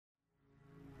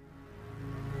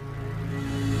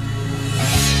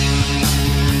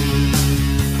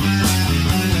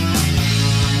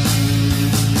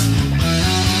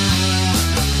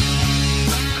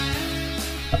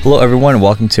Hello, everyone, and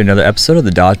welcome to another episode of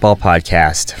the Dodgeball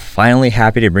Podcast. Finally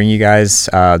happy to bring you guys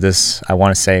this, I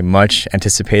want to say, much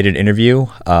anticipated interview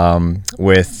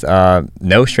with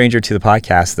no stranger to the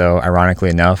podcast, though, ironically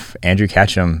enough, Andrew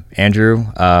Ketchum. Andrew,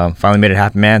 finally made it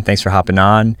happen, man. Thanks for hopping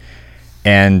on.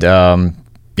 And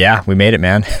yeah, we made it,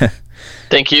 man.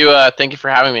 Thank you for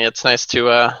having me. It's nice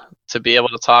to be able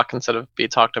to talk instead of be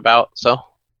talked about. So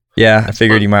yeah, I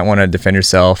figured you might want to defend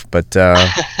yourself, but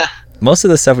most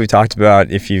of the stuff we've talked about,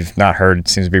 if you've not heard,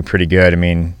 seems to be pretty good. I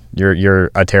mean,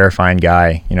 you're a terrifying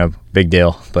guy, big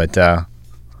deal. But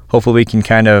hopefully we can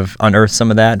kind of unearth some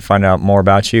of that and find out more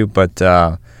about you. But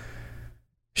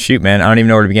shoot, man, I don't even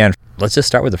know where to begin. Let's just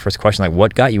start with the first question. Like,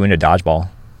 what got you into dodgeball?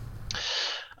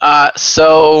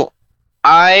 So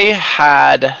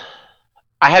I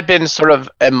had been sort of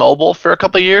immobile for a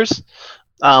couple of years.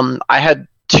 I had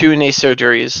 2 knee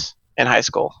surgeries in high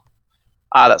school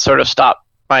that sort of stopped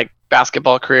my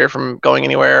basketball career from going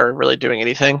anywhere or really doing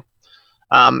anything.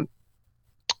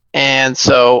 And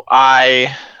so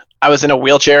I was in a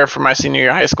wheelchair for my senior year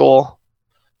of high school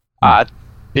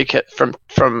because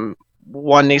from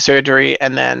one knee surgery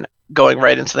and then going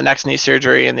right into the next knee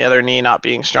surgery and the other knee not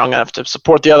being strong enough to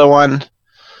support the other one.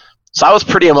 So I was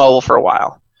pretty immobile for a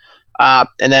while.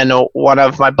 And then one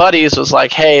of my buddies was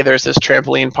like, hey, there's this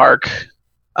trampoline park.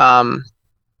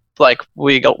 Like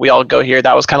we all go here.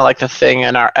 That was kind of like the thing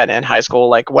in high school.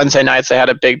 Like Wednesday nights, they had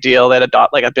a big deal. They had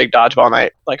a big dodgeball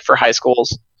night, like for high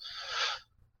schools.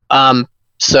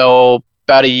 So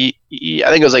about I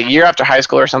think it was a year after high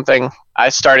school or something, I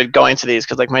started going to these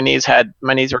because like my knees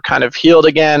were kind of healed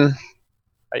again,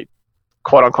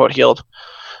 quote unquote healed,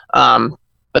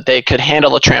 but they could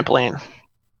handle a trampoline.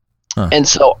 Huh. And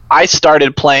so I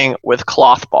started playing with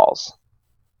cloth balls.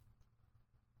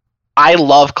 I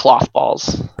love cloth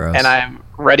balls. Gross. And I'm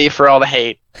ready for all the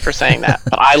hate for saying that,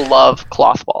 but I love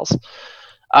cloth balls.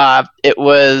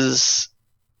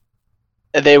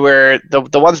 They were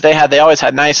the ones they had. They always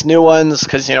had nice new ones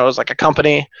because it was like a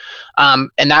company,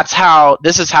 and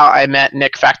this is how I met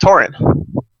Nick Factorin.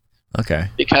 Okay.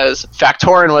 Because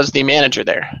Factorin was the manager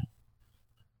there,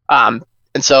 and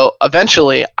so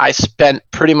eventually I spent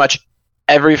pretty much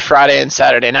every Friday and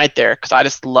Saturday night there because I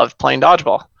just loved playing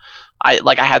dodgeball. I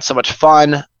had so much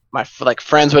fun. My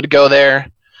friends would go there.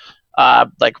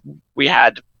 We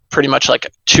had pretty much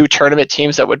 2 tournament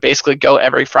teams that would basically go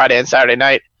every Friday and Saturday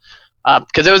night.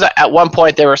 Because it was at one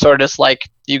point they were sort of just like,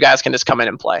 you guys can just come in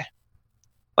and play.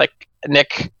 Like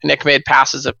Nick made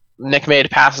passes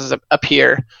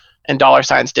appear and dollar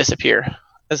signs disappear.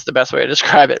 Is the best way to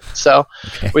describe it. So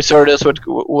okay. We sort of just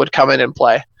would come in and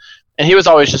play. And he was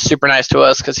always just super nice to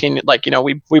us because he,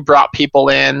 we brought people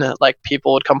in,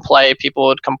 people would come play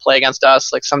against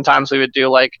us. Sometimes they would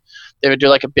do a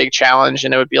big challenge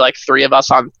and it would be 3 of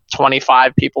us on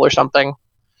 25 people or something.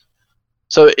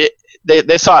 So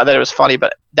they saw that it was funny,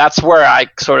 but that's where I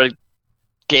sort of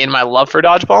gained my love for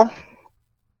dodgeball.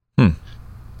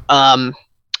 And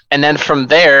then from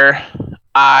there,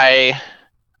 I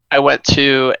went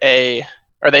to they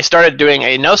started doing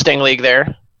a no sting league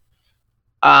there.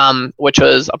 Which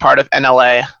was a part of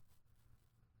NLA,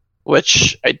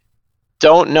 which I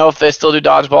don't know if they still do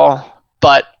dodgeball,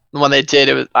 but when they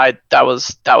did, that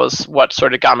was what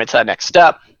sort of got me to that next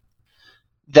step.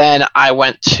 Then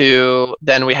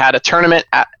we had a tournament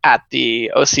at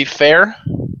the OC Fair,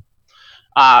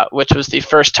 which was the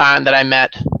first time that I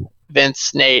met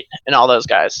Vince, Nate, and all those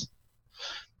guys.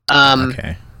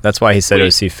 Okay, that's why he said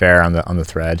OC Fair on the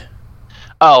thread.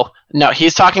 Oh, no,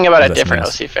 he's talking about a different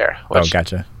nice. OC Fair, which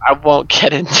gotcha. I won't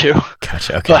get into.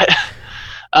 Gotcha, okay.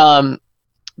 But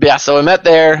yeah, so we met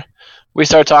there. We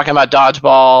started talking about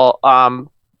dodgeball.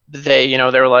 They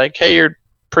were like, hey, you're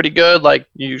pretty good.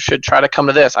 You should try to come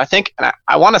to this. I think, and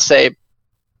I want to say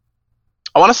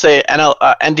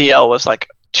NDL was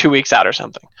 2 weeks out or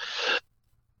something.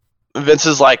 Vince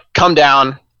is like, come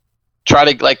down,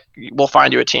 try to, we'll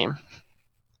find you a team.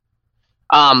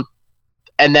 And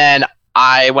then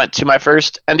I went to my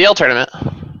first NDL tournament,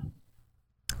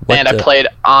 and I played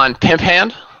on Pimp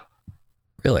Hand.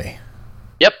 Really?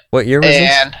 Yep. What year was this?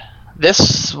 And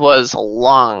this was a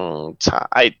long time.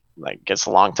 I guess a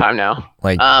long time now.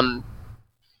 It's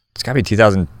got to be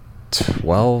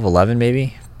 2012, 11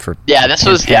 maybe? This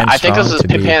was, I think this was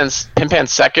Pimp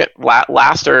Hand's second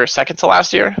to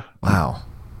last year. Wow.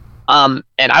 And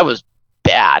I was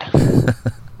bad.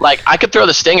 I could throw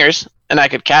the stingers, and I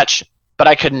could catch, but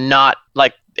I could not,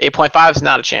 8.5 is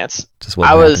not a chance. Just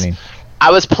wasn't happening.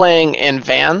 I was playing in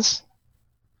vans.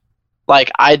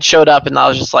 I'd showed up and I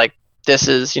was just like, this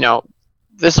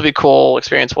will be cool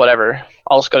experience, whatever.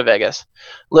 I'll just go to Vegas.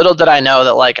 Little did I know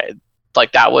that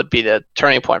like that would be the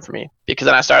turning point for me, because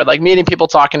then I started like meeting people,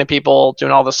 talking to people,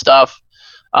 doing all this stuff.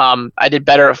 I did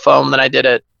better at foam than I did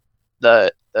at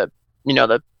the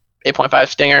 8.5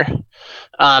 Stinger.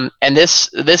 And this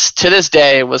to this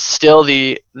day was still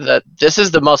this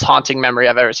is the most haunting memory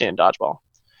I've ever seen in dodgeball.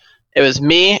 It was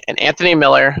me and Anthony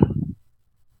Miller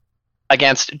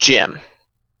against Jim.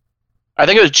 I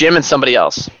think it was Jim and somebody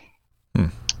else.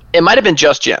 It might have been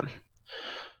just Jim.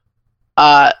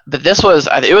 But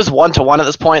it was 1-1 at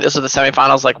this point. This was the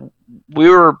semifinals. Like, we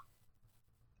were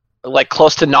like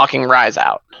close to knocking Rise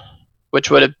out, which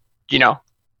would have,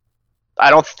 I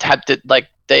don't have to like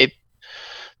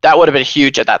that would have been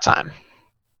huge at that time.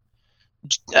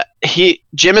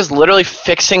 Jim is literally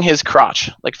fixing his crotch,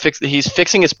 he's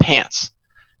fixing his pants.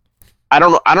 I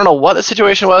don't know what the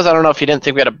situation was. I don't know if he didn't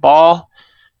think we had a ball.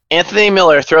 Anthony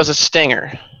Miller throws a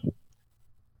stinger.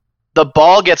 The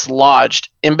ball gets lodged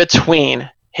in between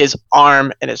his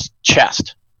arm and his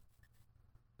chest.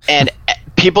 And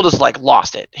people just like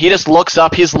lost it. He just looks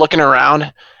up, he's looking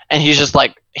around, and he's just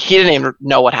like, he didn't even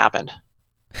know what happened.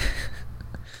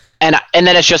 And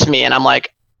then it's just me, and I'm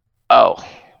like, oh.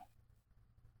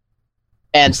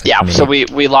 And yeah, so we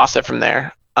lost it from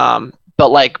there. But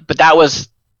that was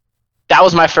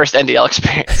my first NDL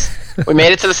experience. We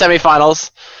made it to the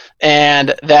semifinals,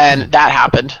 and then that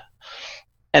happened.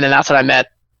 And then that's when I met,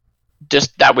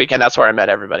 just that weekend, that's where I met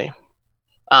everybody.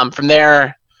 From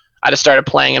there, I just started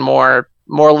playing in more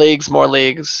leagues,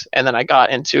 and then I got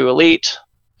into Elite,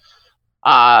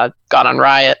 got on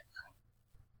Riot,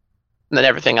 and then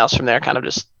everything else from there kind of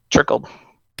just trickled,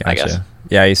 Gotcha. I guess.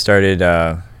 Yeah, you started,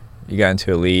 you got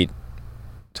into Elite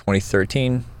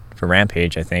 2013 for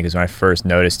Rampage, I think, is when I first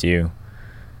noticed you.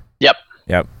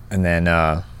 Yep. And then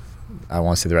I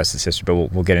won't say the rest of the history,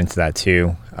 but we'll get into that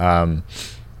too.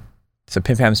 So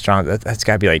Pim Pam Strong, that's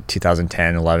got to be like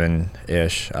 2010,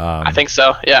 11-ish. I think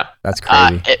so. Yeah. That's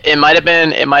crazy. It might have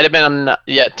been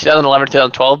 2011,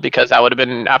 2012, because that would have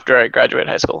been after I graduated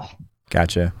high school.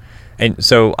 Gotcha. And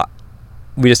so I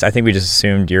think we just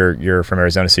assumed you're from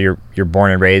Arizona. So you're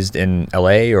born and raised in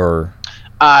LA, or?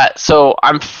 So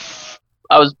I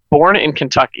was born in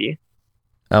Kentucky.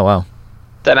 Oh wow.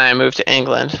 Then I moved to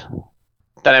England.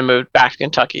 Then I moved back to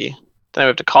Kentucky. Then I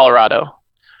moved to Colorado.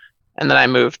 And then I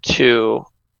moved to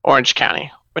Orange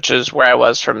County, which is where I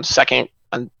was from second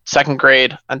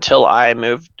grade until I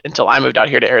moved out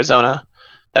here to Arizona.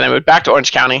 Then I moved back to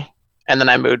Orange County, and then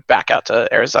I moved back out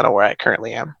to Arizona, where I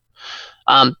currently am.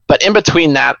 But in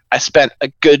between that, I spent a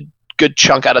good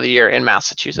chunk out of the year in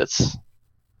Massachusetts,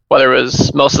 whether it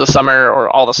was most of the summer or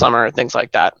all the summer, things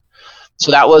like that.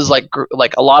 So that was like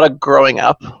a lot of growing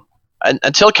up,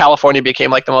 until California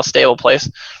became like the most stable place.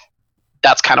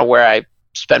 That's kind of where I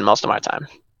spend most of my time.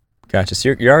 Gotcha.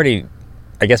 So you're already,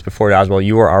 I guess before Dodgeball,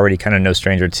 you were already kind of no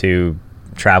stranger to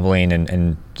traveling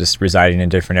and just residing in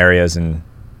different areas. And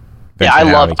yeah, I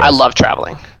love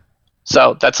traveling.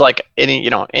 So that's like any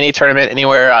tournament,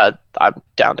 anywhere, I'm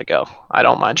down to go. I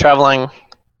don't mind traveling.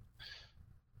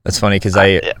 That's funny because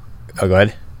oh, go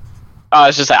ahead.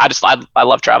 It's just I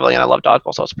love traveling, and I love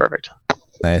dodgeball, so it's perfect.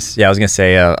 Nice. Yeah, I was gonna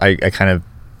say I kind of,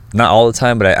 not all the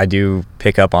time, but I do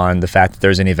pick up on the fact that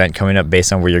there's an event coming up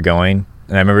based on where you're going.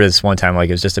 And I remember this one time, like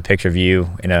it was just a picture of you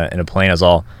in a plane. I was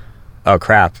all, oh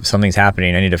crap, something's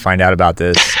happening. I need to find out about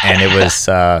this. And it was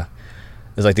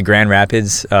like the Grand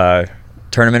Rapids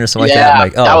tournament or something like that. I'm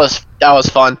like, oh, that was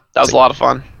fun. That was a lot of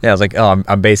fun. Yeah, I was like, oh,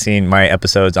 I'm basing my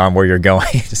episodes on where you're going,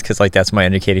 just because like that's my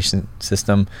indication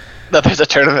system. That there's a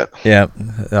tournament. Yeah,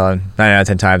 9 out of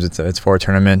 10 times it's for a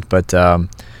tournament. But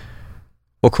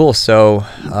well, cool. So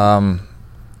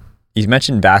you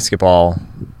mentioned basketball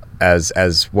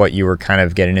as what you were kind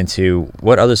of getting into.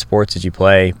 What other sports did you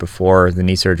play before the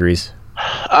knee surgeries?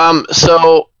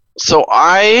 So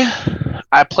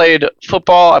I played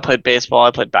football, I played baseball,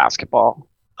 I played basketball.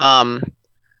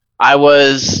 I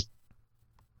was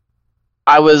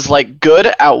like good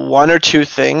at one or two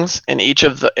things in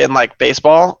like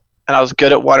baseball, and I was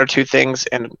good at one or two things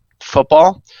in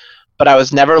football, but I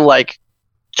was never like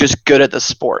just good at the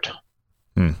sport.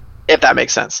 If that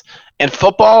makes sense. In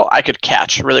football, I could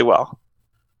catch really well.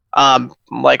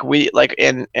 Like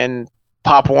in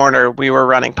Pop Warner, we were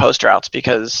running post routes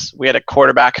because we had a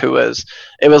quarterback he was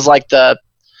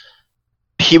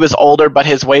older, but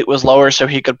his weight was lower, so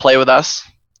he could play with us.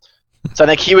 So I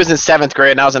think he was in 7th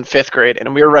grade and I was in 5th grade,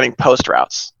 and we were running post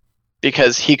routes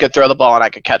because he could throw the ball and I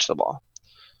could catch the ball.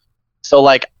 So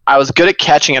like I was good at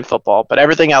catching in football, but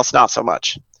everything else not so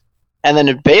much. And then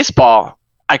in baseball,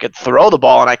 I could throw the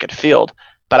ball and I could field,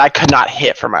 but I could not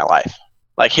hit for my life.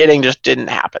 Like hitting just didn't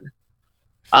happen.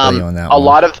 A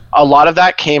lot of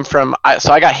that came from.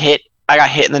 So I got hit I got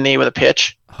hit in the knee with a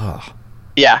pitch. Oh,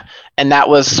 Yeah, and that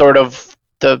was sort of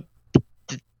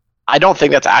I don't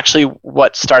think that's actually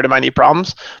what started my knee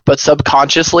problems, but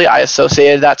subconsciously I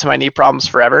associated that to my knee problems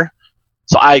forever.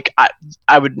 So I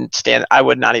would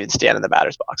not even stand in the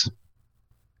batter's box.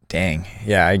 dang.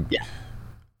 Yeah. Yeah.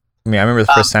 I mean, I remember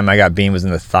the first time I got beamed was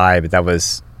in the thigh, but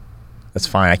that's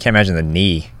fine. I can't imagine the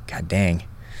knee. God dang.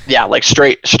 Yeah, like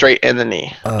straight in the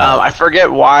knee. I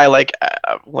forget why, like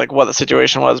what the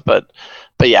situation was, but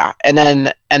yeah. And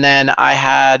then I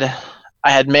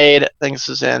had made, I think this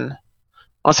was in,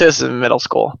 I want to say this is in middle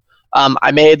school.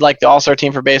 I made like the all-star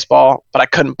team for baseball, but I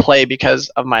couldn't play because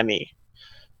of my knee.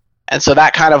 And so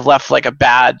that kind of left like a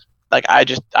bad, like I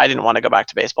didn't want to go back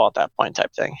to baseball at that point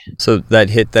type thing. So that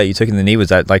hit that you took in the knee, was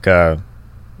that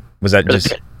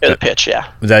just the pitch? Yeah.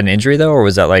 Was that an injury though, or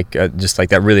was that like just like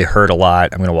that really hurt a lot?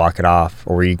 I'm gonna walk it off,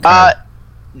 or were you?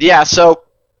 Yeah. So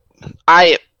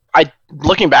I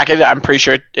looking back at it, I'm pretty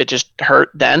sure it just hurt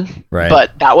then. Right.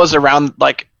 But that was around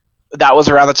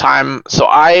the time. So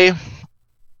I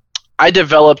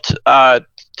developed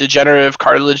degenerative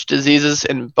cartilage diseases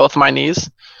in both my knees,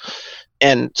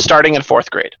 and starting in 4th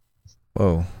grade.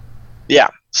 Whoa. Yeah.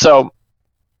 So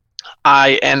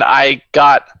I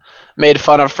got made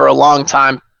fun of for a long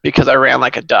time because I ran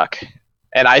like a duck,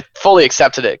 and I fully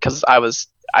accepted it because I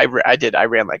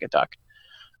ran like a duck.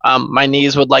 My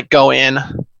knees would like go in.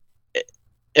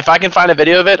 If I can find a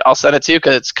video of it, I'll send it to you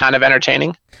because it's kind of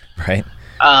entertaining. Right.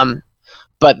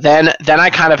 But then I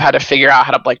kind of had to figure out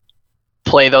how to like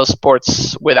play those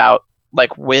sports without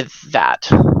like with that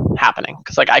happening,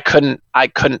 because like I couldn't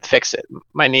fix it.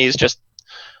 My knees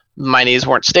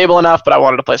weren't stable enough, but I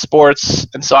wanted to play sports,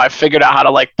 and so I figured out how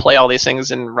to like play all these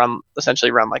things and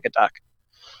essentially run like a duck.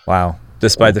 Wow.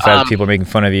 Despite the fact that people are making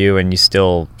fun of you, and you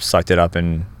still sucked it up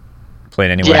and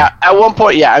played anyway. Yeah, at one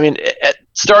point, yeah. I mean,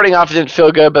 starting off it didn't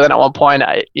feel good, but then at one point,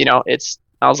 I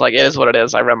was like, it is what it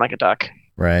is. I run like a duck.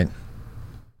 Right.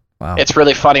 Wow. It's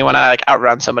really funny when I like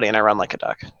outrun somebody and I run like a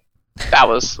duck. That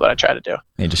was what I tried to do.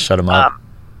 You just shut them up.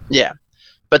 Yeah,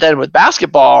 but then with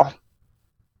basketball,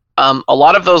 a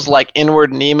lot of those like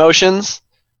inward knee motions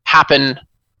happen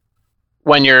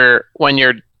when you're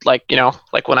like,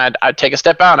 like when I'd take a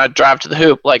step out and I'd drive to the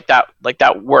hoop, like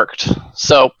that worked.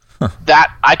 So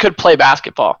that I could play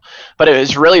basketball, but it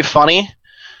was really funny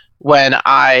when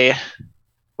I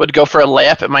would go for a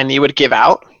layup and my knee would give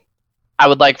out. I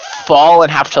would like fall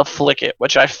and have to flick it,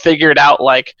 which I figured out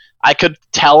like I could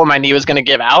tell when my knee was going to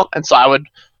give out, and so I would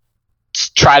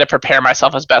try to prepare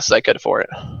myself as best as I could for it.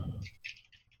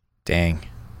 Dang.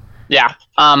 Yeah.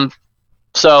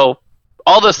 So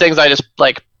all those things I just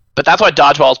like, but that's why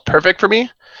dodgeball is perfect for me,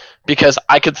 because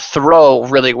I could throw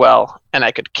really well and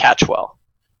I could catch well.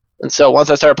 And so once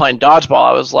I started playing dodgeball,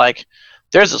 I was like,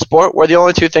 there's a sport where the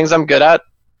only two things I'm good at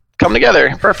come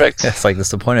together. Perfect. It's like, that's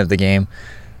the point of the game.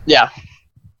 Yeah.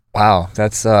 Wow.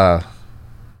 That's yeah,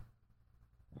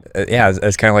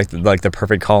 it's kind of like the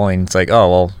perfect calling. It's like, oh,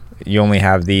 well, you only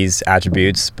have these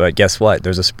attributes, but guess what?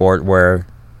 There's a sport where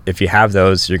if you have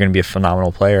those, you're going to be a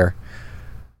phenomenal player.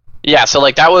 Yeah, so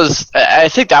like I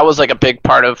think that was like a big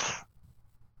part of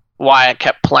why I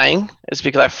kept playing, is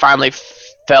because I finally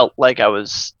felt like I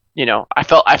was,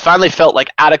 I finally felt like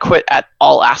adequate at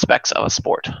all aspects of a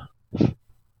sport.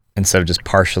 Instead of just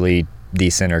partially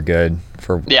decent or good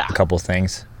for a couple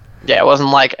things. Yeah, it wasn't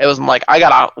like I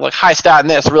got a like high stat in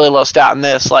this, really low stat in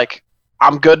this. Like,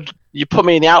 I'm good. You put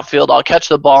me in the outfield, I'll catch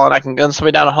the ball and I can gun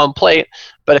somebody down a home plate.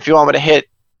 But if you want me to hit,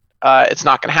 it's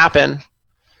not going to happen.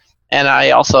 And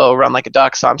I also run like a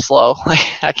duck, so I'm slow. Like,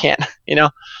 I can't,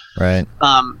 Right.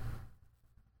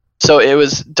 So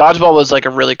dodgeball was like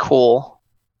a really cool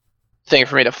thing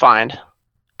for me to find,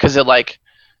 because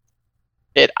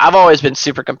I've always been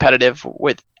super competitive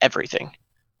with everything.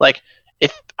 Like,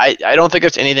 if I don't think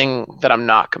there's anything that I'm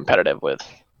not competitive with.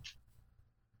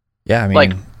 Yeah, I mean,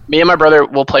 like, me and my brother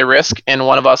will play Risk, and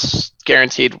one of us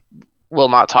guaranteed will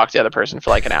not talk to the other person for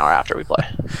like an hour after we play.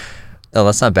 Oh,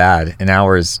 that's not bad. An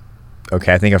hour is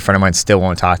okay. I think a friend of mine still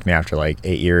won't talk to me after like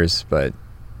 8 years, but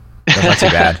that's not too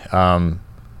bad.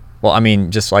 Well, I mean,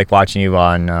 just like watching you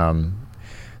on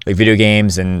like video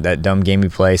games and that dumb game you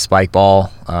play, Spike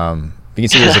Ball. You can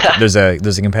see there's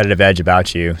a competitive edge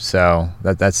about you. So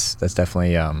that's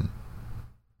definitely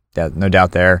no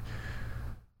doubt there.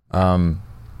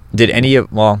 Did any of,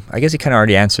 well, I guess you kind of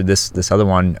already answered this other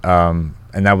one, and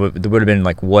that would have been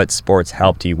like what sports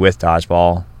helped you with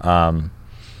dodgeball.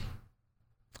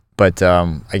 But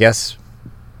I guess,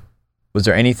 was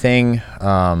there anything?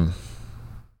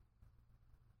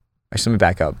 Actually, let me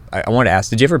back up. I wanted to ask,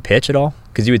 did you ever pitch at all?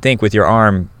 Because you would think with your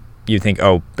arm, you'd think,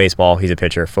 oh, baseball, he's a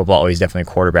pitcher. Football, oh, he's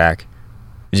definitely a quarterback.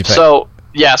 Did you play?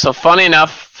 So funny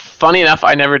enough,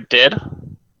 I never did.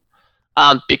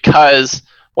 Because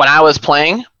when I was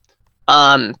playing,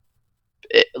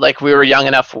 like we were young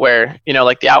enough where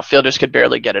like the outfielders could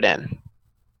barely get it in,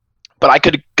 but I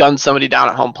could gun somebody down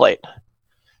at home plate.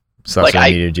 So that's like what I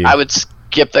needed you. I would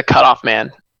skip the cutoff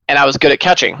man, and I was good at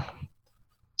catching.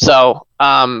 So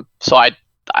I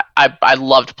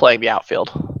loved playing the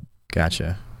outfield.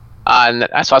 Gotcha. And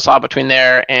so I saw between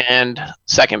there and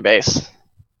second base.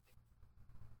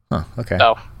 Huh. Okay.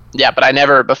 So yeah,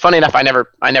 but funny enough, I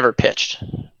never pitched.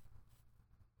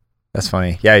 That's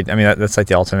funny. Yeah, I mean that's like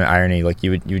the ultimate irony. Like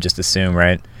you would just assume,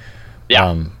 right?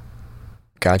 Yeah.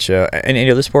 Gotcha. Any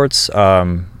other sports? I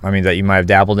mean that you might have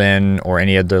dabbled in, or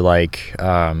any other like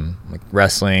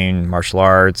wrestling, martial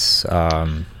arts.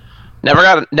 Never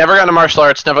got into martial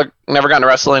arts. Never got into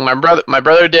wrestling. My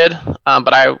brother did,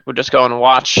 but I would just go and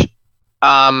watch.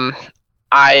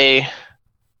 I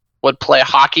would play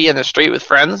hockey in the street with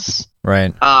friends.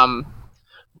 Right.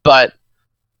 But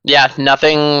yeah,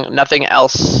 nothing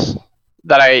else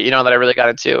that I really got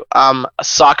into.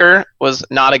 Soccer was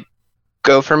not a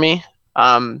go for me.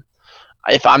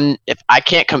 If I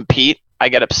can't compete, I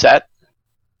get upset,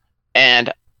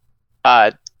 and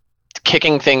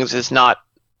kicking things is not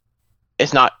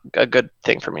a good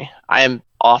thing for me. I am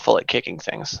awful at kicking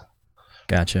things.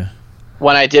 Gotcha.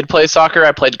 When I did play soccer,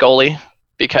 I played goalie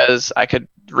because I could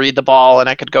read the ball and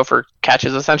I could go for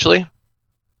catches essentially.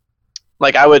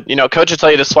 Like I would, coach would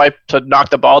tell you to swipe to knock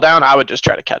the ball down. I would just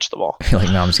try to catch the ball. You're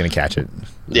like, no, I'm just gonna catch it.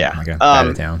 Yeah. I'm gonna bat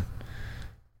it down.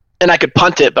 And I could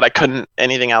punt it, but I couldn't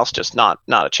anything else. Just not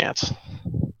a chance.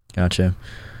 Gotcha.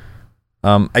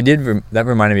 That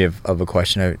reminded me of a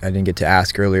question I didn't get to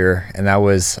ask earlier, and that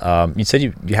was you said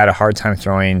you had a hard time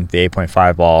throwing the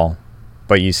 8.5 ball,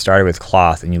 but you started with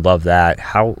cloth and you love that.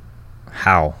 How?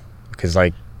 Because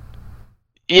like.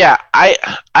 Yeah, I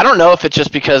don't know if it's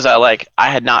just because I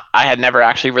had never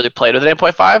actually really played with an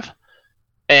 8.5,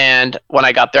 and when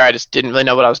I got there I just didn't really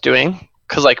know what I was doing.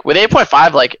 Because like with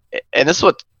 8.5, like, and this is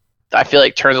what I feel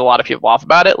like turns a lot of people off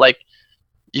about it. Like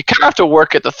you kind of have to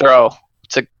work at the throw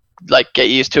to like get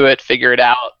used to it, figure it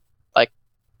out, like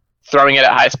throwing it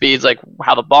at high speeds, like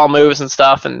how the ball moves and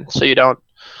stuff, and so you don't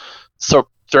throw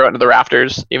it into the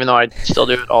rafters. Even though I still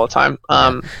do it all the time.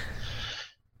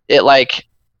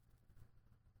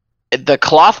 The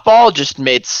cloth ball just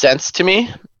made sense to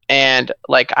me, and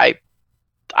like I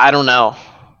don't know.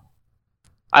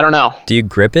 Do you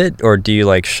grip it, or do you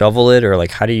like shovel it, or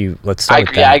like how do you? Let's start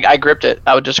with that. I gripped it.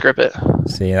 I would just grip it.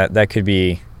 See, that could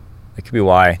be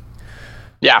why.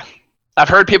 Yeah, I've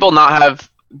heard people not have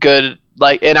good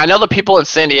and I know the people in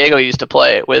San Diego used to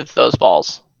play with those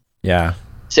balls. Yeah.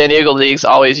 San Diego leagues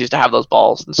always used to have those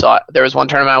balls, and so there was one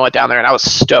tournament I went down there, and I was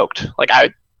stoked. Like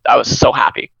I was so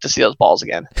happy to see those balls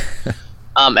again.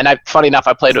 And funny enough,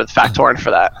 I played with Factorin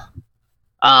for that.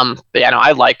 But yeah, no,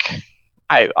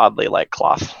 I oddly like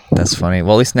cloth. That's funny.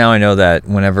 Well, at least now I know that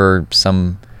whenever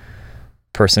some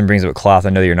person brings up cloth, I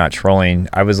know that you're not trolling.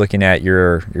 I was looking at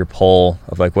your poll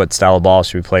of like what style of ball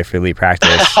should we play for elite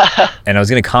practice, and I was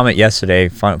going to comment yesterday.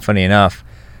 Funny enough,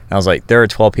 and I was like, there are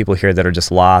 12 people here that are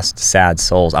just lost, sad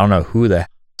souls. I don't know who the hell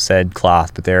said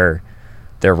cloth, but they're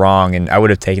wrong, and I would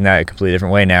have taken that a completely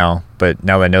different way now. But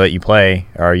now that I know that you play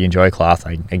or you enjoy cloth,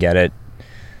 I get it.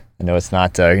 I know it's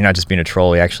not you're not just being a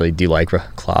troll. You actually do like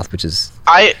cloth, which is.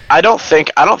 I don't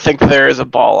think there is a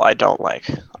ball I don't like.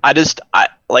 I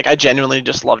genuinely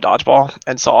just love dodgeball,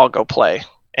 and so I'll go play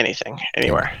anything,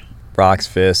 anywhere. Rocks,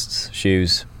 fists,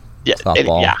 shoes. Yeah,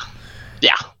 softball.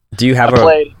 Yeah. Do you have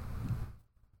played,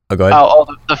 Oh, go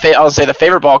ahead. I would say the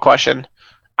favorite ball question,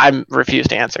 I refuse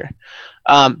to answer.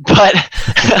 But I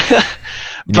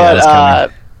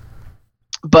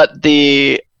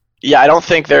don't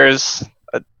think there's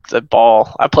the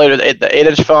ball. I played with the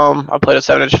 8-inch foam. I played with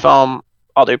 7-inch foam.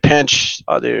 I'll do pinch.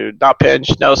 I'll do not pinch,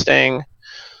 no sting,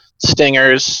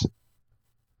 stingers.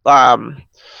 My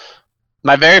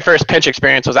very first pinch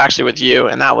experience was actually with you,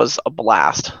 and that was a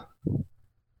blast. Yeah,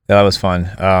 that was fun.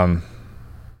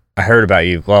 I heard about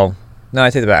you. Well, no, I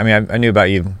take that back. I mean, I knew about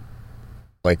you,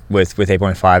 like with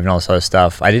 8.5 and all this other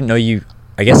stuff. I didn't know you.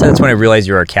 I guess that's when I realized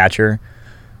you were a catcher.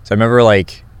 So I remember,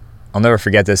 like, I'll never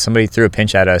forget this. Somebody threw a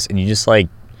pinch at us, and you just like,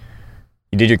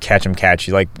 you did your catch 'em catch.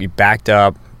 You backed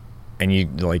up, and you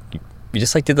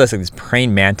just like did this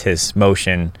praying mantis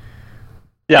motion.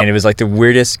 Yeah. And it was like the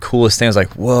weirdest, coolest thing. I was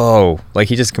like, whoa! Like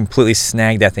he just completely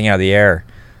snagged that thing out of the air.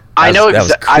 I know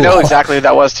exactly who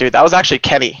that was too. That was actually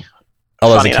Kenny. Oh,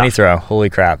 that was a Kenny throw. Holy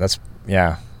crap! That's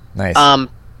nice.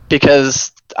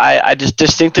 Because I just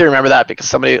distinctly remember that because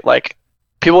somebody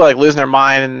people were like losing their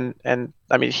mind, and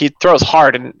I mean, he throws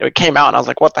hard, and it came out, and I was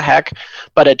like, what the heck?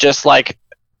 But it just like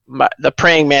the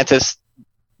praying mantis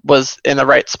was in the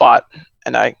right spot,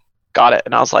 and I got it,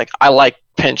 and I was like, I like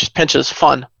pinch. Pinch is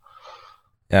fun.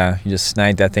 Yeah, you just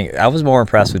sniped that thing. I was more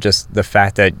impressed with just the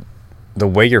fact that the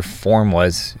way your form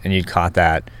was, and you caught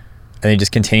that, and you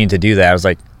just continued to do that. I was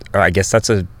like, oh, I guess that's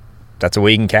a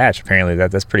way you can catch. Apparently,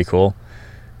 that's pretty cool.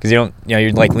 Because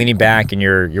you're like leaning back and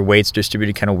your weight's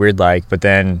distributed kind of weird like. But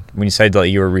then when you said that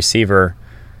you were a receiver,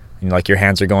 and like your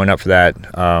hands are going up for that,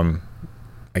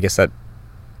 I guess that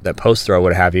post throw,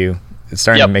 what have you, it's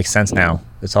starting to make sense now.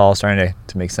 It's all starting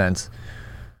to make sense.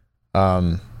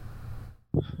 Yeah.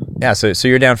 So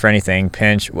you're down for anything,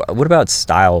 pinch. What about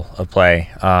style of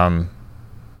play? And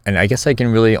I guess I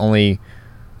can really only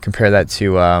compare that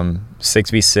to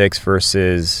 6v6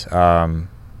 versus.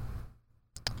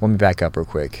 Let me back up real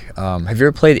quick. Have you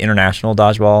ever played international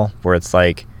dodgeball where it's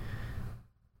like,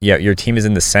 yeah, your team is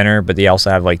in the center, but they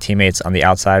also have like teammates on the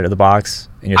outside of the box,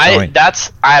 and you're throwing?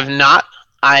 I have not.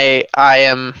 I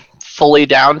am fully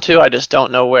down to. I just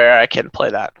don't know where I can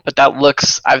play that. But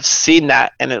I've seen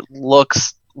that, and it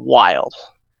looks wild.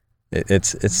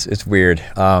 It's weird.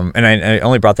 And I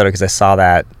only brought that up because I saw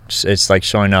that it's like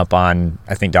showing up on,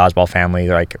 I think, Dodgeball Family.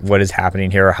 They're like, what is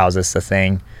happening here? Or how's this a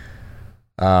thing?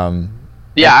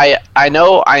 Yeah, I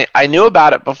know. I knew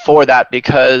about it before that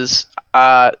because,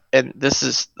 and this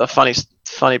is the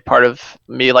funny part of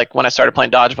me, like when I started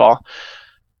playing dodgeball.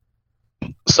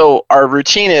 So our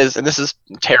routine is, and this is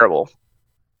terrible,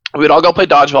 we'd all go play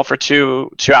dodgeball for two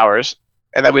hours,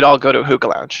 and then we'd all go to a hookah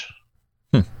lounge.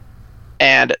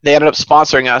 And they ended up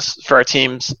sponsoring us for our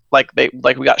teams. Like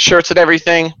we got shirts and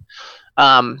everything,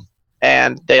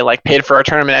 and they like paid for our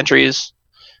tournament entries,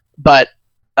 but.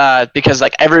 Because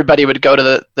like everybody would go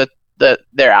to the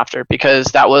thereafter, because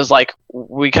that was like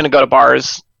we couldn't go to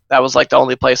bars. That was like the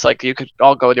only place like you could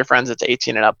all go with your friends. It's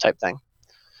 18 and up type thing.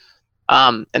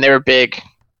 And they were big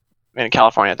in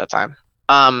California at that time.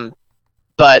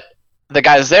 But the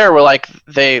guys there were like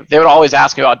they would always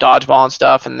ask me about dodgeball and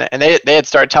stuff, and they had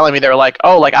started telling me, they were like,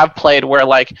 oh, like I've played where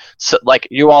like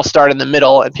you all start in the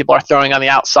middle and people are throwing on the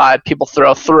outside, people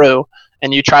throw through,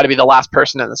 and you try to be the last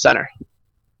person in the center.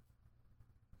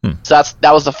 So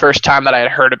that was the first time that I had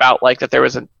heard about like that there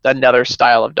was another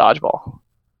style of dodgeball.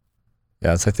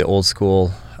 Yeah, it's like the old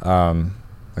school,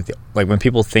 like when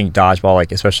people think dodgeball,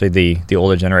 like especially the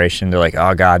older generation, they're like,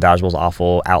 oh god, dodgeball's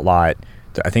awful, outlaw it.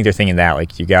 I think they're thinking that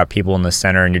like you got people in the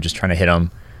center and you're just trying to hit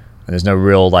them, and there's no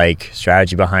real like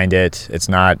strategy behind it. It's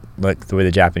not like the way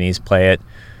the Japanese play it.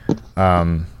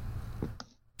 But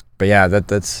yeah,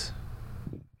 it's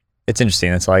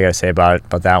interesting. That's all I gotta say about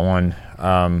that one.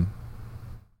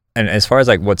 And as far as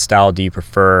like what style do you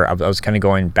prefer, I was kind of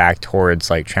going back towards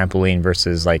like trampoline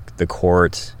versus like the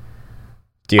court.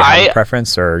 Do you have a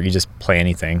preference, or you just play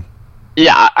anything?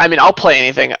 Yeah, I mean, I'll play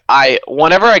anything.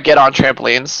 Whenever I get on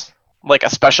trampolines, like a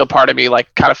special part of me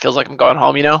like kind of feels like I'm going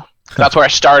home, you know? That's where I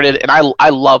started, and I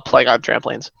love playing on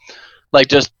trampolines. Like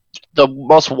just the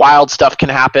most wild stuff can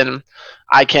happen.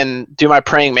 I can do my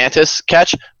praying mantis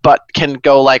catch, but can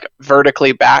go like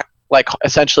vertically back, like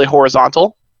essentially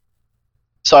horizontal.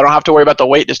 So I don't have to worry about the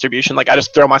weight distribution. Like I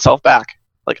just throw myself back.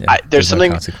 Like yeah, there's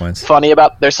something funny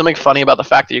about the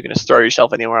fact that you can just throw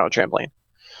yourself anywhere on a trampoline.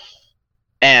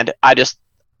 And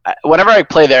whenever I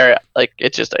play there, like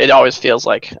it always feels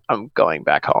like I'm going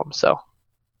back home. So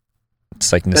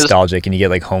it's like nostalgic, and you get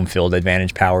like home field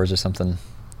advantage powers or something.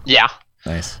 Yeah.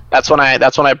 Nice. That's when I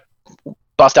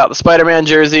bust out the Spider-Man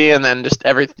jersey, and then just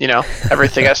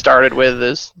everything I started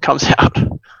with comes out.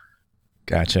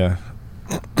 Gotcha.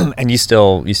 And you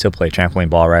still play trampoline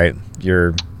ball, right?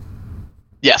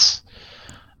 Yes.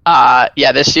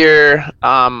 Yeah, this year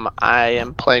I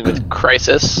am playing with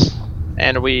Crisis,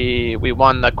 and we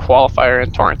won the qualifier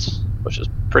in Torrance, which is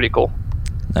pretty cool.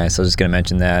 Nice. I was just gonna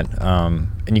mention that. And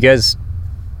you guys,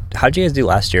 how did you guys do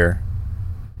last year?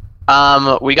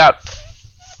 We got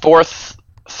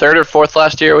third or fourth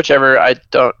last year, whichever. I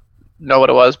don't know what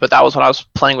it was, but that was when I was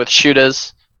playing with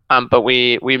Shooters. But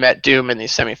we met Doom in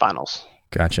these semifinals.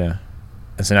 Gotcha.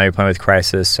 And so now you're playing with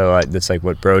Crisis. So that's like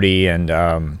what, Brody and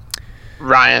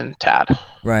Ryan and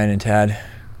Tad.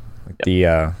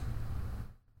 Yep.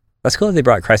 That's cool that they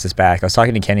brought Crisis back. I was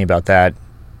talking to Kenny about that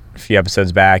a few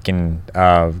episodes back, and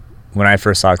when I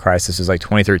first saw Crisis, it was like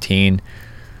 2013.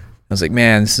 I was like,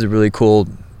 man, this is a really cool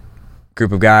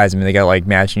group of guys. I mean, they got like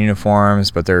matching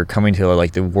uniforms, but they're coming to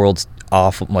like the world's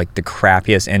awful, like the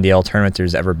crappiest NDL tournament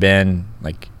there's ever been.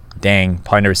 Like, dang,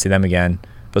 probably never see them again.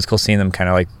 But it's cool seeing them kind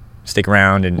of like stick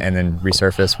around and then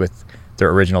resurface with their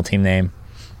original team name.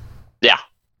 Yeah.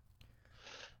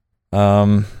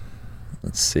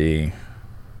 Let's see.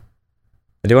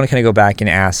 I do want to kind of go back and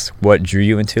ask what drew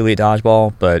you into Elite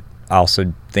Dodgeball, but I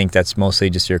also think that's mostly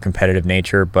just your competitive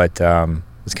nature. But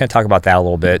let's kind of talk about that a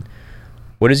little bit.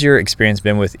 What has your experience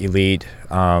been with Elite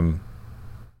from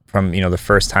the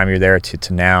first time you're there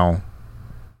to now,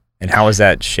 and how has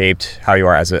that shaped how you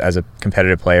are as a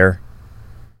competitive player?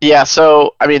 Yeah,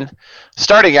 so I mean,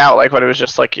 starting out like when it was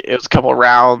just like it was a couple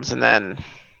rounds, and then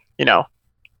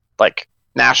like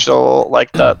national,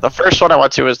 like the first one I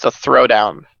went to was the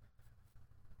Throwdown.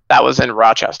 That was in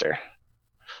Rochester.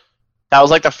 That was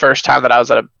like the first time that I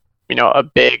was at a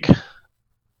big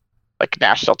like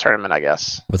national tournament, I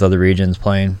guess. With other regions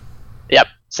playing. Yep.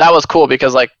 So that was cool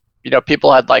because people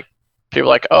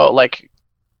like, oh, like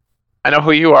I know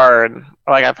who you are, and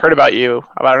like I've heard about you,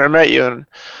 I never met you, and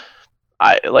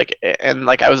I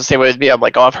was the same way with me. I'm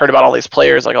like, oh, I've heard about all these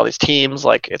players, like all these teams,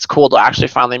 like it's cool to actually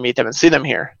finally meet them and see them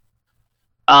here.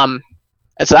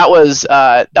 And so that was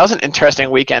an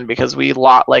interesting weekend because we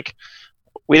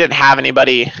didn't have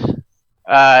anybody.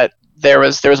 There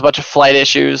was a bunch of flight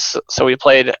issues, so we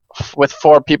played with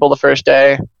 4 people the first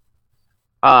day.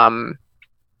 And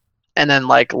then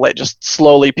just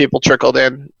slowly people trickled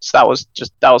in. So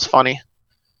that was funny.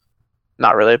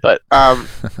 Not really, but that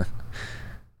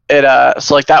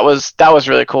was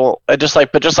really cool. Just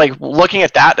looking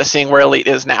at that to seeing where Elite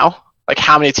is now. Like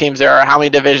how many teams there are, how many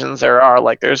divisions there are.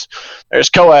 Like there's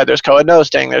co-ed, there's co-ed no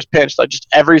sting, there's pinch. Like just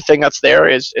everything that's there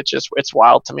it's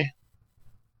wild to me.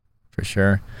 For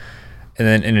sure. And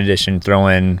then in addition, throw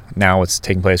in now what's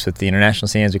taking place with the international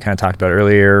scene, as we kind of talked about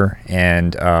earlier.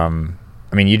 And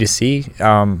UDC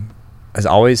has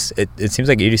always, it seems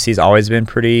like UDC has always been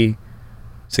pretty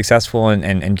successful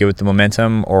and good with the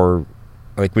momentum. Or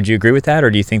like, would you agree with that, or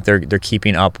do you think they're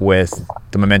keeping up with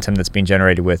the momentum that's being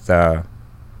generated with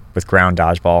ground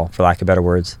dodgeball, for lack of better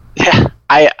words? Yeah,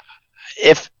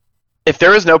 if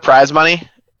there was no prize money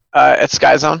at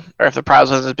Sky Zone, or if the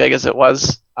prize was as big as it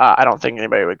was, I don't think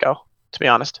anybody would go, to be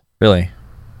honest. Really?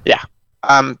 Yeah.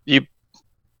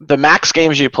 The max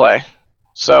games you play.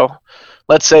 So,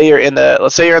 let's say you're in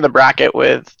the bracket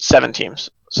with 7 teams.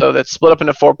 So that's split up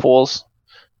into 4 pools.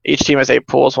 Each team has 8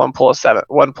 pools. One pool of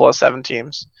 7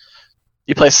 teams.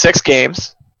 You play 6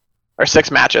 games or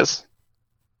 6 matches.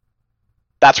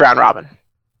 That's round robin.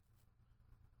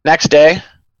 Next day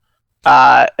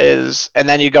and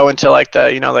then you go into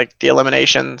the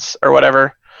eliminations or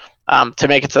whatever to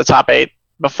make it to the top 8.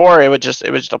 Before it was just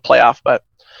a playoff, but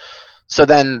so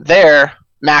then there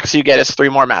max you get is 3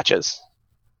 more matches,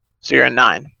 so you're in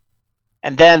 9.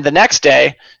 And then the next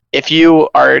day, if you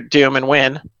are doom and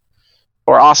win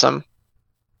or awesome,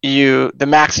 the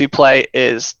max you play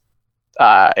is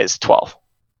 12.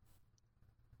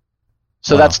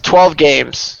 So That's 12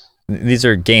 games. These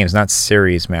are games, not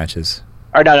series matches.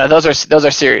 Or no, those are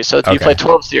series. So okay. You play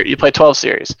 12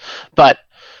 series. But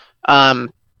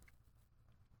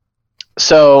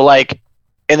so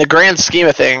in the grand scheme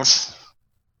of things,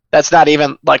 that's not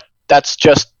even that's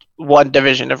just one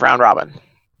division of round robin.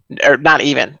 Or not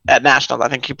even at nationals. I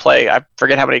think you play, I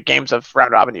forget how many games of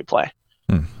round robin you play.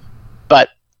 But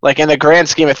in the grand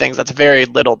scheme of things, that's very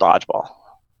little dodgeball.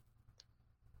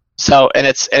 So, and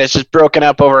it's just broken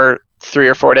up over 3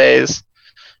 or 4 days,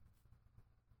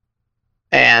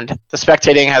 and the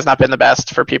spectating has not been the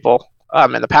best for people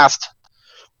in the past.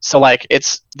 So,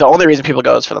 it's the only reason people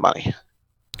go is for the money.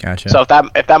 Gotcha. So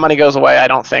if that money goes away, I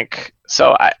don't think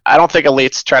so. I don't think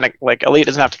Elite's trying to Elite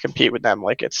doesn't have to compete with them.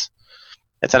 It's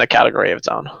in a category of its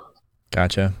own.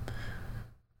 Gotcha.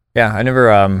 Yeah, I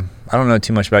don't know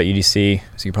too much about UDC,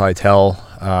 as you can probably tell.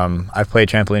 I've played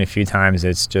trampoline a few times.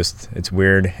 It's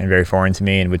weird and very foreign to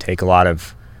me, and would take a lot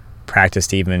of practice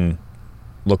to even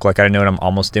look like I know what I'm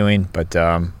almost doing. But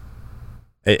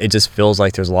it just feels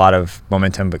like there's a lot of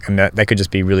momentum, but that could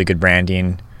just be really good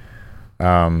branding.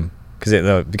 Because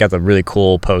they got the really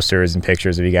cool posters and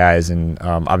pictures of you guys, and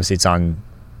obviously it's on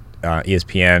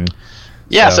ESPN.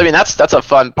 Yeah, so I mean that's a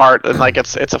fun part, and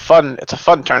it's a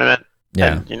fun tournament.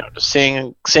 Yeah, and just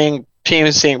seeing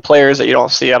teams, seeing players that you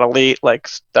don't see at Elite,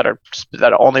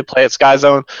 that only play at Sky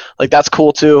Zone, that's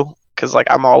cool too. Because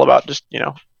I'm all about just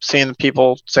seeing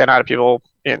people, saying hi to people,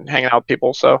 and hanging out with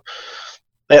people. So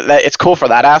it's cool for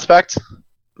that aspect.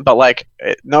 But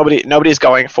nobody's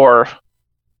going for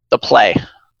the play.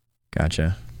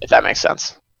 Gotcha. If that makes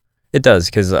sense. It does,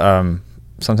 because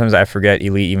sometimes I forget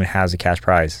Elite even has a cash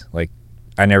prize.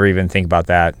 I never even think about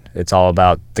that. It's all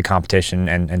about the competition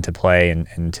and to play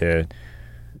and to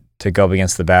go up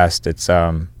against the best. It's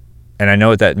and I know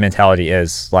what that mentality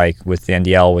is, with the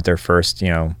NDL with their first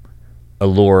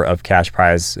allure of cash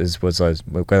prize it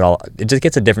just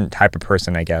gets a different type of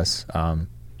person, I guess.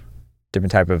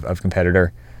 different type of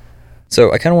competitor.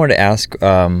 So I kind of wanted to ask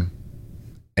and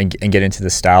get into the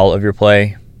style of your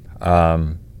play.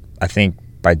 I think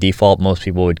by default, most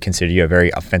people would consider you a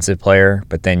very offensive player,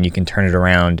 but then you can turn it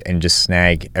around and just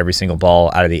snag every single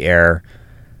ball out of the air.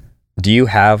 Do you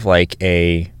have like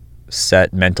a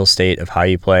set mental state of how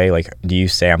you play? Like, do you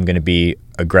say I'm going to be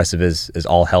aggressive as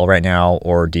all hell right now,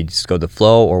 or do you just go with the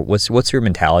flow, or what's your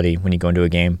mentality when you go into a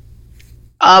game?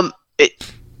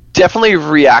 It definitely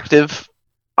reactive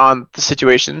on the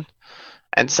situation,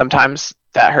 and sometimes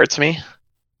that hurts me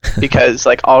because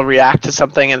like I'll react to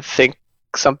something and think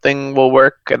something will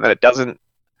work and then it doesn't.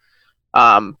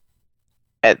 And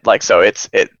like so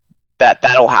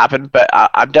that'll happen, but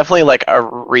I'm definitely like a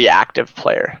reactive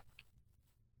player.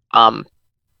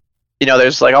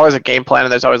 There's like always a game plan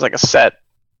and there's always like a set,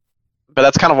 but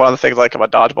that's kind of one of the things like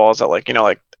about dodgeball is that like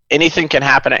like anything can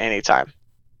happen at any time.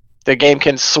 The game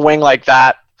can swing like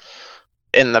that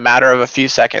in the matter of a few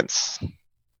seconds,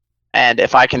 and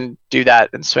if I can do that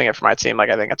and swing it for my team, like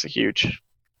I think that's a huge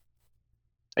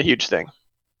thing.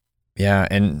 Yeah,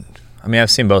 and I mean, I've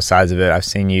seen both sides of it. I've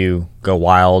seen you go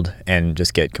wild and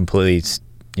just get completely,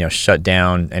 shut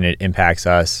down, and it impacts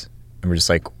us, and we're just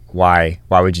like, why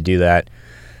would you do that?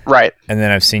 Right. And then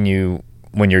I've seen you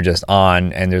when you're just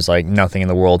on and there's like nothing in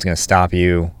the world's going to stop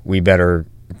you. We better,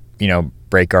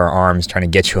 break our arms trying to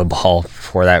get you a ball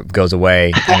before that goes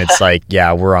away. And it's like,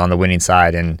 yeah, we're on the winning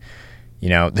side, and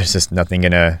there's just nothing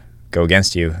going to go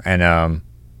against you. And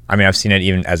I mean, I've seen it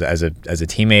even as a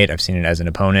teammate. I've seen it as an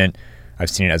opponent. I've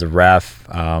seen it as a ref.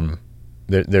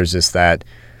 There's just that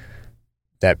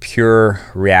pure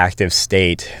reactive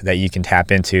state that you can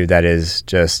tap into that is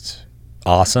just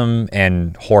awesome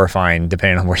and horrifying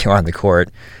depending on where you are on the court.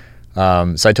 So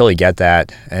I totally get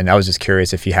that. And I was just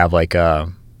curious if you have like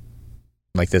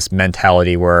this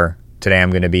mentality where today I'm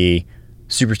going to be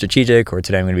super strategic or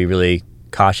today I'm going to be really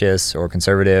cautious or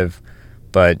conservative.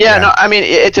 But yeah, no, I mean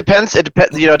it depends. It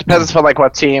depends on like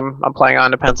what team I'm playing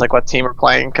on. Depends like what team we're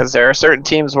playing, because there are certain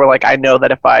teams where like I know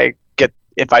that if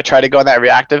I try to go in that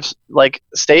reactive like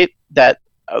state, that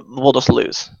we'll just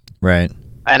lose. Right.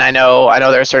 And I know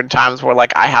there are certain times where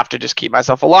like I have to just keep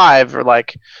myself alive, or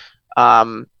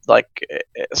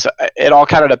so it all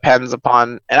kind of depends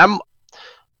upon. And I'm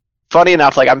funny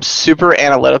enough, like I'm super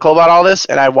analytical about all this,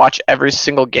 and I watch every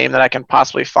single game that I can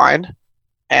possibly find.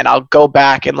 And I'll go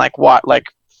back and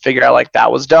figure out like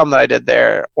that was dumb that I did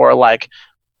there, or like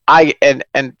and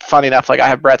funny enough, like I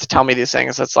have Brett to tell me these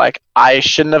things. It's like I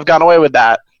shouldn't have gone away with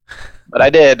that, but I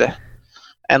did.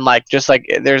 And like just like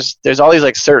there's all these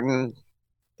like certain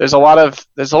there's a lot of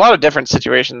different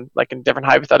situations like in different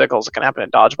hypotheticals that can happen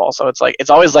in dodgeball. So it's like it's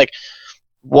always like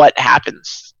what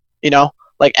happens,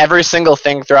 like every single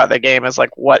thing throughout the game is like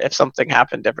what if something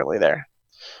happened differently there,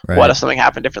 right. What if something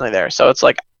happened differently there? So it's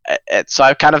like. So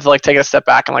I've kind of like taken a step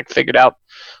back and like figured out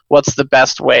what's the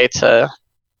best way to,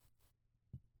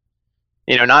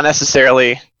 not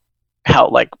necessarily how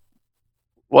like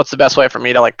what's the best way for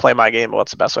me to like play my game, but what's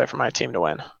the best way for my team to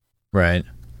win. Right.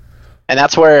 And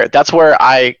that's where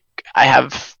I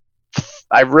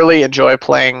really enjoy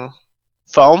playing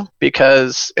foam,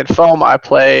 because in foam I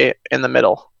play in the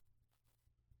middle,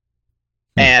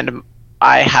 and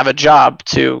I have a job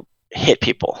to hit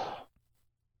people.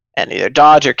 And either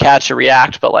dodge or catch or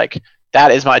react, but like that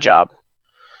is my job,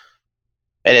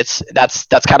 and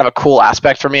that's kind of a cool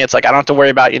aspect for me. It's like I don't have to worry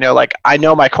about like I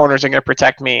know my corners are going to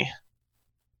protect me.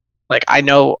 Like I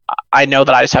know that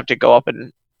I just have to go up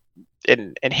and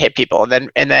hit people, and then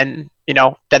then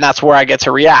that's where I get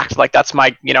to react. Like that's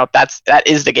my that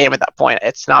is the game at that point.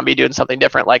 It's not me doing something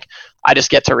different. Like I just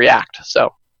get to react.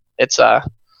 So it's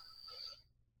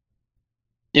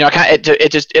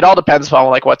it all depends on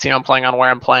like what team I'm playing on, where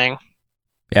I'm playing.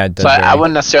 Yeah, it does. So I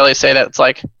wouldn't necessarily say that it's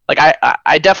like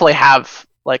I definitely have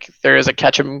like there is a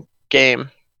Ketchum game,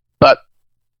 but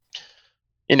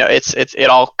it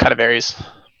all kind of varies.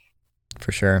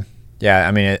 For sure. Yeah,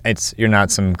 I mean it's you're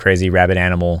not some crazy rabid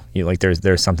animal. You like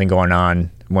there's something going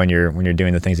on when you're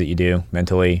doing the things that you do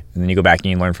mentally, and then you go back and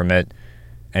you learn from it.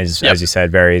 As you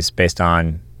said, varies based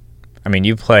on. I mean,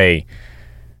 you play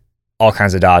all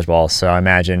kinds of dodgeball, so I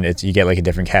imagine you get like a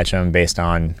different Ketchum based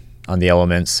on the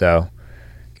elements. So,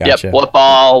 gotcha. Yep. What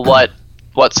ball?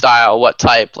 What style? What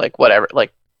type? Like whatever.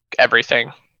 Like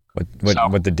everything.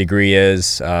 What the degree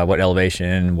is? What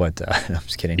elevation? What? No, I'm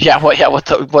just kidding. Yeah. What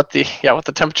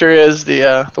the temperature is?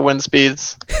 The wind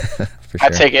speeds. For sure. I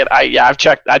take it. I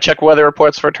check weather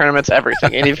reports for tournaments.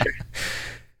 Everything.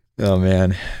 Oh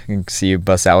man, I can see you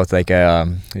bust out with like a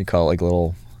what do you call it, like a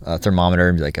little thermometer,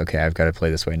 and be like, okay, I've got to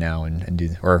play this way now, and do,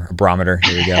 or a barometer.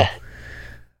 Here we go.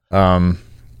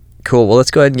 Cool. Well,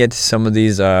 let's go ahead and get to some of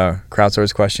these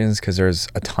crowdsourced questions because there's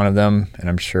a ton of them, and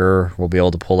I'm sure we'll be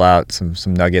able to pull out some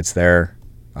nuggets there.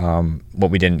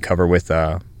 What we didn't cover with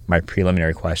my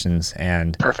preliminary questions.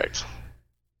 And perfect.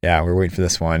 Yeah, we're waiting for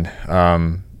this one.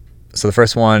 So the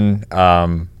first one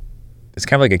is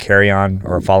kind of like a carry-on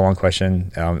or a follow-on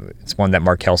question. It's one that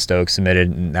Markel Stokes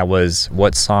submitted, and that was,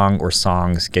 what song or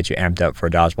songs get you amped up for a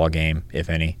dodgeball game, if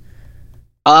any?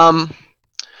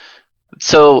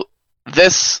 So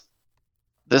this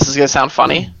is gonna sound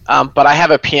funny, but I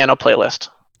have a piano playlist.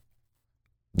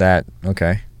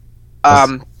 Okay.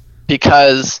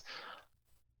 Because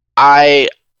I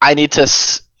need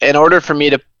to, in order for me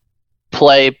to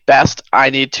play best, I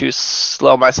need to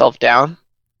slow myself down.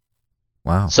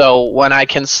 Wow. So when I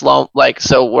can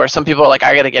where some people are like,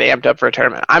 I gotta get amped up for a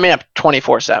tournament, I'm amped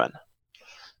 24/7.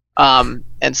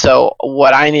 And so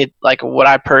what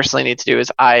I personally need to do is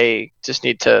I just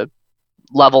need to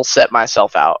level set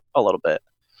myself out a little bit.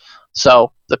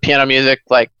 So the piano music,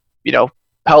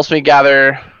 helps me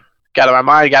gather my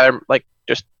mind, gather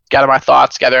my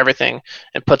thoughts, gather everything,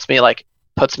 and puts me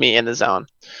in the zone.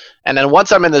 And then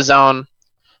once I'm in the zone,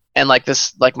 and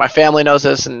my family knows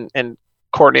this, and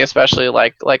Courtney especially,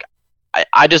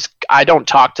 I don't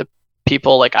talk to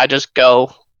people, I just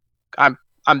go. I'm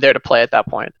there to play at that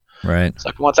point. Right.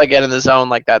 So once I get in the zone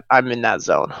like that, I'm in that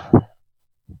zone.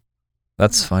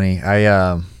 That's funny.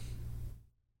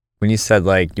 When you said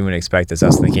you wouldn't expect this, I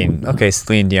was thinking, okay,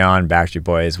 Celine Dion, Backstreet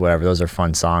Boys, whatever, those are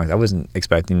fun songs. I wasn't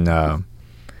expecting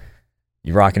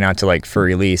you rocking out to For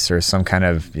Release or some kind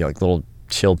of little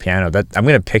chill piano. That I'm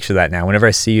gonna picture that now. Whenever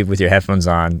I see you with your headphones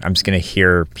on, I'm just gonna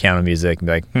hear piano music and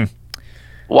be like,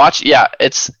 Watch, yeah,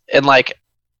 it's and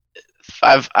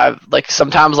I've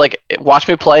sometimes watch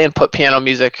me play and put piano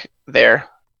music there,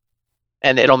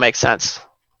 and it'll make sense.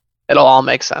 It'll all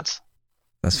make sense.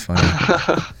 That's funny.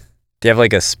 Do you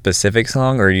have a specific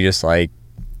song, or you just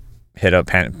hit up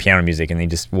piano music and then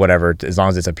just whatever, as long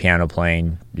as it's a piano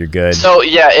playing, you're good? So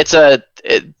yeah,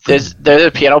 there's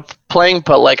a piano playing,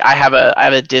 but I have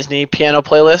a Disney piano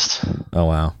playlist. Oh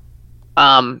wow.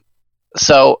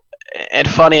 So, and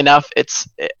funny enough, it's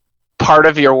part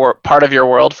of your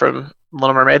world from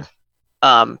Little Mermaid.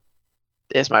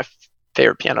 Is my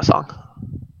favorite piano song.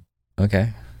 Okay.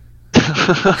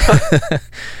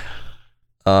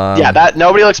 Yeah, that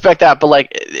nobody will expect that, but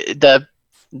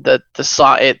the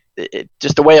song, it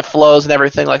just the way it flows and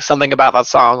everything, something about that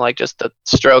song, just the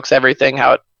strokes, everything,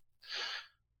 how it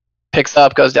picks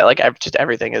up, goes down, just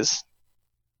everything is.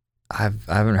 I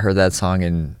haven't heard that song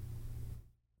in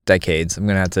decades. I'm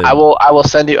gonna have to. I will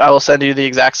send you the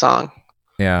exact song.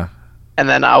 Yeah. And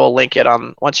then I will link it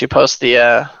on once you post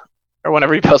the or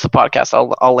whenever you post the podcast.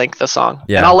 I'll link the song.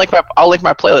 Yeah. And I'll link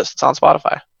my playlist. It's on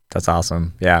Spotify. That's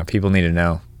awesome. Yeah, people need to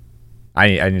know. I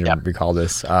need to recall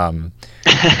this. All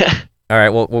right.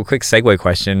 Well, quick segue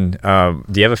question.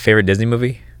 Do you have a favorite Disney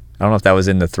movie? I don't know if that was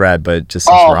in the thread, but just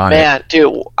since we're on it.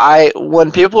 Dude,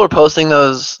 when people are posting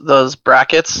those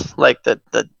brackets,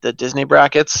 the Disney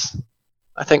brackets,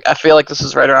 I feel like this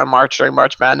is right around March, during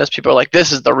March Madness. People are like,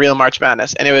 "This is the real March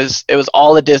Madness," and it was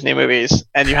all the Disney movies,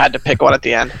 and you had to pick one at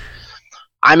the end.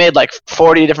 I made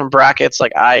 40 different brackets.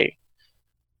 I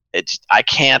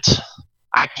can't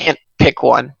pick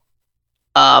one.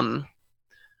 I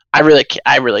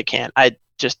really can't. I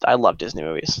love Disney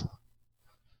movies.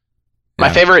 My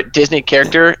favorite Disney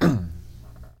character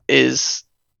is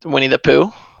Winnie the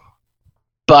Pooh,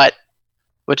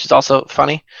 which is also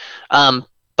funny.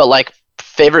 But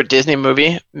favorite Disney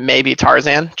movie, maybe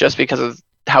Tarzan, just because of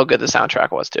how good the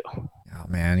soundtrack was too. Oh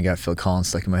man, you got Phil Collins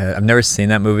stuck in my head. I've never seen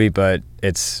that movie, but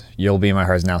it's You'll Be in My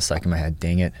Heart is now stuck in my head.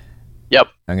 Dang it. Yep.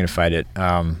 I'm gonna fight it.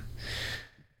 Oh,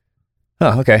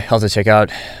 okay. I'll have to check out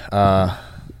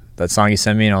that song you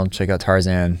sent me, and I'll check out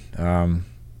Tarzan.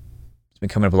 It's been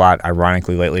coming up a lot,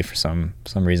 ironically, lately for some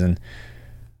reason.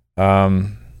 We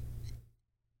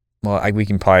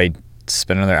can probably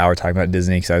spend another hour talking about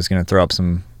Disney because I was gonna throw up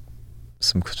some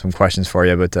questions for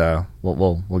you, but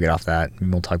we'll get off that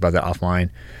and we'll talk about that offline.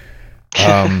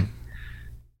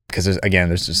 Because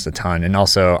there's just a ton. And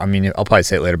also, I'll probably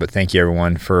say it later, but thank you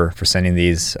everyone for sending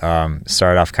these.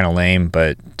 Started off kind of lame,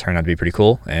 but turned out to be pretty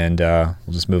cool. And we'll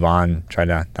just move on. Try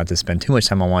not to spend too much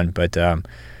time on one, but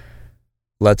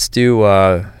let's do.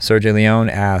 Sergio Leone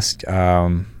asked,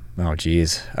 "Oh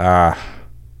geez, how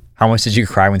much did you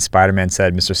cry when Spider-Man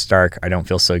said, Mr. Stark, I don't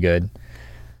feel so good?"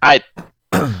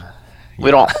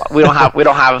 We don't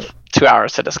have 2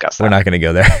 hours to discuss that. We're not going to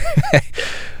go there.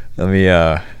 Let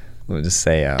me just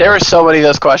say there were so many of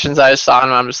those questions I just saw,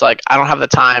 and I'm just like, I don't have the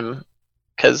time,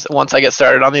 because once I get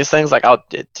started on these things,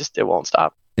 it won't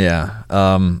stop. Yeah.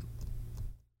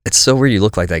 It's so weird you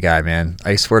look like that guy, man.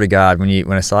 I swear to God,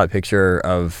 when I saw that picture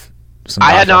of some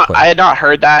I dodgeball player. had not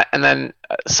heard that, and then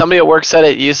somebody at work said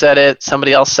it. You said it.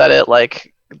 Somebody else said it.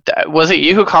 Like, was it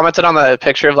you who commented on the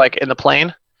picture of like in the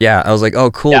plane? Yeah, I was like, oh,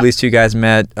 cool. Yeah. These two guys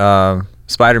met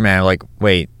Spider-Man. Like,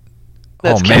 wait,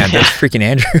 That's oh man, good. that's freaking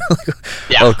Andrew.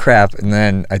 Yeah. Oh crap! And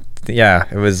then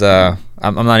it was. I'm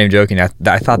not even joking. I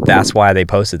thought that's why they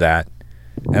posted that.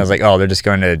 And I was like, oh, they're just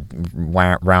going to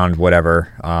round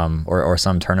whatever, or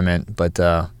some tournament. But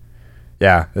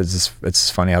yeah, it's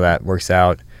funny how that works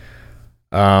out.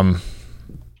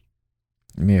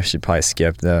 Maybe I should probably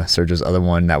skip the Sergio's other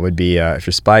one. That would be if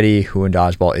you're Spidey, who in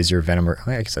Dodgeball is your Venom?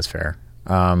 I guess that's fair.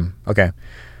 Okay.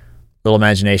 Little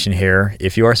imagination here.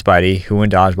 If you are Spidey, who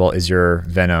in Dodgeball is your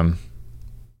Venom?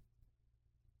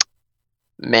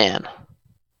 Man.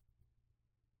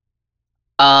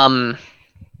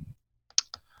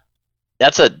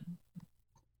 That's a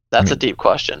deep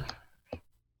question.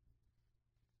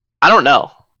 I don't know.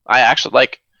 I actually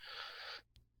like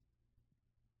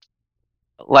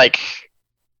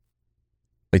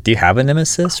do you have a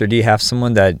nemesis, or do you have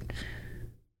someone that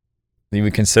you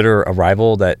would consider a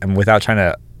rival that, and without trying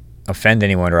to offend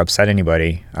anyone or upset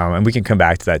anybody, and we can come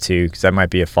back to that too, because that might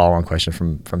be a follow-on question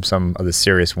from some of the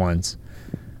serious ones.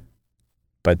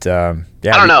 But yeah,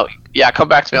 I don't know. Yeah, come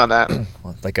back to me on that.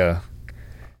 like a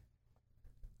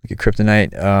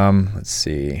kryptonite. Let's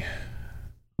see.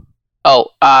 Oh,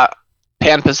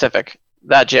 Pan Pacific,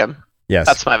 that gym. Yes,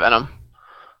 that's my Venom.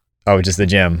 Oh, just the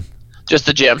gym. Just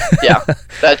the gym. Yeah,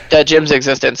 that gym's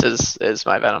existence is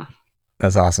my Venom.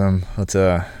 That's awesome. Let's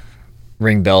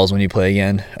ring bells when you play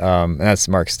again. And that's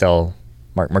Markel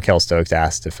Stokes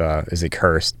asked if is it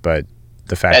cursed, but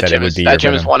the fact that it would be that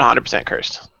gym is 100%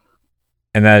 cursed.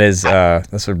 And that is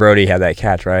that's where Brody had that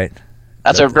catch, right?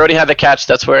 That's where Brody had the catch.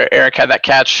 That's where Eric had that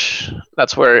catch.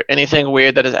 That's where anything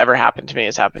weird that has ever happened to me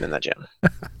has happened in that gym.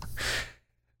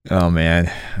 Oh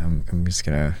man, I'm just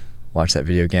gonna watch that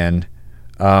video again.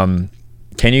 Can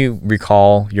you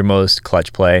recall your most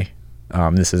clutch play?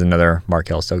 This is another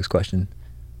Markel Stokes question.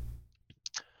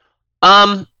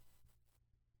 Or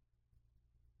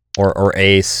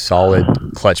a solid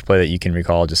clutch play that you can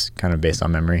recall, just kind of based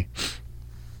on memory.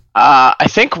 I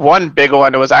think one big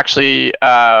one was actually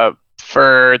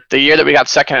for the year that we got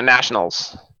second at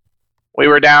nationals. We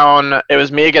were down. It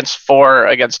was me against 4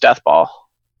 against Deathball,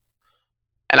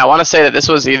 and I want to say that this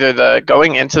was either the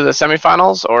going into the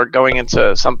semifinals or going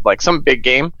into some big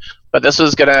game. But this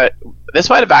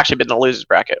might have actually been the losers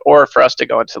bracket, or for us to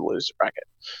go into the losers bracket.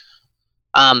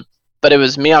 But it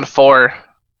was me on 4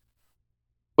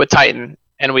 with Titan,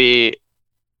 and we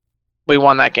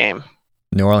won that game.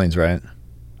 New Orleans, right?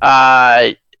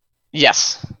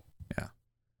 Yes. Yeah.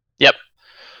 Yep.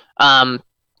 And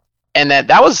then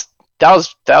that was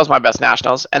my best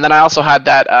nationals. And then I also had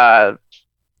that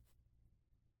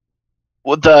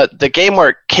the game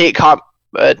where Kate caught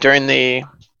during the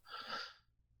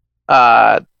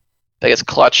I guess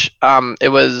clutch.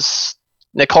 It was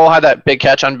Nicole had that big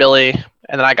catch on Billy,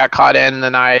 and then I got caught in, and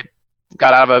then I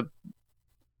got out of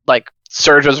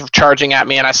Serge was charging at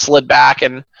me, and I slid back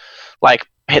and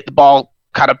hit the ball,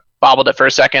 kind of bobbled it for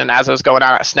a second, and as I was going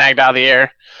out, I snagged out of the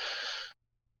air.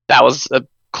 That was a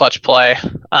clutch play.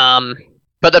 But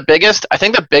the biggest,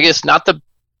 not the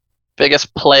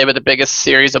biggest play, but the biggest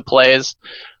series of plays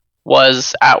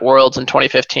was at Worlds in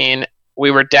 2015.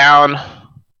 We were down,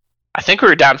 I think we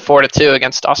were down 4-2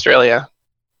 against Australia.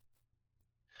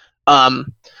 And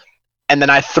then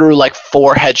I threw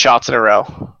 4 headshots in a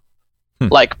row.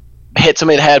 Hit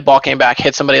somebody in the head, ball came back,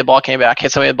 hit somebody, the ball came back,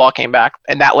 hit somebody, the ball came back.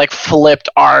 And that flipped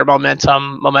our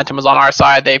momentum. Momentum was on our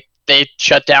side. They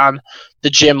shut down. The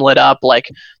gym lit up.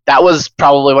 That was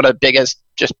probably one of the biggest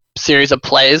just series of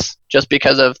plays, just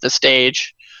because of the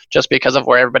stage, just because of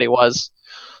where everybody was.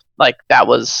 That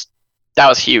was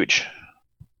huge.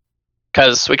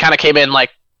 Because we kind of came in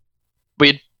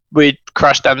we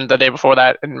crushed them the day before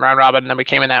that in round robin, and then we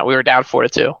came in that we were down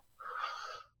 4-2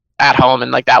 at home,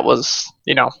 and that was,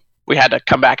 we had to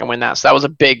come back and win that. So that was a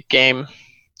big game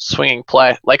swinging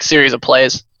play, series of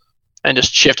plays, and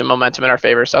just shifting momentum in our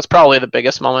favor. So that's probably the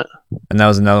biggest moment. And that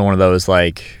was another one of those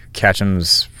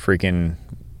Ketchum's freaking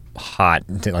hot.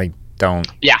 Don't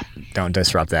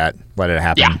disrupt that. Let it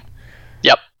happen. Yeah.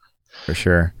 Yep. For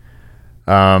sure.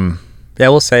 Yeah,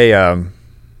 we'll say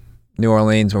New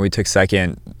Orleans, when we took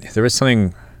second, there was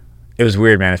something. It was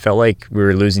weird, man. It felt like we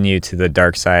were losing you to the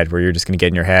dark side, where you're just going to get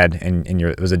in your head, and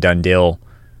it was a done deal.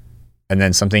 And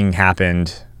then something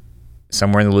happened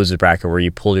somewhere in the loser bracket where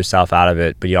you pulled yourself out of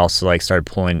it, but you also started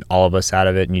pulling all of us out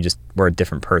of it, and you just were a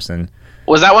different person.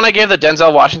 Was that when I gave the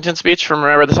Denzel Washington speech from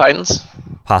Remember the Titans?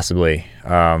 Possibly.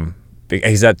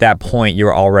 because at that point you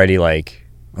were already like,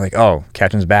 oh,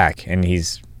 Ketchum's back and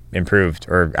he's improved,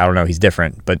 or I don't know, he's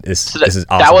different, but this is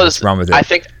awesome. Let's run with it. I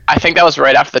think that was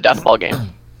right after the Deathball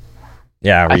game.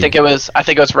 Yeah, I think it was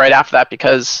right after that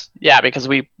because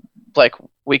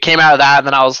we came out of that and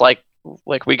then I was like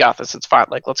we got this, it's fine,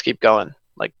 like let's keep going.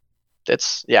 Like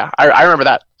I remember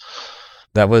that.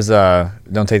 That was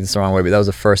don't take this the wrong way, but that was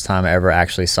the first time I ever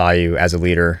actually saw you as a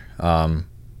leader on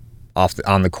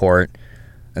the court,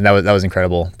 and that was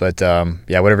incredible. But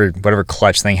whatever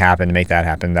clutch thing happened to make that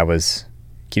happen,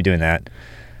 keep doing that.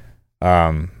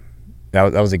 That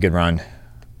was a good run,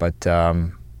 but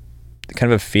kind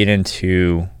of a feed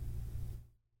into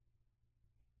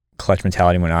clutch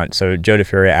mentality and whatnot. So Joe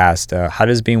DeFuria asked, how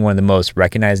does being one of the most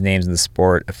recognized names in the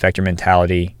sport affect your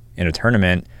mentality in a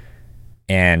tournament?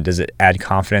 And does it add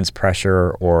confidence,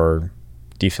 pressure, or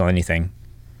do you feel anything?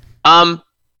 But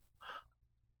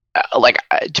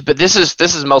this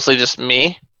is mostly just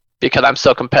me because I'm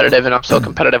so competitive and I'm so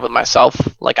competitive with myself.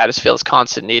 Like I just feel this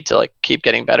constant need to like keep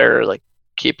getting better, or like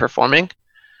keep performing.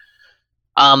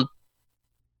 But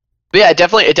yeah, it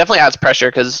definitely adds pressure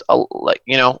because like,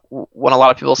 you know, when a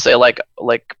lot of people say like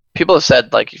people have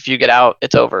said like if you get out,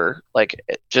 it's over. Like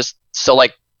it just so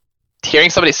like hearing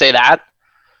somebody say that.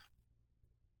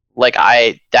 Like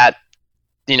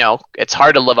you know, it's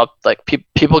hard to live up. Like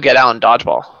people get out in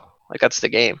dodgeball. Like that's the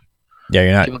game. Yeah,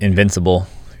 you're not invincible.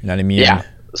 You're not immune. Yeah.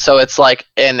 So it's like,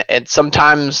 and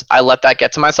sometimes I let that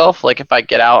get to myself. Like if I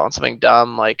get out on something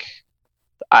dumb, like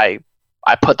I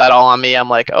put that all on me. I'm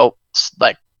like, oh,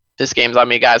 like this game's on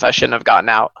me, guys. I shouldn't have gotten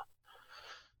out.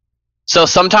 So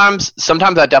sometimes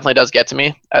that definitely does get to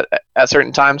me at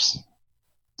certain times.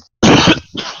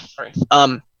 Sorry.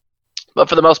 But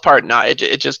for the most part, no.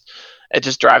 It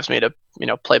just drives me to, you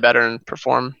know, play better and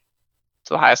perform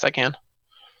to the highest I can.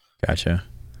 Gotcha.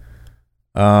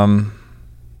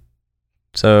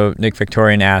 So Nick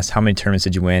Victorian asked, how many tournaments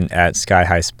did you win at Sky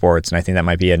High Sports? And I think that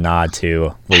might be a nod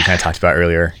to what you kind of talked about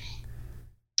earlier.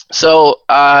 So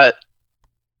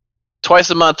twice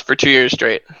a month for 2 years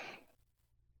straight.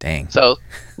 Dang. So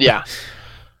yeah.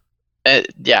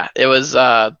 It was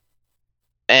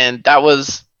and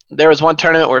there was one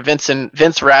tournament where Vince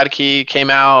Radke came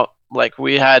out. Like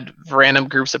we had random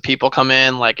groups of people come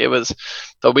in. Like it was,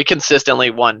 but we consistently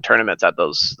won tournaments at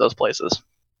those places.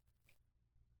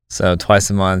 So twice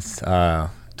a month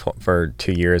for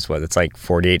 2 years, it's like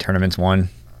 48 tournaments won?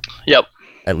 Yep.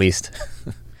 At least.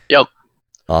 Yep.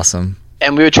 Awesome.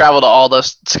 And we would travel to all the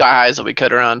Sky Highs that we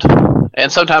could around. And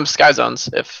sometimes Sky Zones,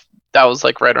 if that was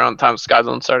like right around the time Sky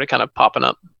Zones started kind of popping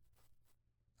up.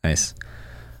 Nice.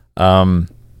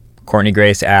 Courtney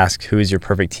Grace asked, who is your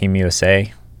perfect Team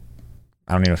USA?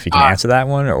 I don't even know if you can answer that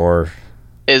one, or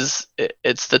it's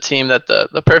the team that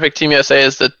the perfect Team USA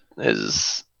is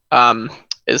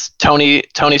Tony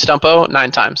Stumpo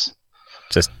 9 times.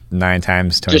 Just 9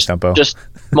 times Tony Stumpo. Just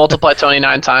multiply Tony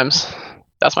 9 times.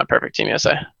 That's my perfect Team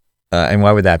USA. And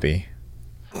why would that be?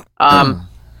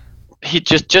 He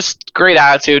just great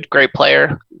attitude, great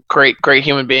player, great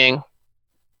human being.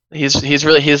 He's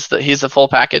the full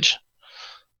package.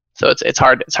 So it's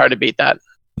hard to beat that.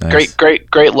 Nice.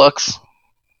 Great looks,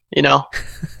 you know.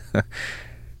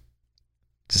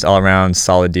 Just all around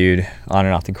solid dude, on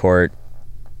and off the court.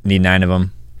 Need 9 of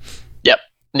them. Yep,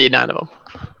 need 9 of them.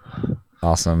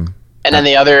 Awesome. And then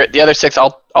the other 6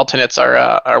 alternates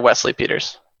are Wesley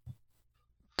Peters.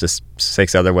 Just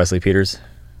 6 other Wesley Peters.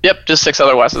 Yep, just 6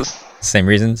 other Wesses. Same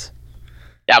reasons.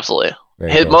 Yeah, absolutely.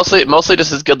 Mostly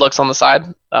just his good looks on the side,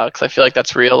 because I feel like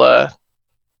that's real.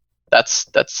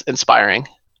 That's inspiring.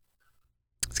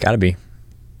 It's got to be.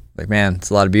 Like, man, it's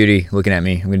a lot of beauty looking at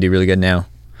me. I'm gonna do really good now.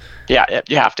 Yeah,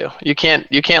 you have to. You can't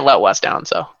let Wes down.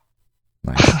 So.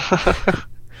 Nice.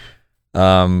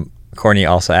 Courtney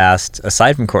also asked,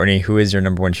 aside from Courtney, who is your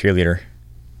number 1 cheerleader?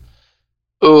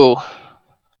 Ooh.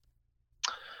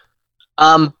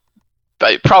 Probably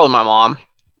my mom.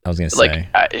 I was gonna say.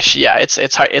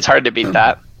 It's hard to beat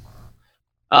that.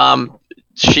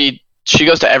 She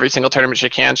goes to every single tournament she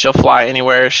can. She'll fly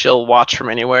anywhere. She'll watch from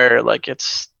anywhere. Like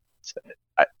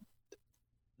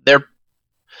they're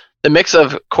the mix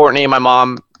of Courtney, my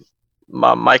mom,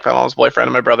 Mike, my mom's boyfriend,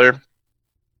 and my brother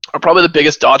are probably the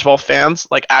biggest dodgeball fans.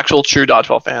 Like actual true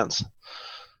dodgeball fans.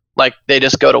 Like they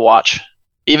just go to watch.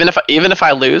 Even if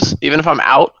I lose, even if I'm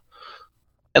out,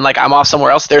 and like I'm off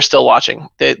somewhere else, they're still watching.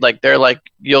 They're like,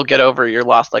 you'll get over your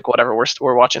loss, like whatever.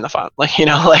 We're watching the fun, like, you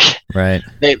know, like right.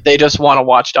 They just want to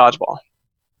watch dodgeball.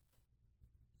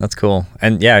 That's cool.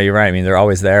 And yeah, you're right. I mean, they're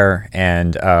always there.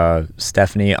 And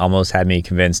Stephanie almost had me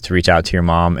convinced to reach out to your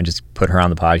mom and just put her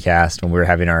on the podcast when we were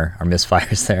having our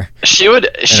misfires there. She would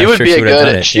be a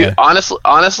good.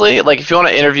 Honestly, like if you want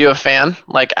to interview a fan,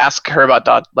 like ask her about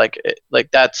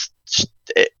that's.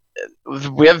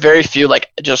 We have very few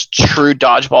like just true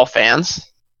dodgeball fans.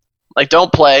 Like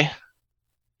don't play,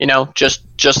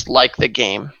 just like the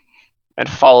game and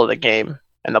follow the game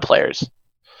and the players.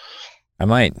 I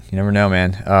might. You never know,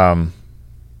 man.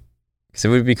 Because it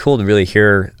would be cool to really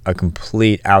hear a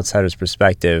complete outsider's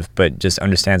perspective, but just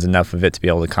understands enough of it to be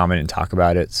able to comment and talk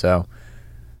about it. So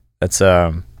that's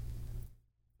I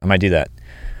might do that.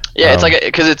 Yeah, it's like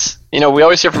because it's we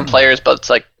always hear from players, but it's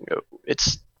like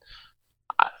it's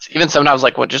even sometimes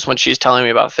like when she's telling me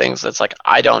about things, it's like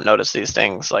I don't notice these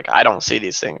things, like I don't see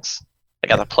these things,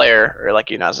 like as a player or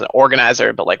like as an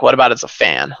organizer, but like what about as a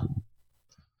fan?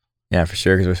 Yeah, for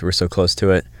sure, because we're so close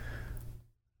to it.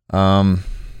 I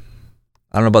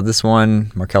don't know about this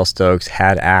one. Markel Stokes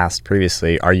had asked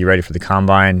previously, "Are you ready for the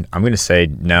combine?" I'm going to say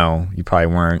no. You probably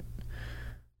weren't,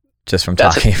 just from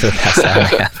talking for the past hour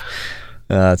and a half.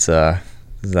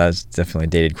 That's definitely a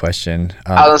dated question.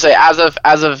 I was gonna say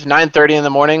as of 9:30 in the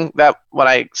morning, that when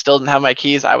I still didn't have my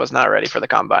keys, I was not ready for the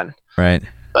combine. Right.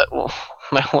 But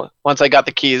once I got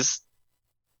the keys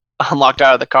unlocked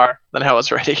out of the car, then I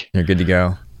was ready. You're good to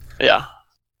go. Yeah.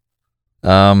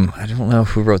 I don't know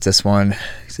who wrote this one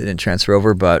because it didn't transfer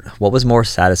over, but what was more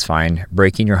satisfying,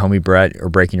 breaking your homie Brett or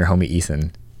breaking your homie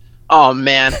Ethan? Oh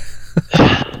man.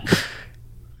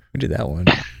 Who did that one?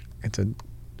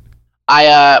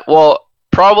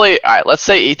 Probably all right, let's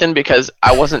say Ethan because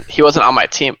he wasn't on my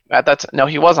team at that no,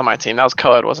 he was on my team. That was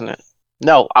co-ed, wasn't it?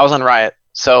 No, I was on Riot.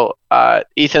 So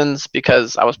Ethan's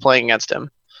because I was playing against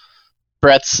him.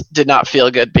 Brett's did not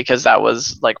feel good because that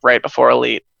was like right before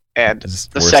Elite. And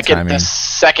the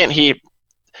second he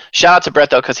shout out to Brett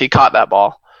though because he caught that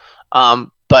ball,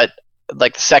 but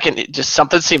like the second just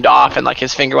something seemed off and like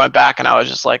his finger went back and I was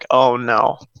just like, oh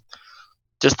no,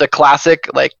 just the classic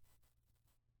like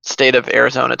state of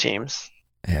Arizona teams.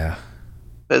 Yeah,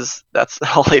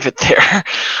 I'll leave it there.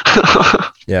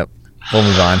 Yep, we'll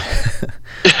move on.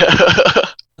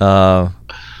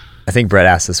 I think Brett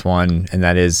asked this one, and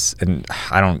that is, and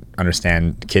I don't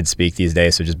understand kids speak these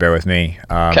days, so just bear with me.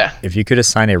 Okay. If you could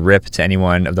assign a rip to any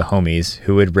one of the homies,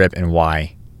 who would rip and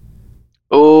why?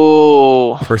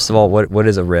 Oh. First of all, what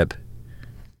is a rip?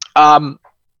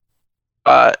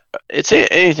 It's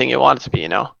anything you want it to be,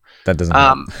 That doesn't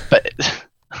help. But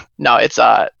no, it's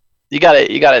you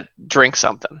gotta drink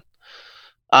something.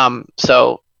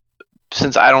 So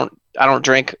since I don't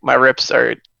drink, my rips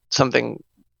are something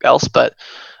else, but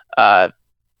a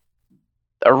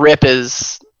rip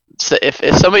is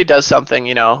if somebody does something,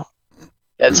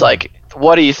 it's like,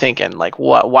 what are you thinking? Like,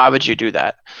 why would you do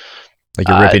that? Like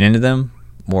you're ripping into them,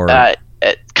 more.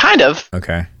 Kind of.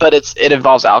 Okay. But it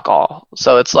involves alcohol,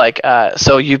 so it's like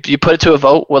so you put it to a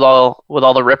vote with all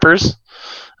the rippers.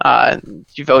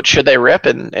 You vote should they rip,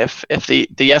 and if the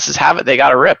yeses have it, they got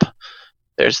to rip.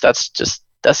 That's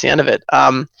the end of it.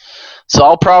 So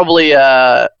I'll probably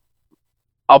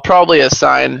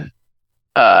assign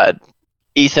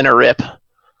Ethan a rip,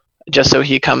 just so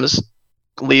he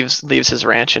leaves his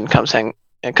ranch and comes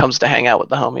to hang out with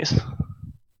the homies.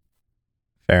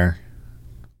 Fair.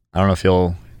 I don't know if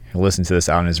he'll listen to this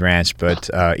out on his ranch, but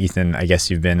Ethan, I guess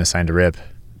you've been assigned a rip,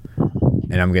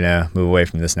 and I'm gonna move away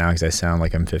from this now because I sound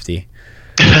like I'm 50.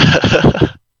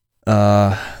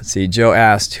 Let's see. Joe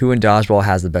asked, who in Dodgeball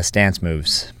has the best dance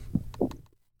moves?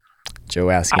 Joe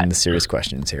asking the serious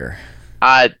questions here.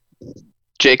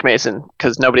 Jake Mason,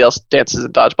 because nobody else dances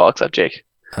in Dodgeball except Jake.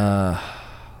 Let's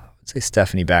say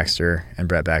Stephanie Baxter and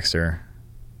Brett Baxter.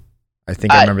 I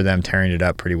think I remember them tearing it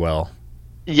up pretty well.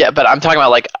 Yeah, but I'm talking about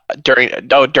like during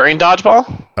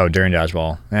Dodgeball. Oh, during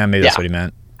Dodgeball. Yeah, maybe that's what he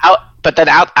meant. But then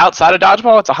outside of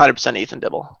Dodgeball, it's 100% Ethan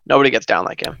Dibble. Nobody gets down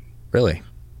like him. Really?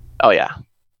 Oh yeah.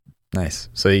 Nice.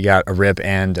 So you got a rip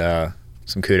and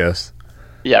some kudos.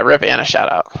 Yeah, rip and a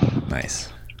shout out. Nice.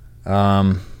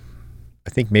 I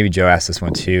think maybe Joe asked this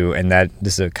one too, and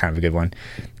this is a kind of a good one.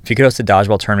 If you could host a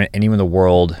dodgeball tournament anywhere in the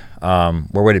world,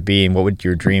 where would it be, and what would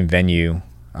your dream venue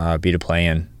be to play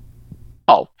in?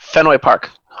 Oh, Fenway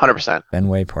Park, 100%.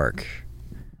 Fenway Park.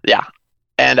 Yeah,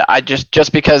 and I just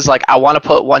because like I want to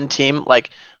put one team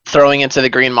like throwing into the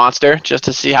green monster just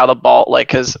to see how the ball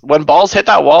because when balls hit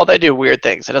that wall, they do weird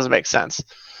things. It doesn't make sense.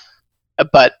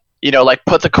 But like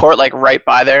put the court like right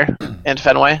by there in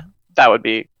Fenway. That'd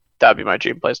be my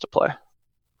dream place to play.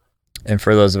 And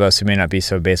for those of us who may not be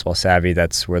so baseball savvy,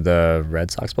 that's where the Red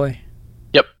Sox play?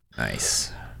 Yep.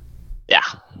 Nice. Yeah.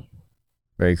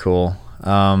 Very cool.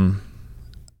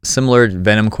 Similar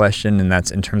Venom question, and that's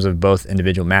in terms of both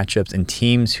individual matchups and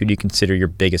teams. Who do you consider your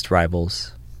biggest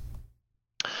rivals?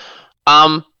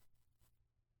 You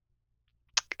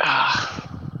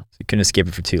couldn't escape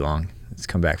it for too long. Let's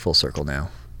come back full circle now.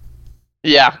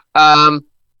 Yeah.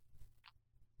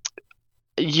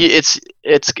 It's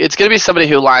gonna be somebody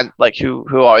who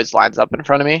always lines up in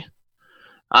front of me.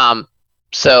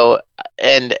 So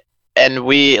and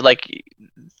we like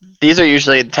these are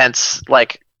usually intense,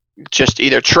 like just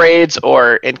either trades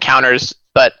or encounters,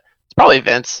 but it's probably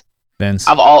Vince.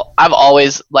 I've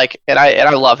always like, and I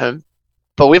love him,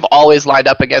 but we've always lined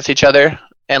up against each other,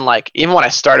 and like even when I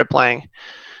started playing,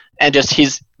 and just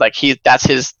he's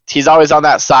always on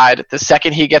that side. The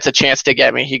second he gets a chance to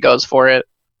get me, he goes for it.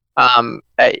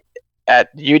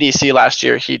 At UDC last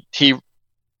year,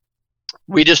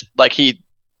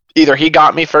 either he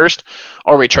got me first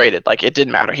or we traded. Like it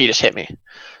didn't matter. He just hit me.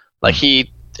 Like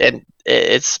he'll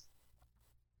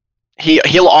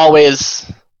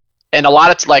always, and a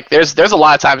lot of like there's a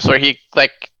lot of times where he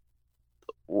like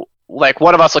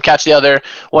one of us will catch the other,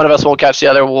 one of us won't catch the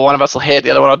other, one of us will hit, the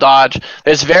other one will dodge.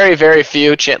 There's very, very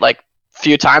few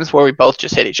times where we both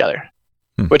just hit each other,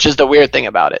 which is the weird thing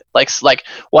about it. Like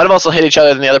one of us will hit each other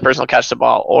and the other person will catch the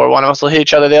ball, or one of us will hit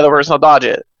each other, the other person will dodge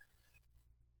it.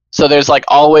 So there's like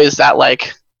always that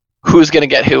like who's gonna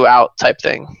get who out type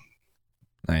thing.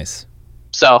 Nice.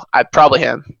 So I'd probably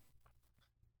him.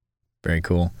 Very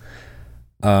cool.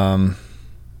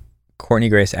 Courtney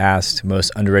Grace asked,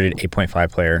 most underrated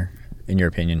 8.5 player, in your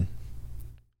opinion?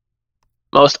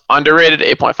 Most underrated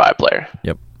 8.5 player?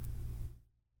 Yep.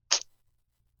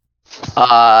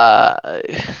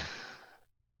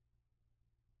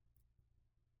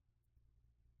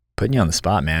 Putting you on the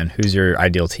spot, man. Who's your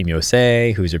ideal Team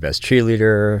USA? Who's your best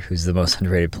cheerleader? Who's the most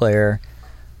underrated player?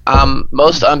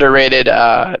 Most underrated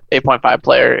 8.5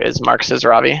 player is Mark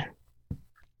Cisravi.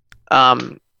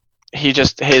 He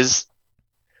just has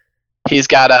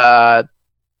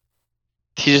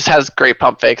great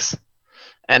pump fakes,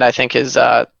 and I think his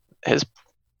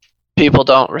people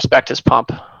don't respect his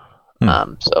pump.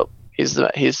 So he's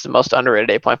the most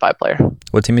underrated 8.5 player.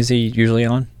 What team is he usually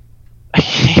on?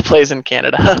 He plays in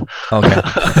Canada. Okay.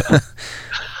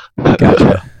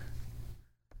 Gotcha.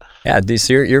 Yeah, dude,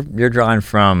 so you're drawing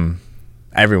from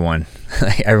everyone,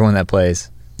 everyone that plays,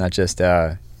 not just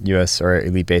U.S. or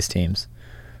elite-based teams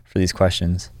for these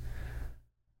questions.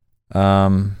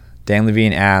 Dan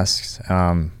Levine asks,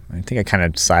 I think I kind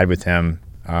of side with him,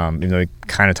 even though we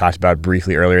kind of talked about it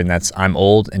briefly earlier, and that's, I'm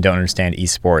old and don't understand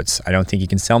esports. I don't think you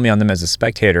can sell me on them as a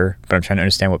spectator, but I'm trying to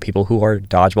understand what people who are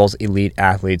Dodgeball's elite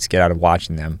athletes get out of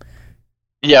watching them.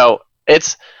 Yo,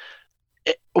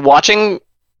 watching,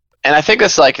 and I think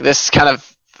this kind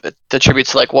of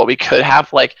attributes to like what we could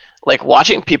have, like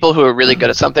watching people who are really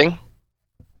good at something,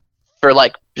 for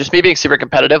like just me being super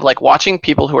competitive, like watching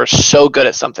people who are so good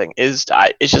at something is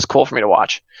just cool for me to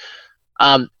watch.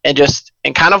 And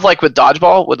kind of like with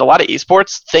Dodgeball, with a lot of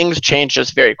esports, things change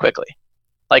just very quickly,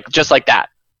 just like that.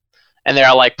 And there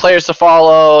are like players to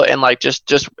follow, and like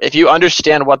just if you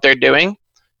understand what they're doing,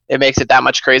 it makes it that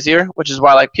much crazier. Which is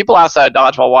why like people outside of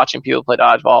Dodgeball watching people play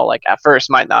Dodgeball, like at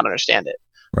first might not understand it.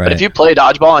 Right. But if you play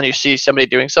Dodgeball and you see somebody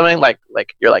doing something, like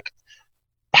you're like,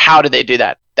 how did they do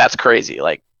that? That's crazy.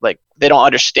 Like they don't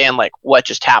understand like what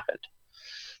just happened.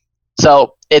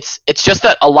 So it's just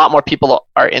that a lot more people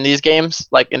are in these games,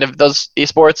 like in those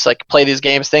esports, like play these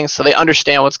games things, so they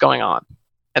understand what's going on,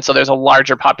 and so there's a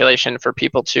larger population for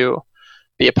people to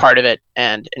be a part of it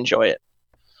and enjoy it.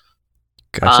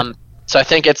 Gotcha. So I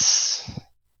think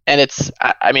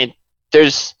I mean,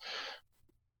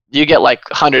 you get like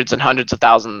hundreds and hundreds of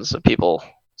thousands of people,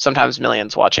 sometimes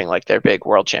millions, watching like their big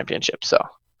world championships. So.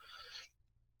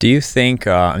 Do you think,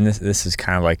 and this is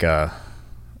kind of like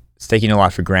it's taking a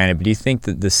lot for granted, but do you think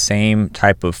that the same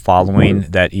type of following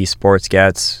that esports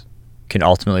gets can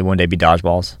ultimately one day be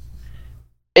Dodgeballs?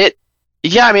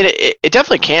 Yeah, I mean, it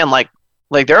definitely can. Like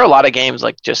there are a lot of games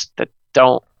like just that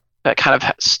kind of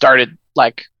started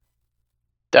like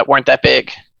that weren't that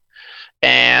big,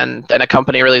 and then a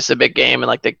company releases a big game, and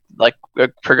like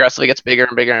it progressively gets bigger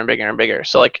and bigger and bigger and bigger.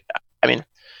 So like, I mean,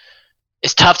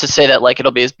 it's tough to say that like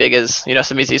it'll be as big as, you know,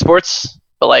 some of these esports,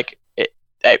 but like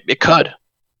it could.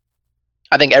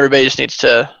 I think everybody just needs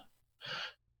to,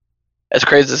 as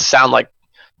crazy as it sounds, like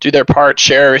do their part,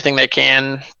 share everything they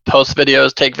can, post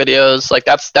videos, take videos. Like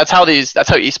that's how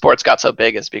esports got so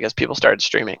big, is because people started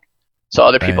streaming, so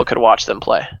other people could watch them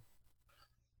play.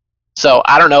 So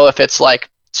I don't know if it's like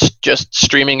just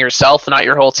streaming yourself, not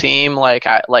your whole team. Like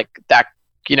that,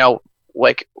 you know,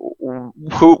 like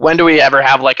when do we ever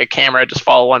have like a camera just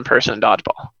follow one person in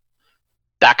Dodgeball?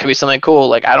 that could be something cool.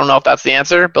 Like, I don't know if that's the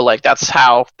answer, but like that's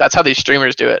how these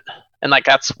streamers do it, and like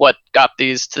that's what got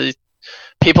these to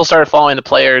people started following the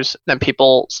players, then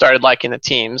people started liking the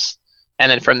teams,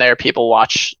 and then from there people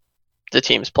watch the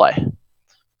teams play.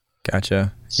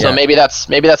 Gotcha. So Yeah. maybe that's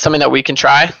something that we can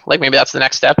try. Like maybe that's the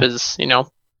next step is,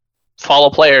 follow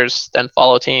players, then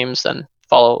follow teams, then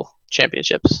follow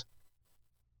championships.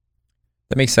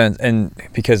 That makes sense. And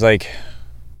because like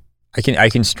I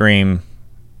can stream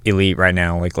Elite right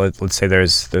now. Like let's say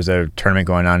there's a tournament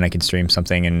going on and I can stream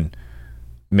something, and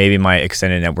maybe my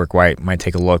extended network might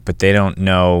take a look, but they don't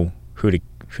know who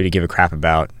to give a crap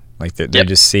about. Like they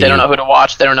just see. They don't know who to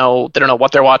watch. They don't know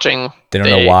what they're watching. They don't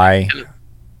know why.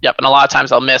 Yep, and a lot of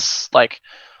times they'll miss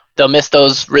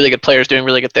those really good players doing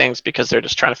really good things because they're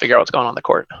just trying to figure out what's going on in the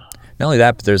court. Not only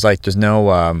that, but there's no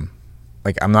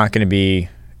like I'm not going to be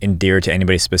endeared to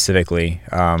anybody specifically.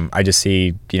 I just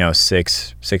see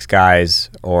six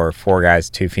guys or 4 guys,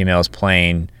 2 females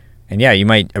playing, and yeah, you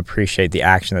might appreciate the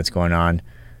action that's going on.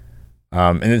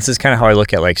 And this is kind of how I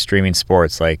look at like streaming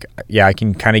sports. Like, yeah, I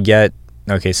can kind of get,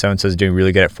 okay, so-and-so's doing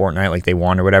really good at Fortnite, like they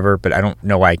won or whatever, but I don't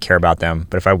know why I care about them.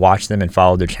 But if I watch them and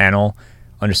follow their channel,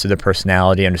 understood their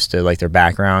personality, understood like their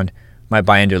background, might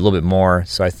buy into it a little bit more.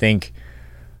 So I think,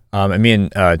 and me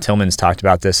and Tillman's talked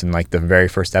about this in like the very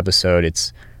first episode,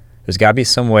 there's got to be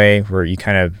some way where you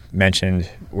kind of mentioned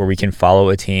where we can follow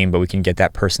a team, but we can get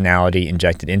that personality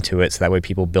injected into it, so that way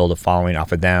people build a following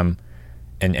off of them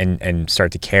and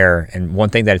start to care. And one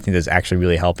thing that I think is actually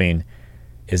really helping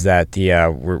is that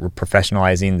we're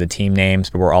professionalizing the team names,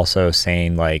 but we're also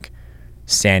saying like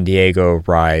San Diego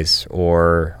Rise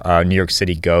or New York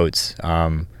City Goats.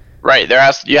 Right.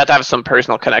 You have to have some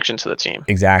personal connection to the team.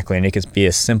 Exactly. And it could be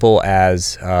as simple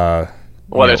as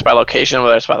whether it's by location,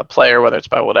 whether it's by the player, whether it's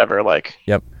by whatever. Like.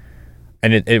 Yep.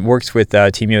 And it works with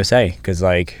Team USA because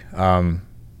like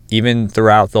even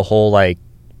throughout the whole like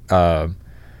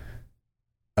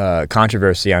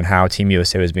controversy on how Team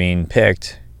USA was being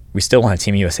picked, we still wanted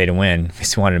Team USA to win. We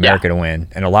still wanted America to win.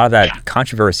 And a lot of that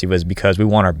controversy was because we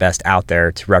want our best out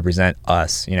there to represent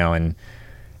us, and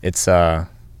it's that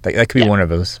could be one of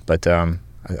those. But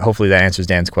hopefully that answers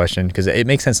Dan's question, because it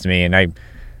makes sense to me. And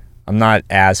I'm not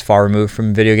as far removed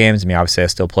from video games. I mean, obviously I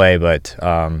still play, but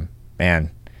man,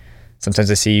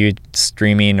 sometimes I see you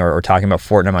streaming or talking about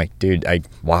Fortnite. I'm like, dude,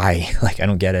 why? Like, I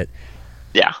don't get it.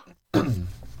 Yeah.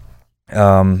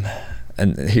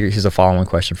 And here's a following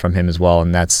question from him as well,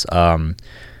 and that's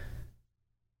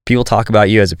people talk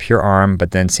about you as a pure arm,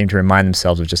 but then seem to remind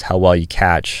themselves of just how well you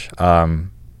catch.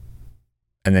 And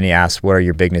then he asks, what are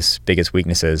your biggest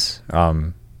weaknesses?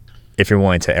 If you're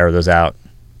willing to air those out.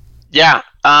 Yeah.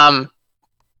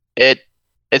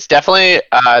 It's definitely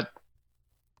I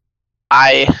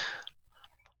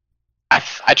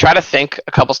try to think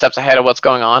a couple steps ahead of what's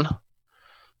going on.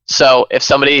 So if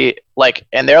somebody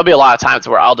and there'll be a lot of times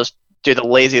where I'll just do the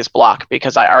laziest block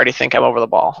because I already think I'm over the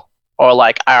ball, or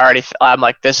like I'm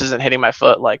like, this isn't hitting my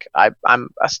foot. Like I'm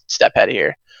a step ahead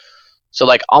here. So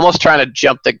like almost trying to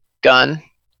jump the gun.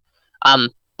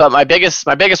 But my biggest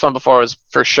one before was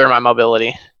for sure my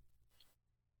mobility,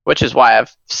 which is why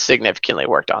I've significantly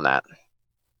worked on that.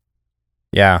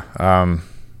 Yeah.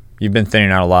 You've been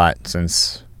thinning out a lot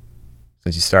since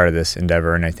you started this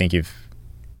endeavor, and I think you've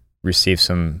received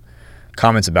some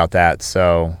comments about that.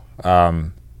 So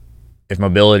if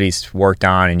mobility's worked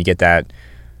on and you get that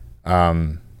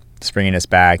springiness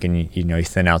back, and you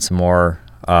thin out some more,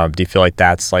 do you feel like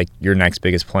that's like your next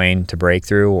biggest plane to break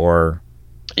through? Or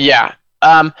yeah,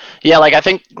 like I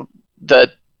think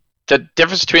the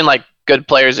difference between like good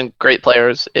players and great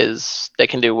players is they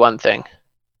can do one thing,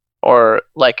 or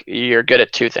like you're good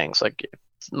at 2 things. Like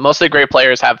mostly great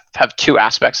players have 2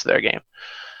 aspects to their game,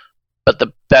 but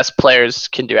the best players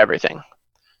can do everything.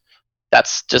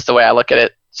 That's just the way I look at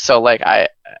it. So like I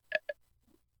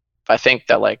think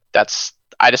that like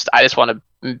I just want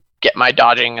to get my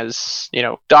dodging as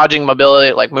dodging,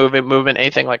 mobility, like movement,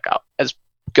 anything like as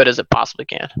good as it possibly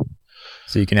can.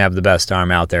 So you can have the best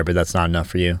arm out there, but that's not enough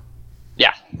for you.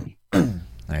 Yeah.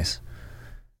 Nice.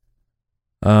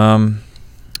 Aaron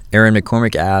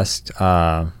McCormick asked,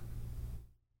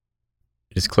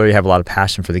 "It's clear you have a lot of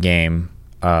passion for the game.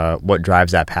 What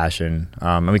drives that passion?"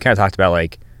 And we kind of talked about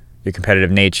like your competitive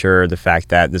nature, the fact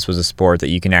that this was a sport that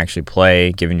you can actually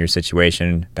play given your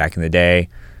situation back in the day.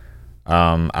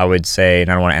 I would say,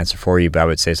 and I don't want to answer for you, but I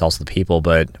would say it's also the people.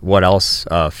 But what else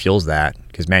fuels that?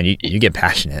 Because man, you get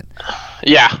passionate.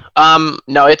 Yeah.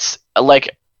 No, it's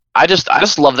like I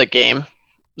just love the game.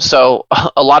 So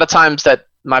a lot of times that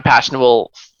my passion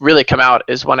will really come out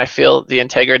is when I feel the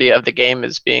integrity of the game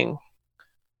is being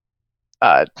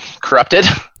corrupted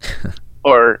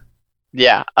or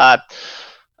Yeah.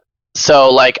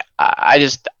 So like I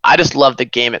just love the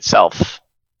game itself.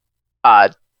 Uh,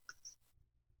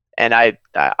 and I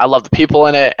love the people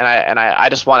in it, and I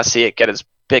just want to see it get as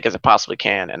big as it possibly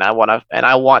can, and I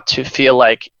want to feel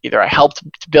like either I helped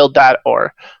to build that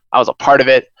or I was a part of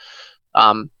it.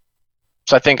 Um,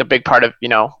 so I think a big part of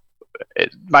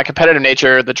my competitive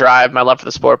nature, the drive, my love for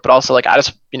the sport, but also like I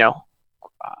just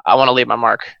I want to leave my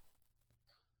mark.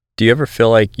 Do you ever feel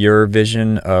like your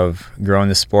vision of growing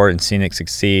the sport and seeing it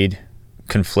succeed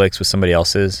conflicts with somebody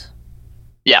else's?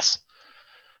 Yes.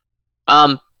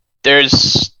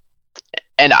 There's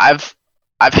and I've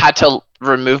had to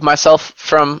remove myself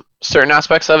from certain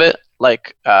aspects of it,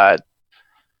 like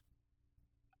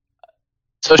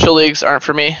social leagues aren't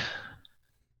for me.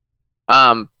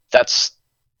 That's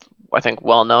I think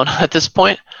well known at this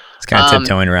point. It's kind of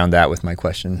tiptoeing around that with my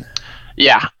question.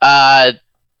 Yeah.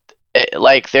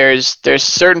 Like there's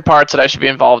certain parts that I should be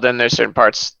involved in. There's certain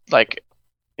parts like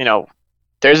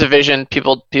there's a vision.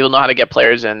 People know how to get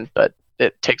players in, but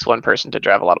it takes one person to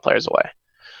drive a lot of players away.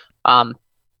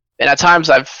 And at times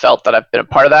I've felt that I've been a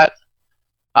part of that.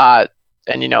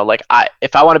 And like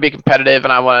if I want to be competitive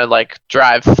and I want to like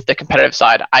drive the competitive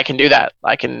side, I can do that.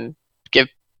 I can give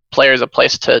players a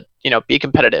place to be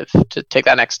competitive, to take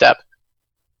that next step.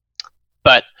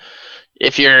 But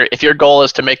if your goal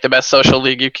is to make the best social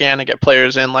league you can and get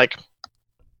players in, like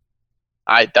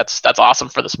that's awesome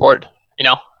for the sport.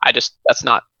 That's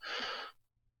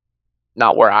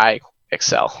not where I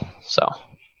excel. So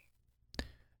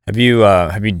have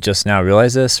you just now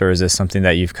realized this, or is this something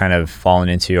that you've kind of fallen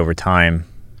into over time?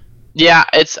 Yeah,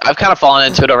 I've kind of fallen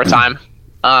into it over time.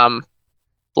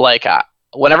 Like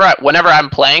whenever I'm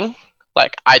playing,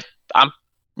 like I'm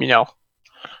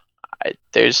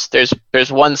there's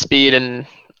one speed and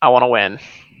I want to win.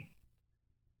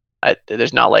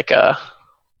 There's not like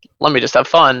let me just have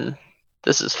fun.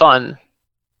 This is fun.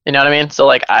 You know what I mean? So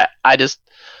like I just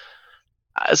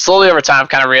slowly over time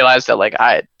kind of realized that like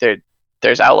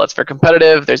there's outlets for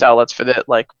competitive, there's outlets for that,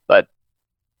 like, but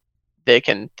they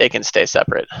can stay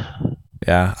separate.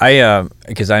 Yeah,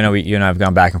 because I know you and I have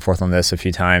gone back and forth on this a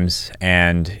few times,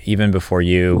 and even before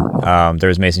you, there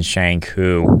was Mason Shank,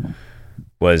 who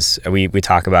was we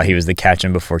talk about, he was the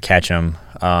Ketchum before Ketchum.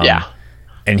 Yeah.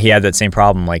 And he had that same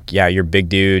problem. Like, yeah, you're a big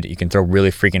dude, you can throw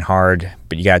really freaking hard,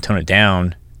 but you got to tone it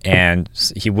down. And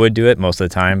he would do it most of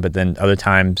the time, but then other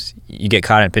times you get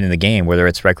caught up in the game, whether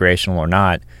it's recreational or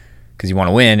not, because you want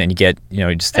to win, and you get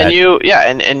just that.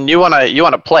 And you want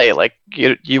to play, like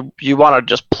you want to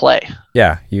just play.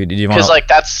 Yeah, you want, because like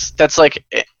that's like,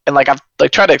 and like I've like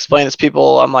tried to explain this to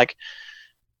people. I'm like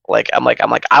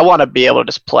I want to be able to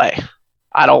just play.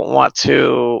 I don't want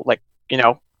to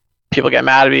people get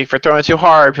mad at me for throwing too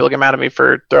hard. People get mad at me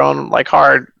for throwing like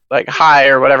hard, like high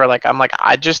or whatever. Like I'm like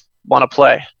I just want to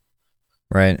play.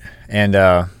 Right. And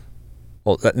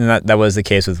well, that was the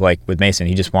case with Mason.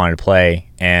 He just wanted to play.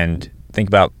 And think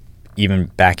about even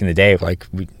back in the day, like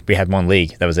we had one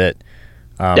league, that was it.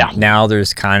 Now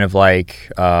there's kind of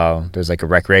like there's like a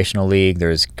recreational league,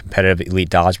 there's competitive elite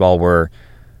dodgeball where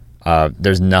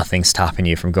there's nothing stopping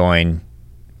you from going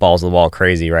balls to the wall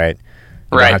crazy, right?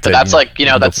 Right, but that's like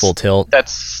that's full tilt.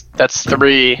 That's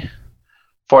 3-4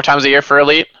 times a year for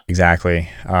elite. Exactly.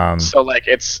 So like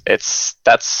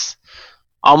that's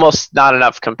almost not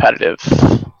enough competitive.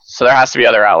 So there has to be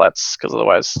other outlets, because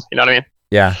otherwise, you know what I mean?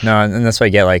 Yeah, no, and that's what I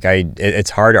get. Like it's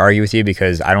hard to argue with you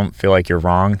because I don't feel like you're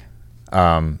wrong,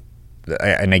 and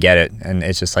I get it. And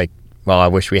it's just like, well, I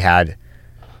wish we had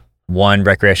one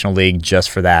recreational league just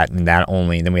for that and that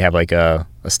only. And then we have like a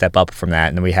step up from that,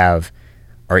 and then we have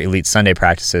our elite Sunday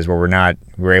practices where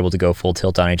we're able to go full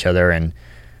tilt on each other, and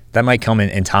that might come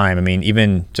in time. I mean,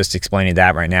 even just explaining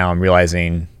that right now, I'm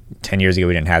realizing 10 years ago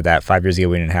we didn't have that. 5 years ago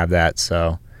we didn't have that.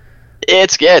 So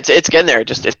it's getting there. It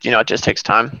just takes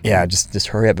time. Yeah, just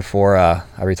hurry up before I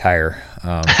retire.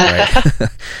 Right?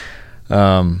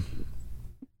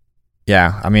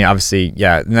 Yeah, I mean, obviously,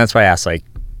 yeah, and that's why I asked, like,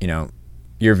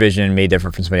 your vision may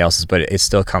differ from somebody else's, but it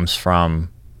still comes from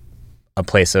a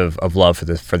place of love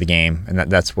for the game, and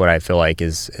that's what I feel like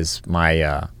is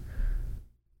my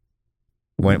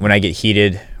when I get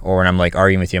heated or when I'm like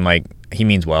arguing with you, I'm like, he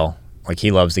means well. Like,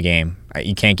 he loves the game.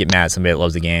 You can't get mad at somebody that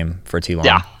loves the game for too long.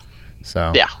 Yeah.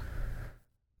 So yeah.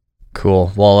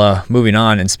 Cool. Well, moving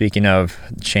on, and speaking of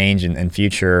change and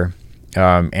future,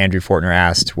 Andrew Fortner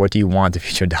asked, what do you want the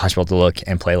future of dodgeball to look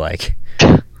and play like?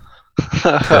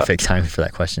 Perfect time for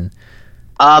that question.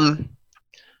 I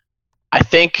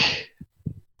think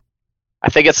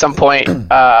at some point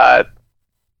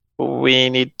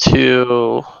we need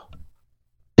to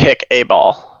pick a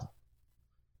ball.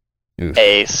 Oof.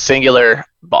 A singular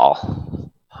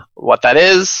ball. What that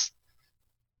is,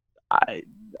 I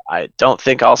I don't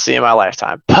think I'll see in my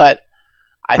lifetime. But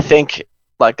I think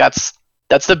like that's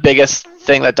the biggest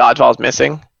thing that dodgeball is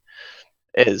missing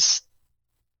is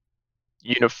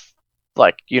unif-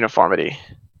 uniformity.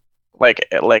 Like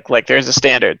there's a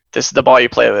standard. This is the ball you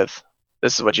play with.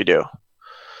 This is what you do.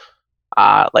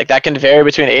 Like that can vary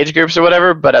between age groups or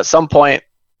whatever, but at some point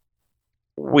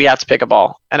we have to pick a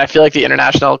ball. And I feel like the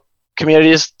international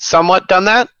community has somewhat done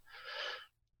that.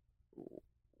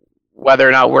 Whether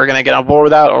or not we're going to get on board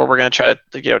with that or we're going to try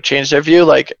to change their view,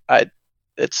 like I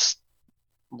just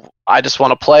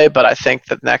want to play, but I think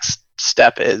the next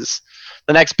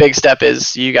big step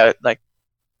is you got like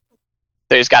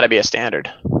there's got to be a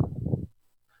standard.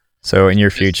 So in your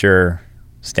future,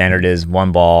 standard is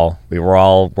one ball. We're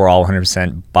all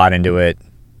 100% bought into it.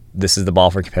 This is the ball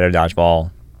for competitive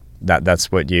dodgeball. That's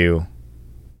how you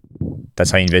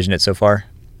envision it so far.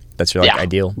 That's your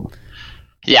ideal.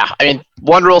 Yeah, I mean,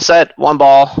 one rule set, one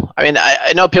ball. I mean,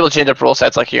 I know people change up rule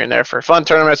sets like here and there for fun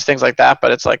tournaments, things like that.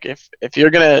 But it's like if you're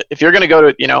gonna go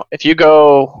to if you're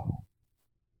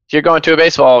going to a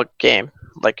baseball game,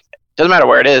 like it doesn't matter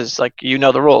where it is, like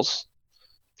the rules.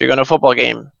 If you're going to a football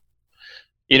game,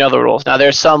 the rules. Now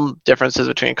there's some differences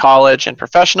between college and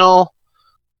professional,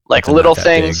 like little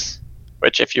things,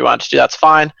 which if you want to do that's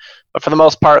fine. But for the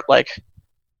most part, like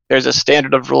there's a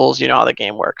standard of rules. You know how the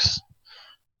game works.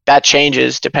 That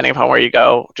changes depending upon where you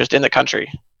go, just in the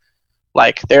country.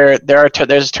 Like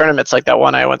there's tournaments like that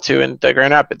one I went to in the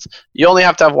Grand Rapids. You only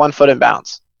have to have 1 foot in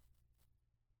bounds.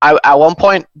 At one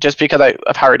point, just because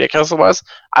of how ridiculous it was,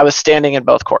 I was standing in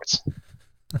both courts.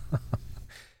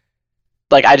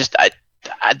 Like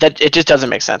it just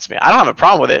doesn't make sense to me. I don't have a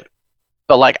problem with it,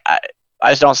 but like I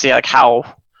just don't see like how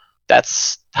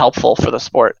that's helpful for the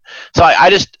sport. So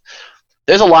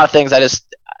there's a lot of things that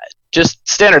just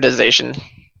standardization.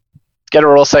 Get a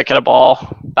rule set, get a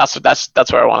ball. That's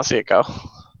where I want to see it go.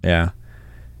 Yeah.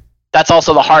 That's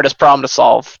also the hardest problem to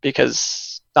solve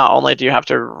because not only do you have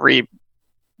to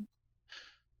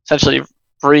essentially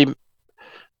rebrain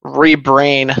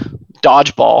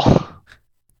dodgeball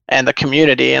and the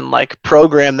community and like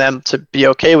program them to be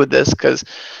okay with this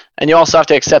and you also have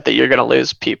to accept that you're going to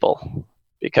lose people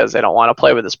because they don't want to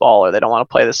play with this ball or they don't want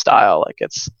to play this style. Like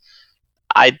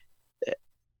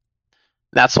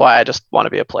that's why I just want to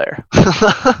be a player.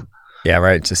 Yeah,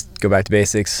 right. Just go back to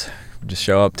basics. Just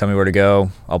show up, tell me where to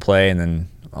go. I'll play, and then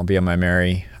I'll be on my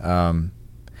merry.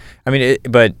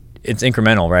 But it's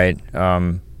incremental, right?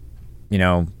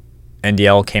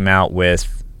 NDL came out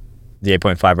with the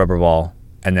 8.5 rubber ball,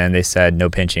 and then they said no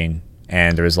pinching,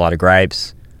 and there was a lot of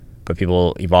gripes, but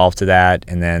people evolved to that,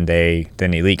 and then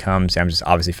Elite comes. I'm just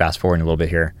obviously fast forwarding a little bit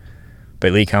here. But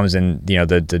Elite comes and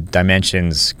the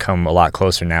dimensions come a lot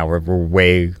closer now. We're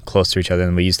way closer to each other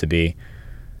than we used to be.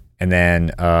 And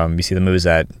then you see the moves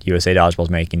that USA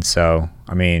Dodgeball's making. So,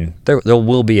 I mean, there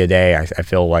will be a day, I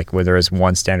feel like, where there is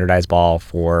one standardized ball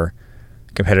for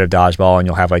competitive dodgeball, and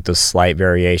you'll have like those slight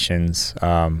variations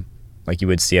like you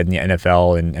would see in the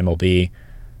NFL and MLB.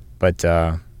 But,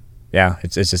 yeah,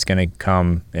 it's just going to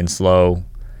come in slow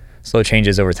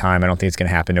changes over time. I don't think it's going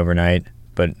to happen overnight,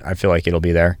 but I feel like it'll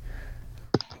be there.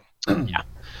 Yeah,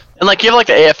 and like you have like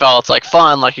the AFL, it's like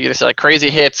fun, like you say like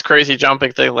crazy hits, crazy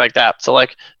jumping, things like that. So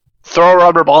like throw a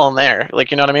rubber ball in there,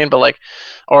 like you know what I mean. But like,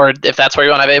 or if that's where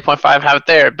you want to have 8.5, have it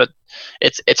there. But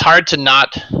it's hard to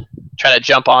not try to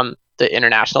jump on the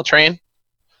international train,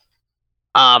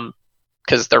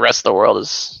 because the rest of the world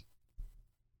is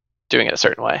doing it a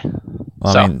certain way.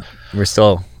 Well, I mean, we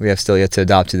have still yet to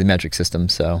adopt to the metric system,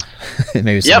 so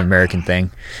maybe it's an American thing.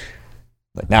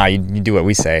 But now you do what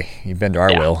we say. You bend to our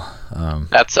will.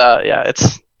 That's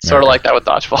it's sort of like that with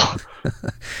dodgeball.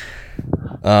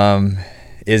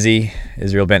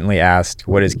 Israel Bentley asked,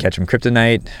 "What is Ketchum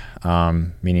kryptonite?"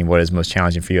 Meaning, what is most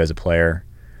challenging for you as a player?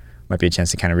 Might be a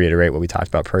chance to kind of reiterate what we talked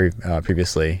about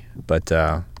previously. But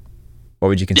what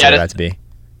would you consider that to be?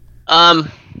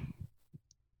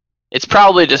 It's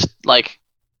probably just like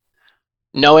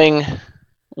knowing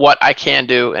what I can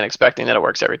do and expecting that it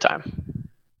works every time.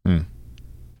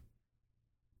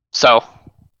 So,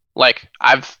 like,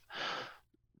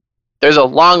 there's a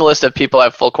long list of people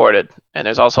I've full courted, and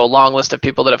there's also a long list of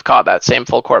people that have caught that same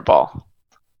full court ball.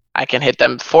 I can hit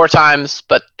them 4 times,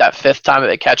 but that 5th time that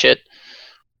they catch it,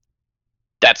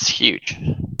 that's huge.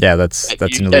 Yeah, that's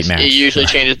an elite match. It usually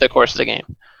changes the course of the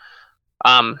game.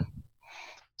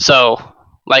 So,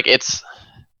 like, it's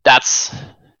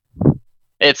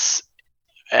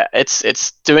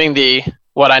doing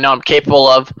what I know I'm capable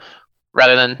of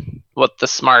rather than what the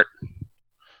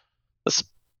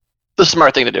the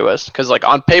smart thing to do is, because like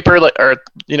on paper, like, or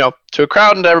to a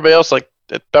crowd and to everybody else, like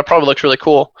that probably looks really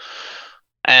cool.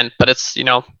 But it's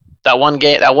that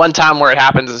one time where it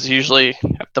happens is usually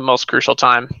at the most crucial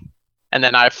time, and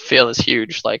then I feel this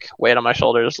huge like weight on my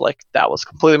shoulders, like that was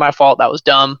completely my fault, that was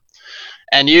dumb.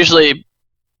 And usually,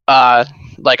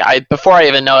 before I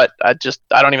even know it, I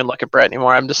don't even look at Brett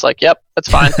anymore. I'm just like, yep, that's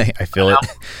fine. I feel it.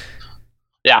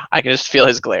 Yeah, I can just feel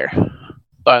his glare.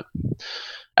 But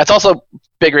that's also a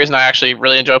big reason I actually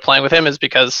really enjoy playing with him, is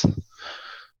because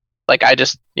like I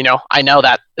just I know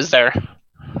that is there.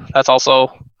 That's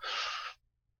also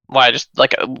why I just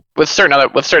like with certain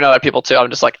other people too. I'm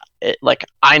just like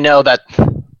I know that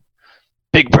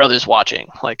Big Brother's watching.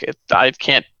 Like I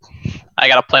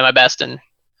gotta play my best and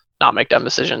not make dumb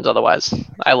decisions. Otherwise,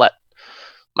 I let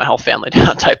my whole family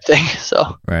down, type thing.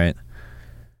 So right.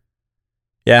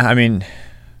 Yeah, I mean,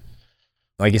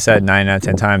 like you said, 9 out of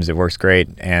 10 times it works great,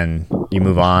 and you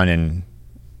move on, and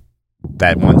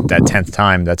that 10th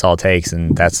time, that's all it takes,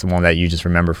 and that's the one that you just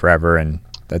remember forever. And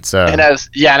that's and as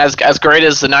great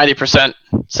as the 90%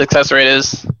 success rate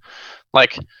is,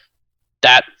 like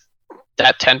that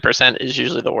 10% is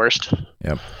usually the worst.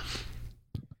 Yep.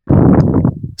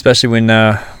 Especially when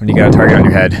you got a target on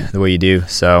your head the way you do,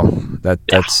 so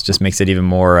that's just makes it even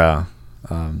more.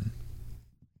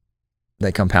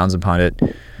 That compounds upon it.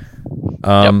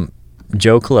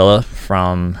 Joe Kalila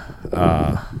from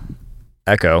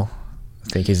Echo, I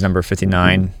think he's number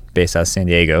 59, based out of San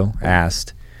Diego,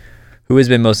 asked, who has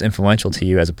been most influential to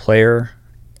you as a player?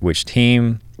 Which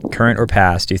team, current or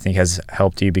past, do you think has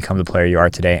helped you become the player you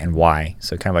are today, and why?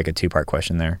 So kind of like a two-part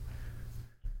question there.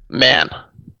 Man.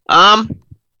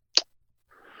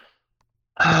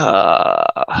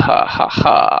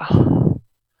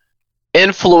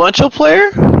 Influential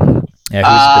player? Yeah,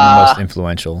 who's been the most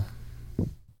influential?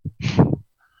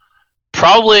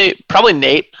 Probably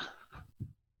Nate.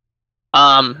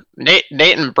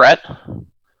 Nate and Brett.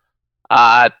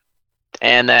 And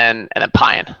then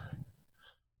Pine.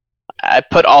 I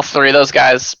put all three of those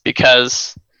guys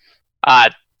because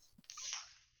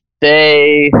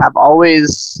they have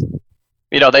always,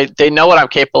 they know what I'm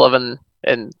capable of, and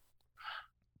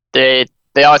they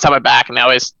always have my back, and they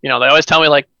always tell me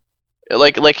like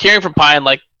hearing from Pine,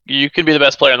 like, you can be the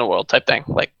best player in the world type thing.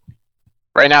 Like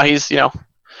right now he's,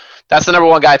 that's the number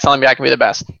one guy telling me I can be the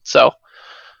best. So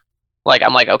like,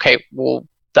 I'm like, okay, well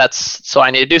so I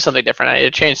need to do something different. I need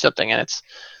to change something. And it's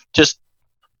just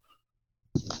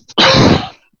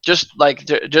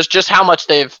how much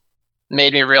they've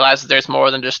made me realize that there's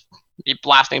more than just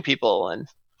blasting people. And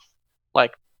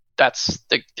like, that's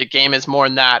the game is more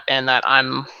than that. And that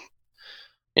I'm,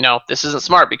 this isn't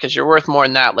smart because you're worth more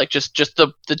than that. Like just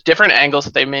the different angles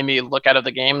that they made me look out of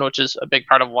the game, which is a big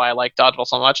part of why I like Dodgeball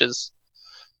so much, is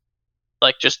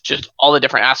like just all the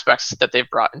different aspects that they've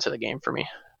brought into the game for me.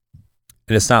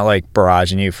 And it's not like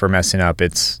barraging you for messing up.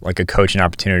 It's like a coaching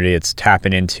opportunity. It's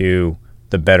tapping into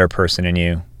the better person in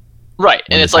you. Right.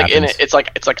 And it's like,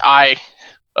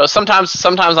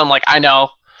 sometimes I'm like, I know,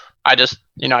 I just,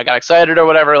 I got excited or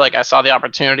whatever. Like I saw the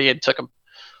opportunity and took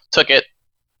it.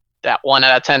 That 1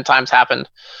 out of 10 times happened.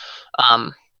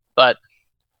 But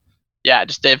yeah,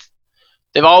 just they've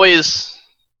always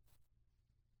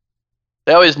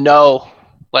know,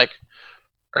 like,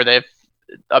 or they've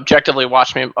objectively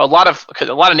watched me a lot of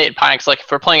Nate and Pine, like if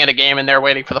we're playing in a game and they're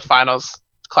waiting for the finals,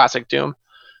 classic Doom,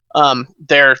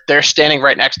 they're standing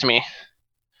right next to me,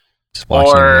 just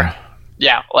watching,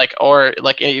 or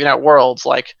even at Worlds,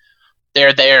 like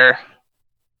they're there,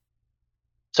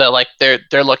 so like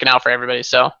they're looking out for everybody.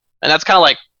 So, and that's kind of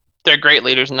like, they're great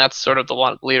leaders, and that's sort of the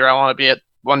one leader I want to be at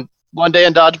one day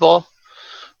in Dodgeball.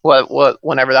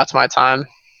 Whenever that's my time,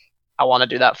 I want to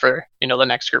do that for the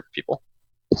next group of people.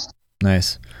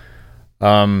 Nice.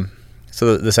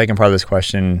 So the second part of this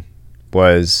question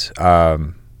was,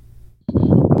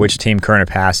 which team, current or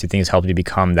past, do you think has helped you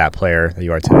become that player that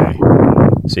you are today?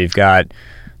 So you've got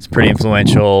some pretty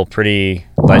influential, pretty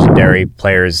legendary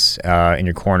players in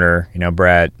your corner.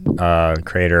 Brett,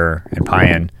 Crater, and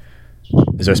Pine.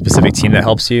 Is there a specific team that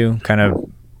helps you kind of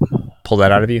pull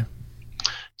that out of you?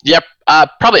 Yep,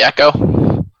 probably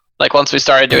Echo. Like once we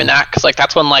started doing that, because like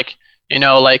that's when like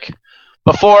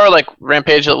before like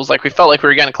Rampage, it was like we felt like we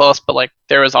were getting close, but like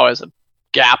there was always a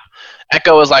gap.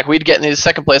 Echo was like we'd get in these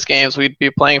second place games, we'd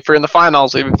be playing for in the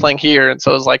finals, we'd be playing here, and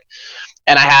so it was like,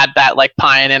 and I had that like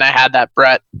Pine and I had that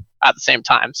Brett at the same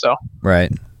time. So right,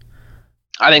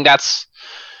 I think that's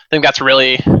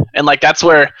really, and like that's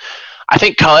where I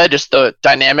think Kale, just the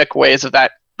dynamic ways of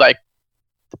that, like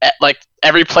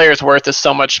every player's worth is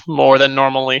so much more than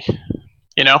normally,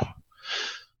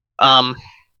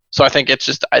 So I think it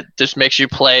just makes you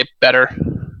play better.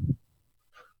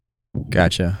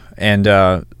 Gotcha. And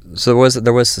so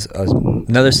there was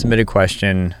another submitted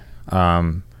question.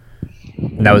 And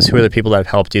that was, who are the people that have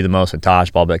helped you the most with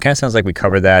dodgeball? But it kind of sounds like we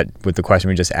covered that with the question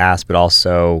we just asked. But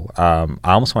also, I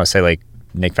almost want to say like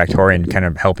Nick Factorian kind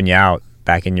of helping you out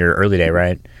back in your early day,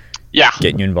 right? Yeah.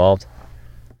 Getting you involved.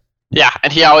 Yeah,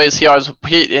 and he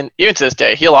even to this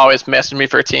day, he'll always message me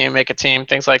for a team, make a team,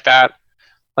 things like that.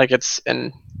 Like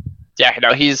thank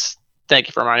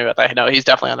you for reminding me about that. He's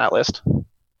definitely on that list.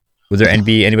 Was there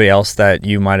anybody else that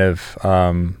you might have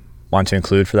want to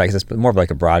include for that? Because it's more of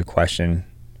like a broad question.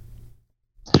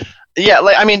 Yeah,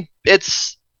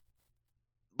 it's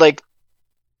like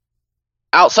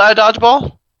outside of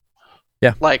dodgeball.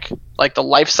 Yeah. Like the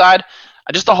life side,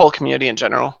 just the whole community in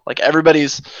general. Like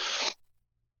everybody's,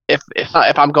 if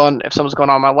someone's going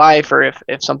on in my life, or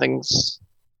if something's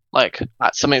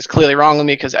clearly wrong with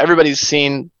me, because everybody's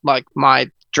seen like my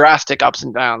drastic ups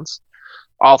and downs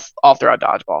all throughout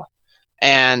dodgeball,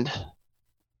 and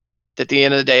at the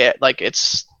end of the day, like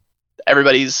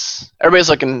everybody's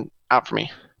looking out for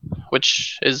me,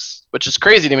 which is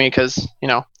crazy to me, because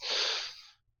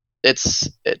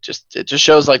it just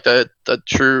shows like the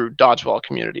true dodgeball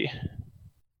community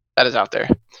that is out there.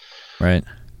 Right.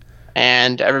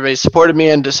 And everybody supported me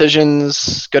in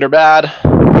decisions, good or bad,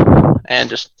 and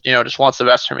just wants the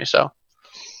best for me. So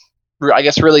I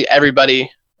guess really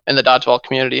everybody in the dodgeball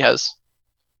community has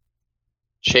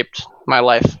shaped my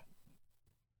life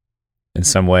in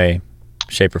some way,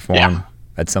 shape, or form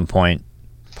at some point,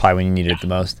 probably when you needed it the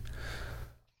most.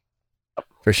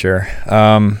 For sure.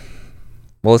 Well,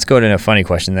 let's go to a funny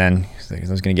question then. I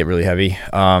was going to get really heavy.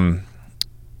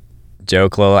 Joe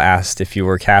Colella asked, if you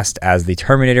were cast as the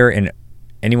Terminator in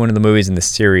any one of the movies in the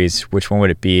series, which one would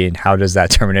it be, and how does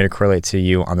that Terminator correlate to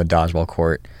you on the dodgeball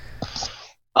court?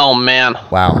 Oh man!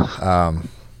 Wow.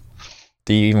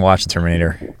 Do you even watch the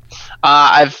Terminator?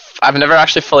 I've never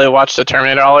actually fully watched the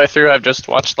Terminator all the way through. I've just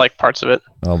watched like parts of it.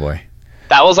 Oh boy.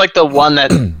 That was like the one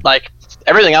that like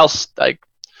everything else but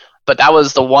that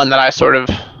was the one that I sort of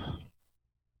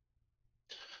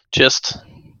just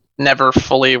never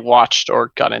fully watched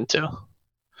or got into. I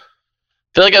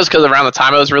feel like it was because around the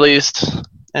time it was released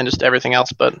and just everything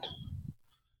else, but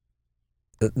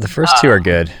the first two are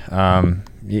good.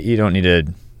 You don't need to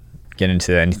get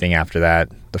into anything after that.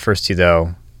 The first two,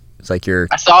 though, it's like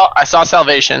I saw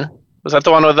Salvation. Was that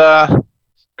the one with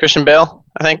Christian Bale?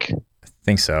 I think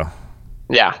so.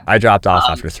 Yeah. I dropped off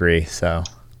after 3, so.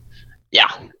 Yeah,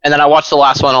 and then I watched the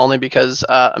last one only because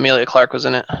Emilia Clarke was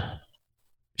in it.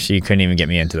 She couldn't even get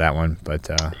me into that one, but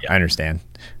I understand.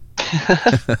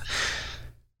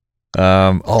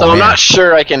 I'm not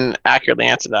sure I can accurately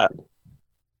answer that.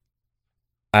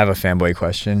 I have a fanboy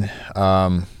question.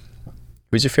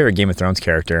 Who's your favorite Game of Thrones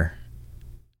character,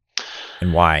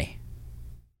 and why?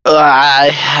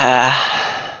 That's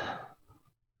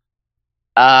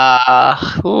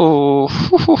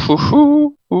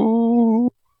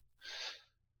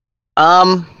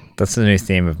the new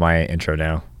theme of my intro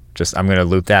now. Just I'm gonna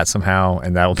loop that somehow,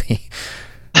 and that'll be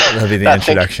the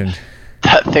introduction.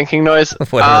 That thinking noise.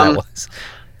 Whatever that was.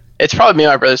 It's probably me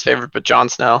and my brother's favorite, but Jon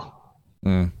Snow.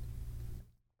 Mm.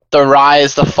 The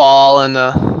rise, the fall, and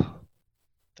the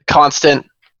constant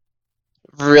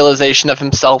realization of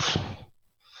himself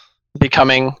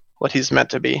becoming what he's meant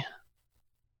to be.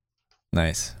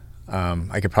 Nice.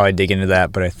 I could probably dig into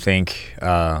that, but I think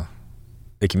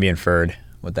it can be inferred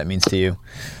what that means to you.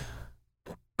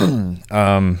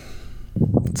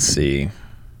 Let's see.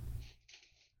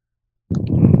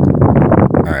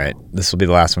 All right, this will be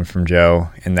the last one from Joe,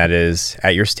 and that is,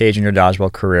 at your stage in your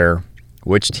dodgeball career,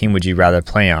 which team would you rather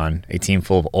play on? A team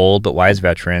full of old but wise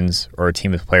veterans, or a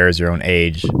team of players your own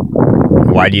age?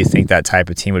 Why do you think that type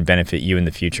of team would benefit you in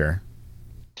the future?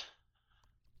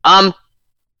 I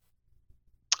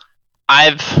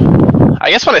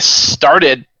guess when I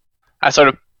started,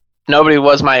 nobody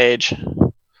was my age.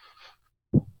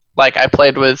 Like, I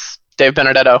played with Dave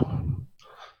Benedetto.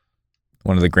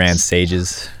 One of the grand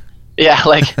sages. Yeah,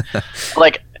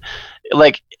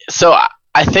 so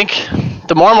I think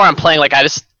the more and more I'm playing, like,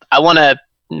 I want to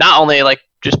not only, like,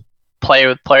 just play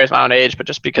with players my own age, but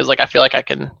just because, like, I feel like I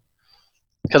can,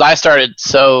 because I started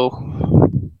so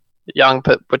young,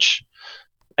 which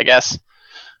I guess,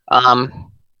 but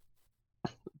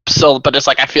it's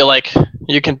like, I feel like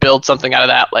you can build something out of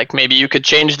that. Like, maybe you could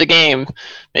change the game,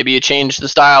 maybe you change the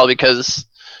style, because,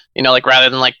 like, rather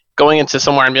than, like, going into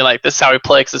somewhere and be like, this is how we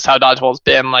play, because this is how dodgeball's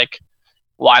been, like,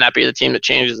 why not be the team that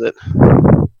changes it?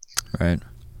 Right.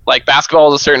 Like,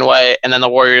 basketball is a certain way, and then the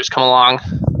Warriors come along,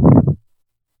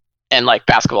 and, like,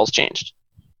 basketball's changed.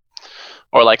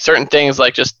 or like certain things,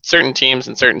 like just certain teams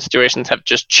and certain situations have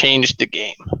just changed the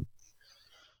game.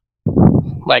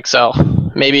 Like, so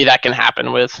maybe that can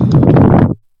happen with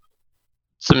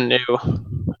some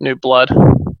new blood.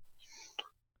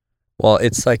 Well,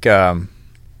 it's like it's kind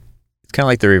of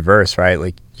like the reverse, right?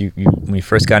 Like you when you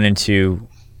first got into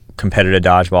competitive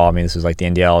dodgeball, I mean, this was like the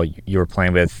NDL. You were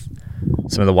playing with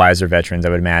some of the wiser veterans, I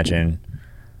would imagine.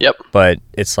 Yep. But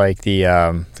it's like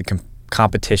the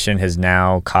competition has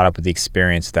now caught up with the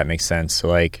experience, if that makes sense. So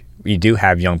like you do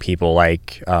have young people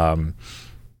like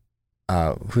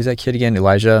who's that kid again?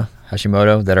 Elijah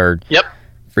Hashimoto, that are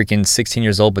freaking 16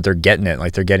 years old, but they're getting it.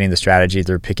 Like they're getting the strategy.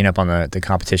 They're picking up on the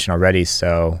competition already.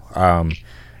 So,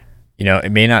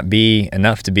 it may not be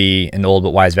enough to be an old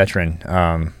but wise veteran,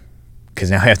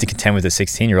 because now you have to contend with a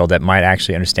 16-year-old that might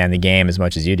actually understand the game as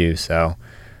much as you do. So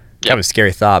kind of a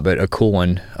scary thought, but a cool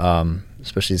one,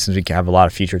 especially since we can have a lot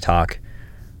of future talk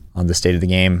on the state of the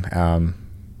game a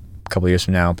couple years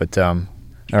from now. But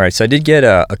all right, so I did get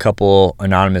a couple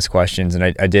anonymous questions, and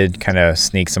I did kind of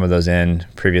sneak some of those in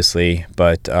previously,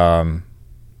 but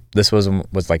this was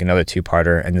like another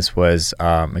two-parter, and this was,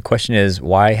 my question is,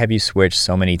 why have you switched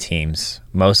so many teams?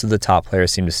 Most of the top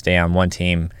players seem to stay on one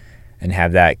team and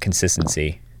have that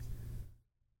consistency.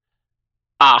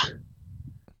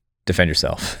 Defend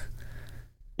yourself.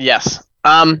 Yes.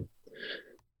 A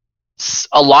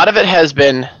lot of it has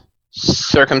been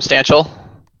circumstantial.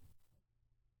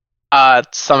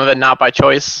 Some of it not by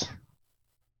choice.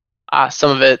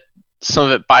 Some of it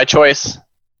by choice.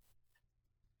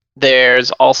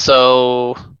 There's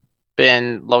also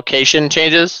been location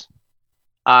changes,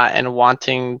 and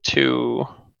wanting to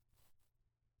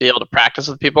be able to practice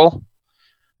with people.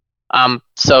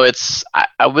 So it's,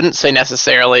 I wouldn't say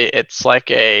necessarily it's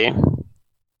like a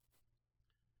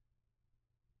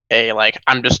like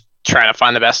I'm just trying to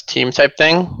find the best team type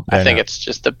thing. I think it's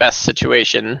just the best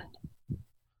situation.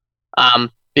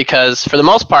 Because for the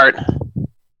most part,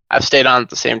 I've stayed on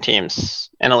the same teams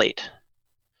in Elite.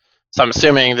 So I'm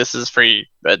assuming this is for a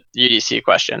UDC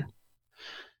question.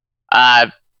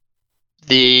 The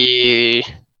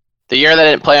year that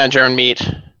I didn't play on German meet,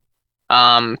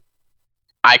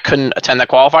 I couldn't attend the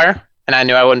qualifier, and I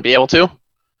knew I wouldn't be able to.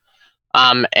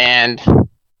 And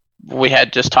we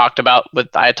had just talked about,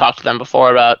 I had talked to them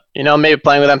before about, maybe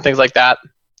playing with them, things like that.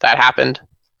 That happened.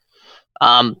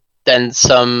 Then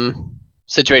some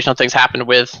situational things happened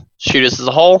with shooters as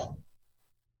a whole.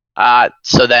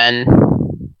 So then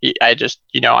I just,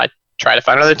 I try to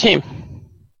find another team.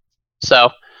 So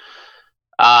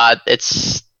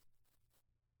it's,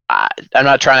 I'm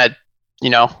not trying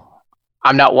to,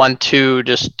 I'm not one to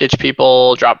just ditch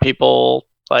people, drop people,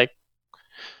 like,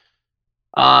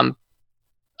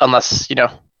 unless,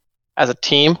 as a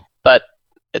team, but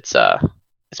it's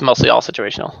mostly all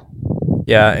situational.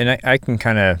 Yeah, and I can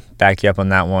kind of back you up on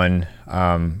that one,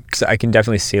 because I can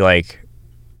definitely see, like,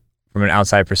 from an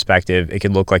outside perspective, it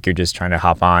could look like you're just trying to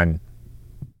hop on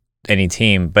any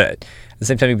team, but at the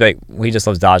same time, you'd be like, well, he just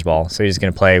loves dodgeball, so he's just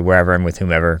going to play wherever and with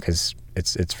whomever, because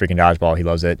it's freaking dodgeball. He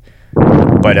loves it.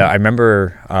 But I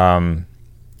remember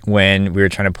when we were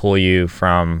trying to pull you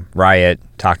from Riot,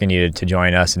 talking to you to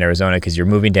join us in Arizona, because you're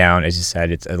moving down, as you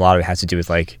said, a lot of it has to do with,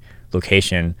 like,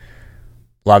 location.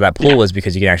 A lot of that pull was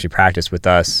because you can actually practice with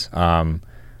us, but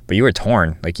you were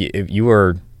torn. Like you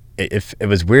were, it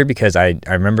was weird because I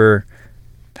remember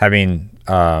having,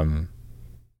 I don't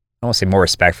want to say more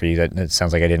respect for you. That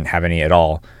sounds like I didn't have any at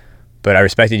all, but I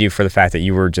respected you for the fact that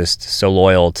you were just so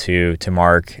loyal to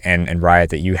Mark and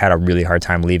Riot that you had a really hard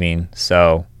time leaving.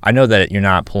 So I know that you're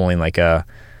not pulling like like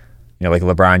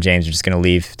LeBron James, you're just going to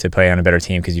leave to play on a better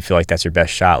team because you feel like that's your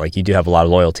best shot. Like you do have a lot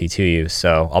of loyalty to you.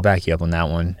 So I'll back you up on that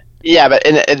one. Yeah, but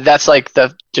and that's like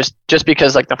just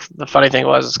because like the funny thing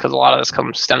was because a lot of this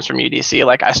stems from UDC.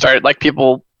 Like I started, like,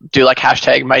 people do like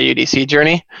hashtag my UDC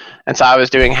journey, and so I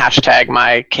was doing hashtag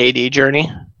my KD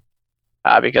journey,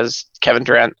 because Kevin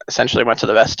Durant essentially went to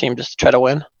the best team just to try to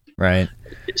win. Right.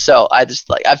 So I just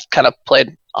I've kind of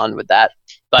played on with that,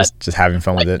 but just having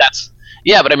fun with it.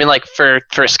 But I mean, like for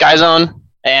Sky Zone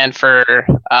and for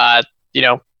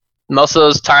most of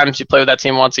those times you play with that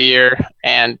team once a year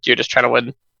and you're just trying to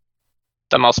win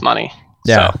the most money.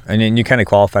 Yeah, so. And you kind of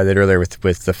qualified that earlier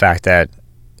with the fact that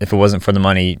if it wasn't for the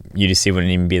money, UDC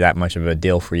wouldn't even be that much of a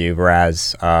deal for you,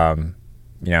 whereas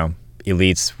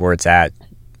Elite's where it's at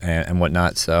and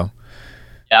whatnot. So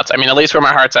yeah, Elite's where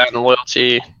my heart's at, and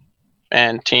loyalty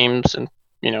and teams, and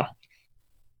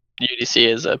UDC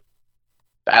is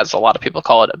as a lot of people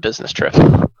call it, a business trip.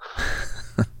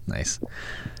 Nice.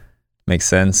 Makes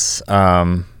sense.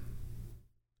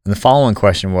 And the following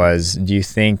question was, do you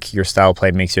think your style of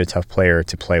play makes you a tough player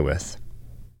to play with?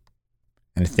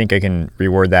 And I think I can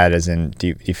reword that as in,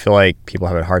 do you feel like people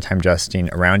have a hard time adjusting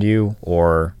around you,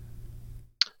 or?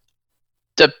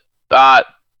 Uh,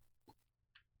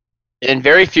 in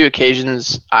very few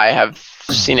occasions, I have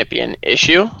seen it be an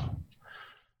issue.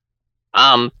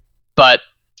 But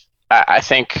I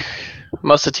think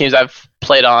most of the teams I've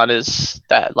played on is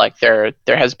that like there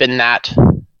has been that,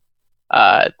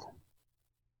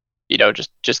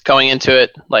 just going into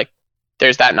it, like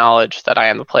there's that knowledge that I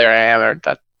am the player I am, or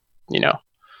that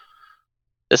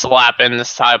this will happen,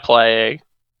 this is how I play.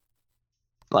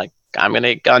 Like I'm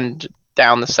gonna get gunned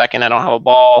down the second I don't have a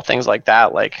ball, things like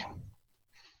that. Like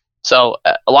so,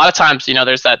 a lot of times,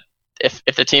 there's that if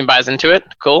the team buys into it,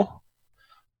 cool.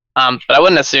 But I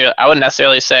wouldn't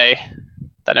necessarily say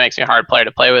that it makes me a hard player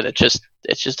to play with. It's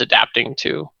just adapting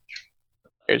to the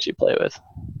players you play with.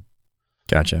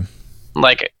 Gotcha.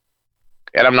 Like,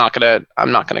 and I'm not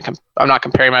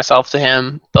comparing myself to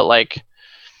him, but like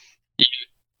you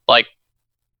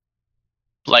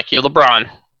LeBron,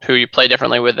 who you play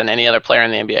differently with than any other player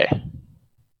in the NBA.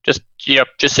 Just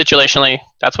situationally,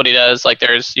 that's what he does. Like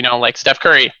there's like Steph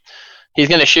Curry, he's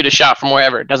gonna shoot a shot from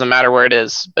wherever. It doesn't matter where it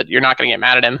is, but you're not gonna get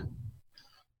mad at him.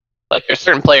 Like there's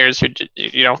certain players who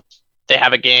they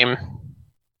have a game,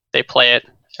 they play it.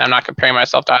 And I'm not comparing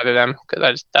myself to either of them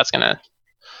because that's gonna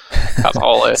cause a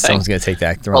whole other thing. Someone's gonna take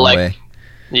that the wrong way.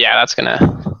 Yeah, that's gonna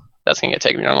get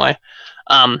taken the wrong way.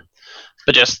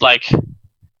 But just like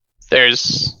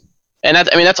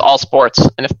that's all sports.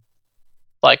 And if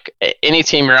like any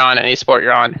team you're on, any sport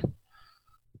you're on,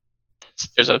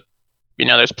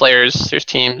 there's players, there's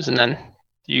teams, and then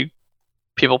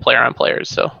people play around players.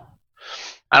 So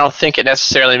I don't think it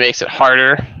necessarily makes it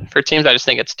harder for teams. I just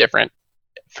think it's different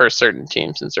for certain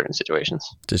teams in certain situations.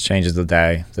 Just changes the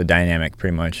dynamic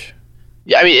pretty much.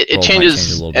 Yeah, I mean it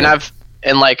changes, and I'm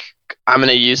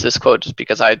gonna use this quote just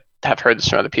because I have heard this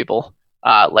from other people.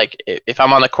 Like if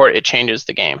I'm on the court, it changes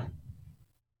the game.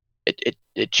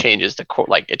 It changes the court,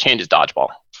 like it changes dodgeball.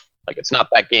 Like it's not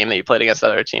that game that you played against the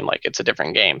other team. Like it's a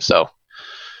different game. So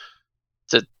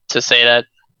to say that,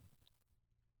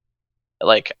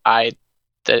 like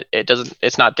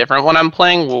it's not different when I'm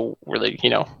playing will really, I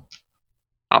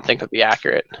don't think would be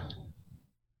accurate.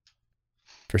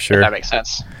 For sure. If that makes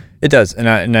sense. It does,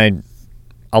 and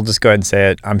I'll just go ahead and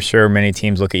say it. I'm sure many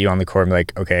teams look at you on the court and be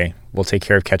like, okay, we'll take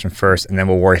care of Ketchum first, and then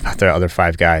we'll worry about the other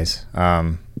 5 guys.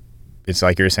 It's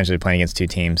like you're essentially playing against 2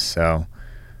 teams, so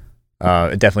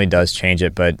it definitely does change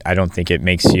it, but I don't think it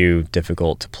makes you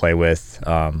difficult to play with.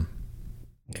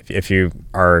 If you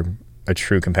are a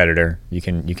true competitor, you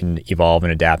can evolve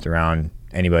and adapt around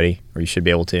anybody, or you should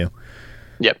be able to.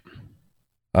 Yep.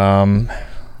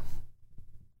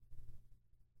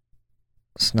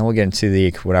 So now we'll get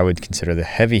into what I would consider the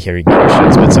heavy-hitting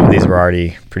questions, but some of these were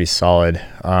already pretty solid.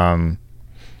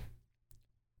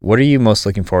 What are you most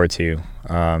looking forward to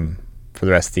for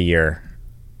the rest of the year?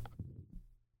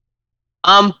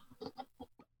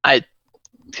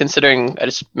 Considering I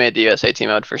just made the USA team,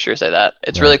 I would for sure say that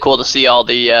it's really cool to see all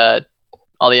the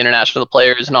international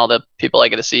players and all the people I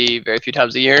get to see very few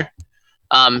times a year.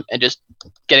 And just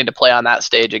getting to play on that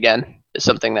stage again is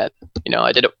something that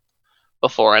I did it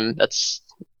before, and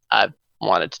I've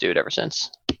wanted to do it ever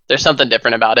since. There's something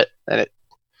different about it,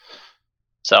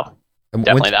 so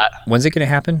definitely that. When's it going to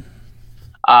happen?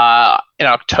 In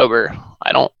October.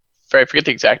 I forget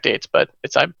the exact dates, but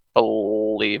it's, I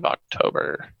believe,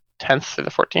 October 10th through the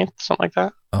 14th, something like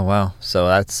that. Oh wow! So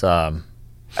that's I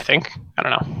think, I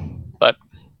don't know, but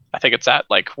I think it's at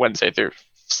like Wednesday through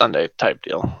Sunday type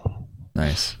deal.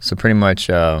 Nice. So pretty much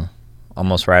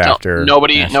almost right after.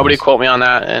 Nobody quote me on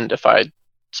that, and if I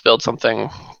spilled something,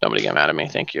 nobody get mad at me.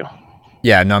 Thank you.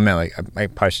 Yeah, no, I meant like I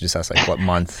probably should just ask like what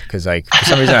month, because like for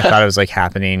some reason I thought it was like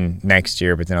happening next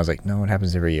year, but then I was like, no, it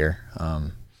happens every year.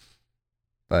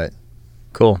 But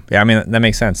cool. Yeah, I mean that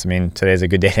makes sense. I mean today's a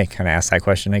good day to kind of ask that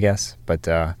question, I guess. But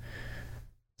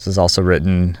this was also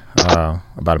written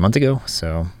about a month ago,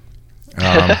 so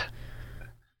kind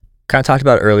of talked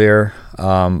about it earlier,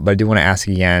 but I do want to ask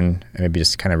again and maybe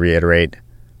just kind of reiterate.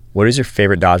 What is your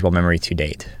favorite dodgeball memory to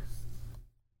date?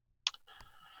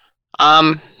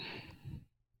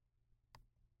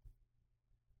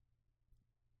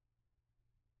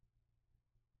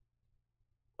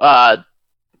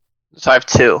 So I have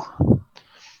 2.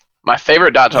 My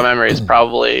favorite dodgeball memory is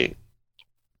probably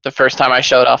the first time I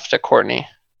showed off to Courtney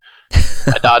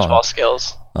my dodgeball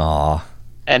skills. Aw.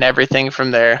 And everything from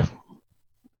there.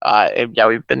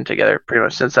 We've been together pretty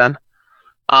much since then.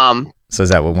 So is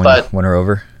that what won her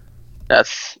over?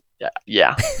 That's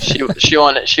yeah. She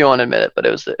won't admit it, but it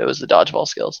was the dodgeball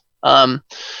skills. But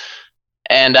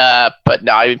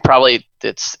no, I mean, probably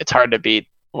it's hard to beat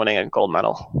winning a gold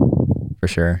medal. For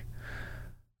sure.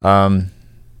 Let's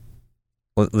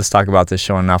talk about this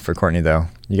showing off for Courtney though.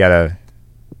 You gotta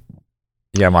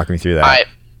walk me through that. I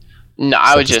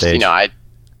would just, I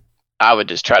would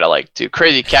just try to like do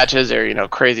crazy catches or,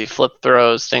 crazy flip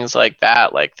throws, things like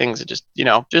that. Like things that just,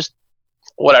 just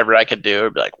whatever I could do.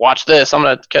 I'd be like, watch this. I'm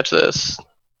going to catch this.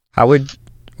 How would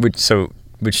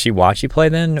she watch you play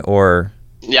then, or?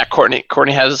 Yeah, Courtney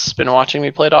has been watching me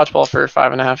play dodgeball for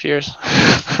 5.5 years.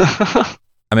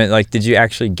 I mean, like, did you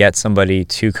actually get somebody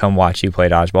to come watch you play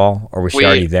dodgeball, or was she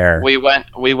already there? We went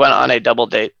on a double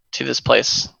date to this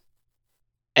place,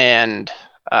 and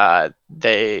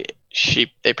they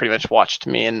pretty much watched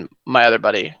me and my other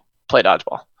buddy play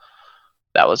dodgeball.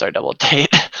 That was our double date.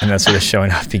 And that's where the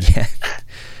showing off began.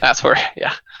 That's where,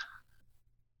 yeah.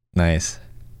 Nice.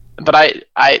 But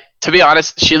I to be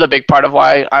honest, she's a big part of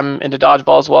why I'm into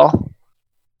dodgeball as well.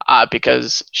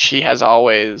 Because she has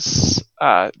always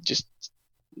just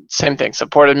same thing,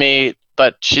 supported me,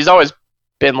 but she's always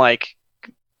been like,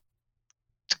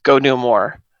 go do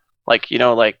more. Like,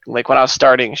 like when I was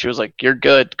starting, she was like, you're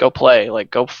good, go play, like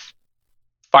go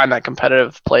find that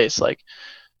competitive place. Like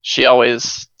she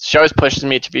always pushes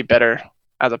me to be better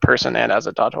as a person and as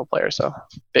a dodgeball player. So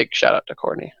big shout out to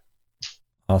Courtney.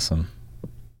 Awesome.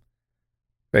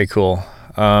 Very cool.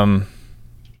 One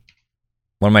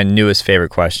of my newest favorite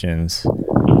questions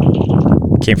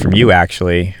came from you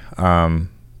actually.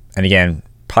 And again,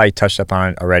 probably touched up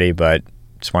on it already, but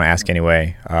just want to ask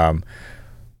anyway.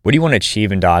 What do you want to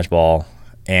achieve in dodgeball,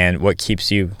 and what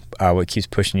keeps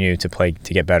pushing you to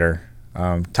get better?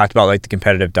 Talked about like the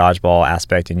competitive dodgeball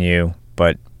aspect in you,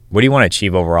 but what do you want to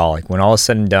achieve overall? Like when all is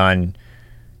said and done,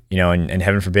 and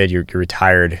heaven forbid you're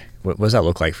retired, what does that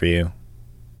look like for you?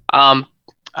 I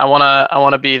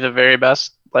wanna be the very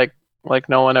best, like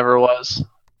no one ever was.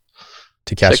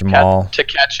 To catch them all. To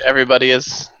catch everybody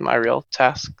is my real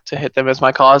task. To hit them is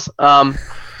my cause. No,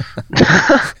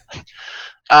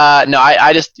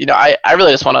 I just, I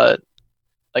really just want to,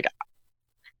 like,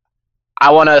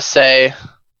 I want to say,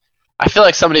 I feel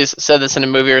like somebody's said this in a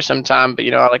movie or sometime, but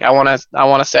like I want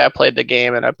to say I played the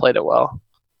game and I played it well.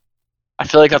 I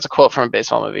feel like that's a quote from a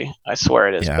baseball movie. I swear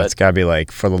it is. Yeah, but it's gotta be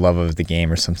like for the love of the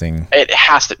game or something. It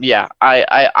has to. Yeah,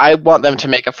 I want them to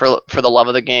make a for the love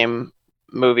of the game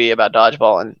movie about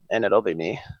dodgeball, and it'll be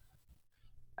me.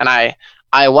 And I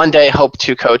one day hope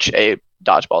to coach a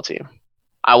dodgeball team.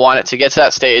 I want it to get to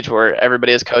that stage where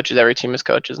everybody is coaches, every team is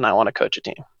coaches, and I want to coach a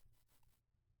team.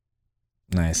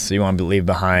 Nice. So you want to leave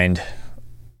behind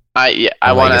I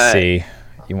want to.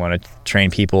 You want to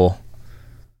train people.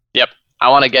 Yep. I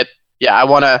want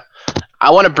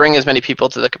to bring as many people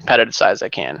to the competitive side as I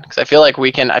can, because I feel like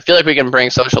we can bring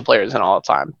social players in all the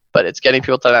time, but it's getting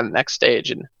people to that next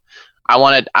stage, and I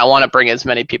want to bring as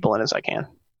many people in as I can.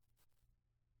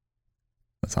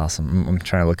 That's awesome. I'm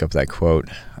trying to look up that quote.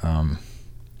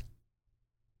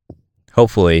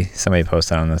 Hopefully somebody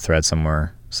posted on the thread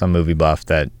somewhere, some movie buff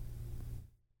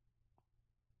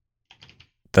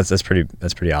that's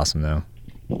pretty awesome though.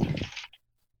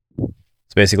 So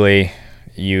basically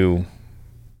you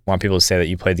want people to say that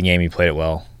you played the game, you played it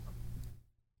well.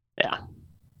 Yeah.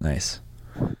 Nice.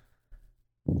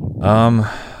 Well,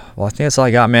 I think that's all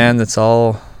I got, man. That's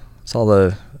all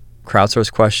the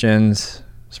crowdsourced questions.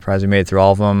 Surprised we made it through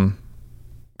all of them.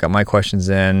 Got my questions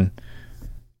in.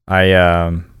 I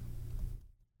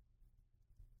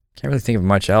can't really think of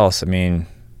much else. I mean,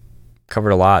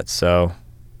 covered a lot, so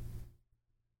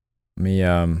let me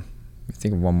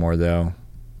think of one more though.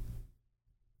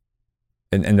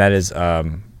 And that is,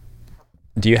 do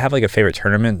you have like a favorite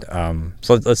tournament?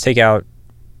 So let's take out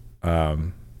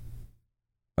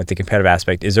like the competitive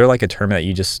aspect. Is there like a tournament that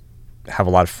you just have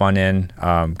a lot of fun in?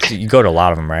 'Cause you go to a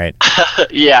lot of them, right?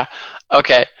 Yeah.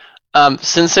 Okay.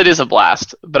 Sin City is a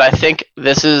blast, but I think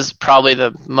this is probably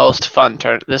the most fun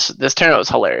tournament. This tournament was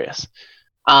hilarious.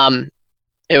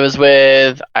 It was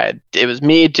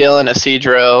me, Dylan,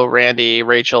 Isidro, Randy,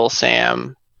 Rachel,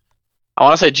 Sam. I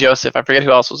want to say Joseph. I forget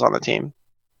who else was on the team.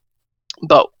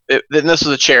 But this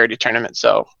was a charity tournament,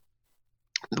 so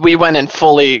we went in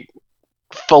fully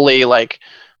like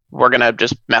we're gonna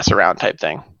just mess around type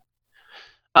thing.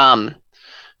 And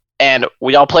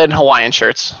we all played in Hawaiian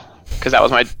shirts because that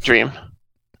was my dream.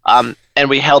 And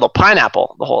we held a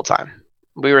pineapple the whole time.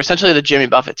 We were essentially the Jimmy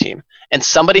Buffett team, and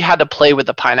somebody had to play with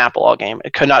the pineapple all game.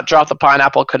 It could not drop the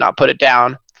pineapple, could not put it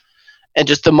down, and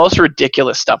just the most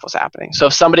ridiculous stuff was happening. So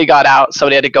if somebody got out,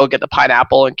 somebody had to go get the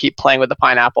pineapple and keep playing with the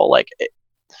pineapple. Like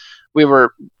we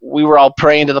were all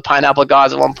praying to the pineapple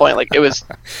gods at one point. Like it was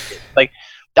like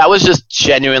that was just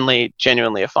genuinely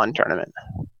a fun tournament.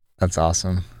 That's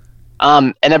awesome.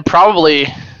 And then probably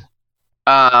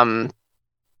Um,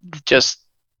 just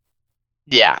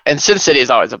yeah, and Sin City is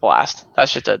always a blast.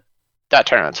 That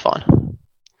tournament's fun.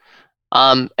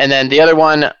 And then the other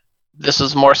one, this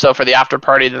was more so for the after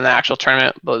party than the actual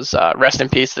tournament, was rest in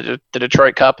peace the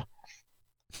Detroit Cup.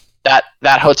 That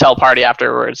hotel party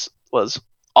afterwards was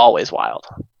always wild.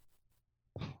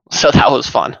 So that was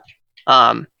fun.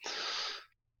 But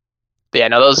yeah,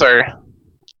 no, those are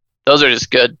just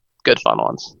good fun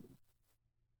ones.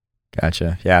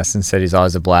 Gotcha. Yeah, Sin City's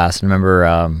always a blast. I remember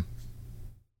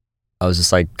I was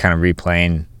just like kind of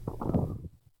replaying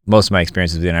most of my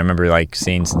experiences with it. And I remember like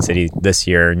seeing Sin City this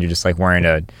year, and you're just like wearing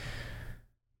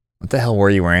what the hell were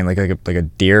you wearing? Like a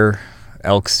deer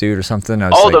elk suit or something?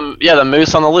 The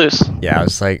moose on the loose. Yeah, I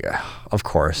was like, of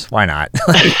course, why not?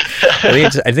 I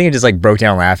think it just like broke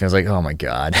down laughing. I was like, oh my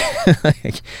god,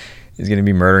 like, he's gonna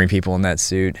be murdering people in that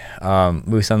suit.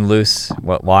 Moose on the loose.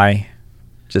 What? Why?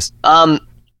 Just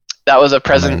that was a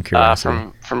present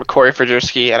from Corey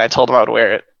Frederiski, and I told him I would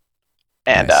wear it.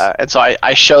 And nice. And so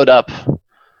I showed up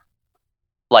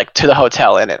like to the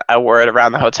hotel in it. I wore it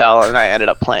around the hotel, and I ended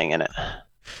up playing in it.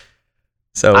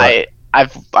 So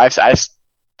I've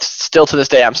still to this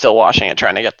day I'm still washing it,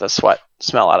 trying to get the sweat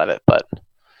smell out of it. But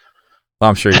well,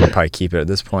 I'm sure you could probably keep it at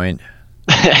this point.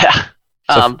 Yeah.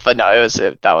 But no,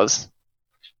 that was.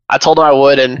 I told him I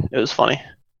would, and it was funny.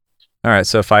 All right,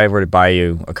 so if I were to buy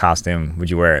you a costume, would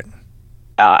you wear it?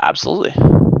 Absolutely.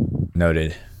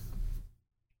 Noted.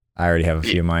 I already have a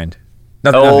few in mind.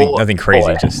 Nothing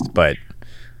crazy, but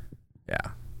yeah.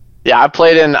 Yeah, I've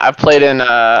played in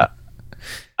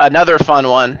another fun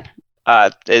one.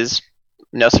 Is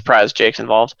no surprise, Jake's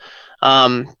involved.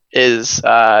 Is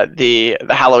the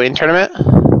Halloween tournament.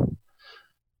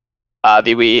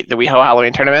 The WeHo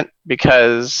Halloween tournament,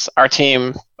 because our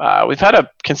team, we've had a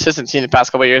consistent team the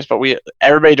past couple of years, but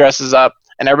everybody dresses up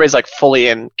and everybody's like fully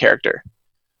in character.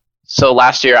 So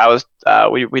last year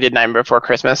we did Nightmare Before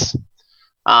Christmas,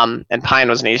 and Pine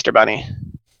was an Easter Bunny,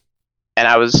 and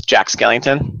I was Jack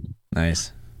Skellington.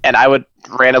 Nice. And I would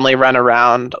randomly run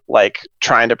around like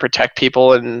trying to protect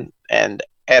people, and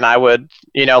I would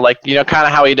kind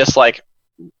of how he just like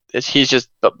he's just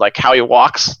like how he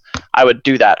walks. I would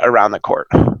do that around the court,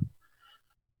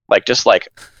 like just like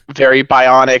very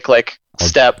bionic, like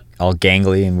step, all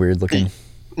gangly and weird looking.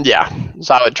 Yeah,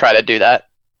 so I would try to do that.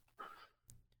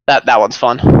 That one's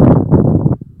fun.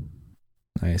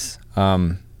 Nice.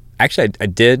 Actually, I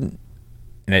did,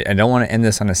 and I don't want to end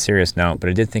this on a serious note, but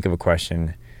I did think of a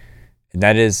question, and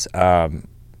that is,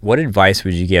 what advice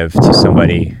would you give to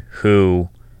somebody who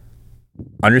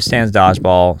understands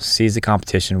dodgeball, sees the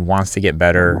competition, wants to get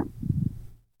better,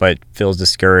 but feels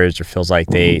discouraged or feels like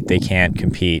they can't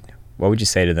compete? What would you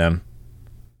say to them?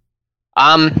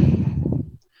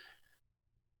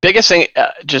 Biggest thing,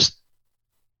 just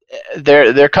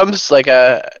there comes like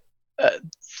the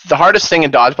hardest thing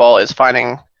in dodgeball is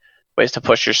finding ways to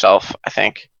push yourself. I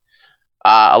think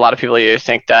a lot of people either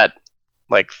think that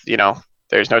like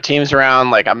there's no teams around,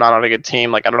 like I'm not on a good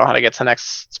team, like I don't know how to get to the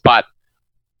next spot.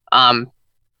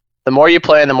 The more you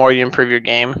play and the more you improve your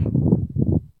game,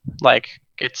 like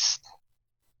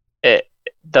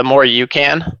the more you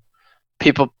can,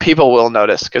 people will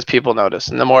notice, because people notice.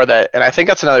 And and I think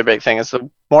that's another big thing, is the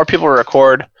more people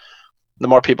record, the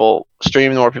more people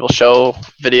stream, the more people show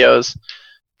videos,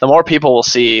 the more people will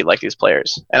see like these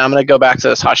players. And I'm going to go back to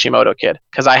this Hashimoto kid,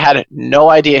 because I had no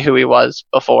idea who he was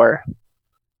before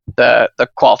the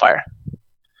qualifier.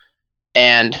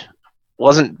 And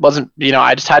wasn't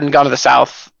I just hadn't gone to the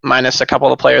South, minus a couple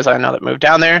of the players I know that moved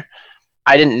down there.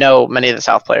 I didn't know many of the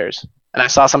South players, and I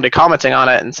saw somebody commenting on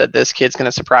it and said, this kid's going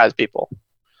to surprise people.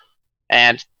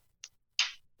 And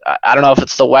I don't know if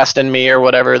it's the West in me or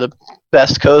whatever, the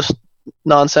Best Coast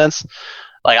nonsense.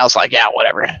 Like I was like, yeah,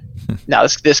 whatever. Now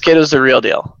this kid is the real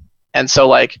deal. And so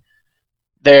like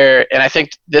and I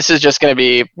think this is just going to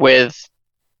be with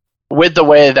the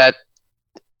way that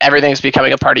everything's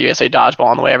becoming a part of USA Dodgeball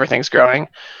and the way everything's growing.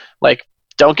 Like,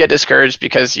 don't get discouraged,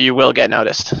 because you will get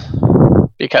noticed.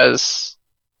 Because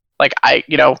like I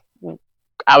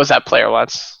was that player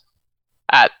once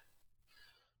at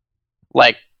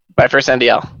like my first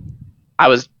NDL. I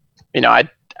was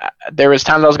there was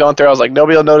times I was going through, I was like,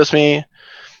 nobody will notice me,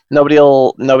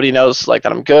 nobody knows like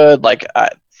that I'm good, like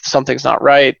something's not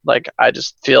right, like I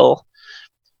just feel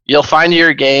you'll find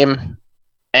your game,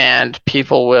 and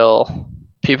people will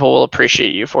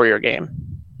appreciate you for your game,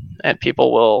 and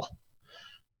people will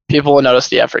notice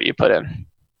the effort you put in.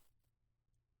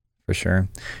 For sure.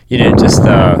 You didn't just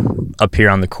appear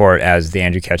on the court as the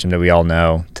Andrew Ketchum that we all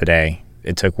know today.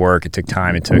 It took work, it took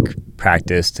time, it took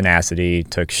practice, tenacity,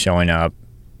 it took showing up.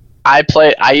 I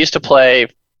used to play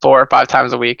 4 or 5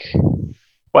 times a week,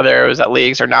 whether it was at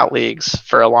leagues or not leagues,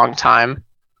 for a long time.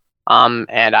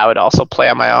 And I would also play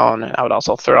on my own, and I would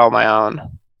also throw on my own.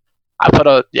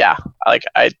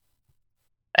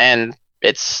 And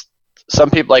it's some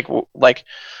people like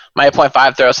my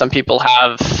 8.5 throw. Some people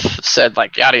have said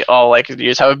like, yeah, oh, like you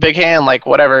just have a big hand, like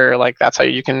whatever, like that's how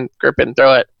you can grip it and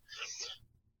throw it.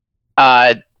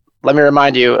 Let me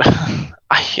remind you,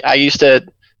 I used to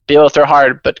be able to throw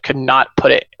hard, but could not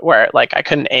put it where like I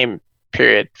couldn't aim.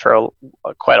 Period for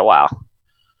quite a while.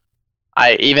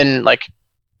 I even like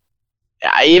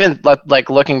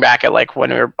looking back at like when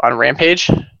we were on Rampage,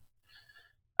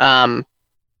 I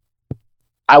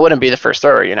wouldn't be the first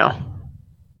thrower, you know.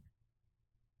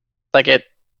 Like it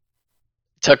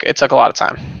took a lot of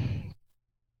time.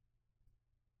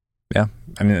 Yeah,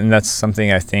 I mean, and that's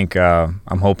something I think I'm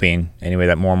hoping anyway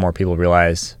that more and more people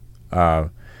realize.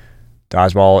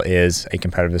 Dodgeball is a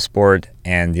competitive sport,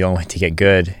 and the only way to get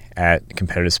good at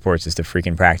competitive sports is to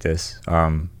freaking practice.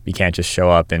 You can't just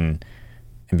show up and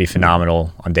be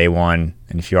phenomenal on day one,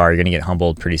 and if you are, you're going to get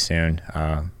humbled pretty soon,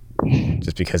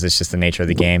 just because it's just the nature of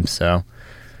the game. So,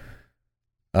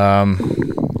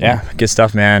 yeah, good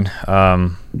stuff, man. I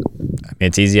mean,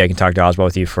 it's easy. I can talk dodgeball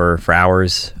with you for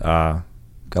hours. Got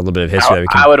a little bit of history.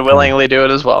 I would willingly do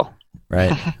it as well.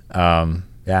 Right.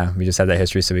 Yeah, we just have that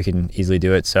history, so we can easily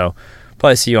do it. So,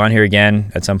 probably see you on here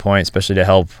again at some point, especially to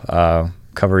help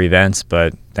cover events.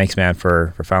 But thanks, man,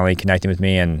 for finally connecting with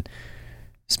me and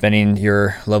spending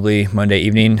your lovely Monday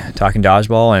evening talking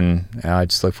dodgeball. And I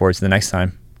just look forward to the next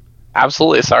time.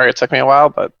 Absolutely. Sorry it took me a while,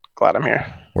 but glad I'm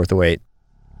here. Worth the wait.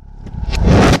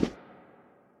 A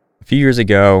few years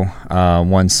ago,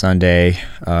 one Sunday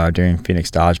during Phoenix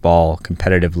Dodgeball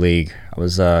Competitive League, I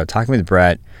was talking with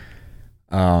Brett.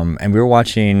 And we were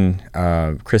watching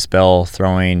Chris Bell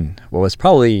throwing what was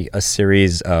probably a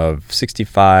series of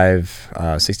 65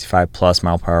 plus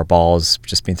mile per hour balls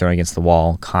just being thrown against the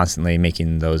wall, constantly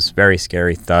making those very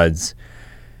scary thuds.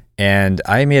 And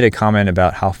I made a comment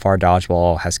about how far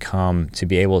dodgeball has come to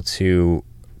be able to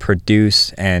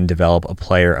produce and develop a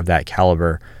player of that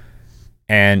caliber.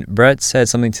 And Brett said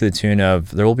something to the tune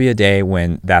of, there will be a day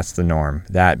when that's the norm,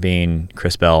 that being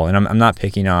Chris Bell. And I'm not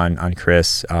picking on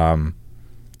Chris.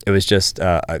 It was just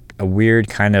a weird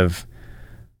kind of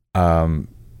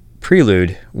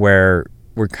prelude where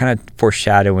we're kind of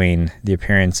foreshadowing the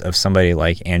appearance of somebody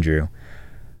like Andrew.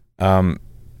 And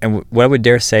what I would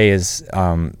dare say is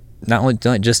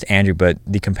not just Andrew, but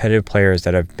the competitive players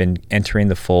that have been entering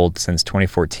the fold since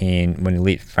 2014 when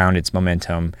Elite found its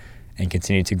momentum and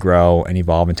continued to grow and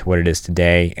evolve into what it is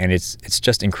today. And it's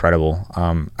just incredible.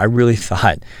 I really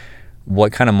thought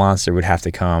what kind of monster would have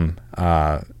to come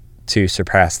to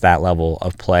surpass that level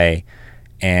of play,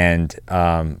 and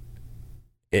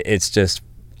it's just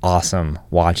awesome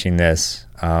watching this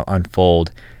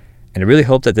unfold. And I really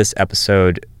hope that this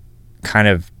episode kind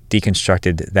of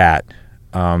deconstructed that.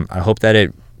 I hope that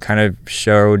it kind of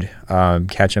showed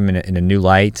Ketchum in a new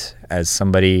light as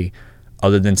somebody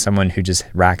other than someone who just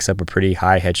racks up a pretty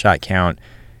high headshot count,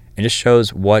 and just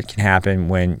shows what can happen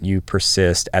when you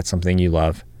persist at something you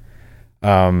love.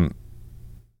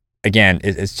 Again,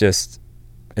 it's just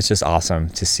awesome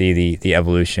to see the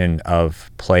evolution of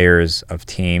players, of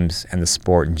teams, and the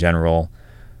sport in general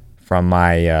from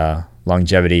my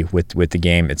longevity with the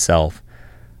game itself.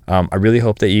 I really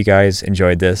hope that you guys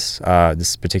enjoyed this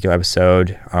particular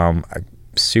episode. I'm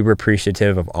super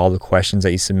appreciative of all the questions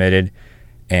that you submitted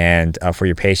and for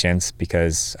your patience,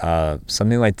 because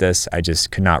something like this I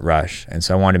just could not rush, and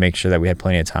so I wanted to make sure that we had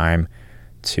plenty of time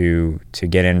to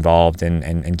get involved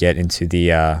and get into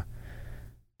the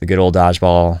good old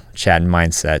dodgeball chat and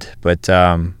mindset. But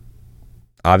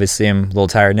obviously I'm a little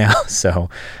tired now, so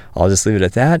I'll just leave it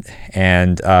at that.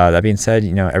 And that being said,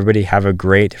 everybody have a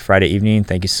great Friday evening.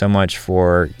 Thank you so much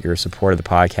for your support of the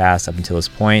podcast up until this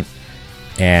point,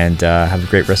 and have a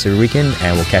great rest of your weekend,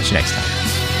 and we'll catch you next time.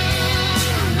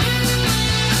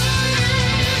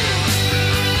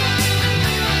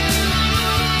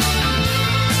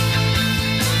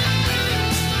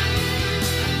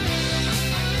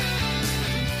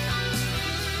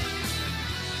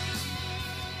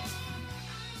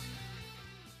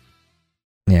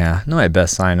 Yeah, I know I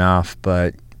best sign off,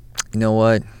 but you know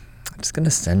what? I'm just going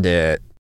to send it.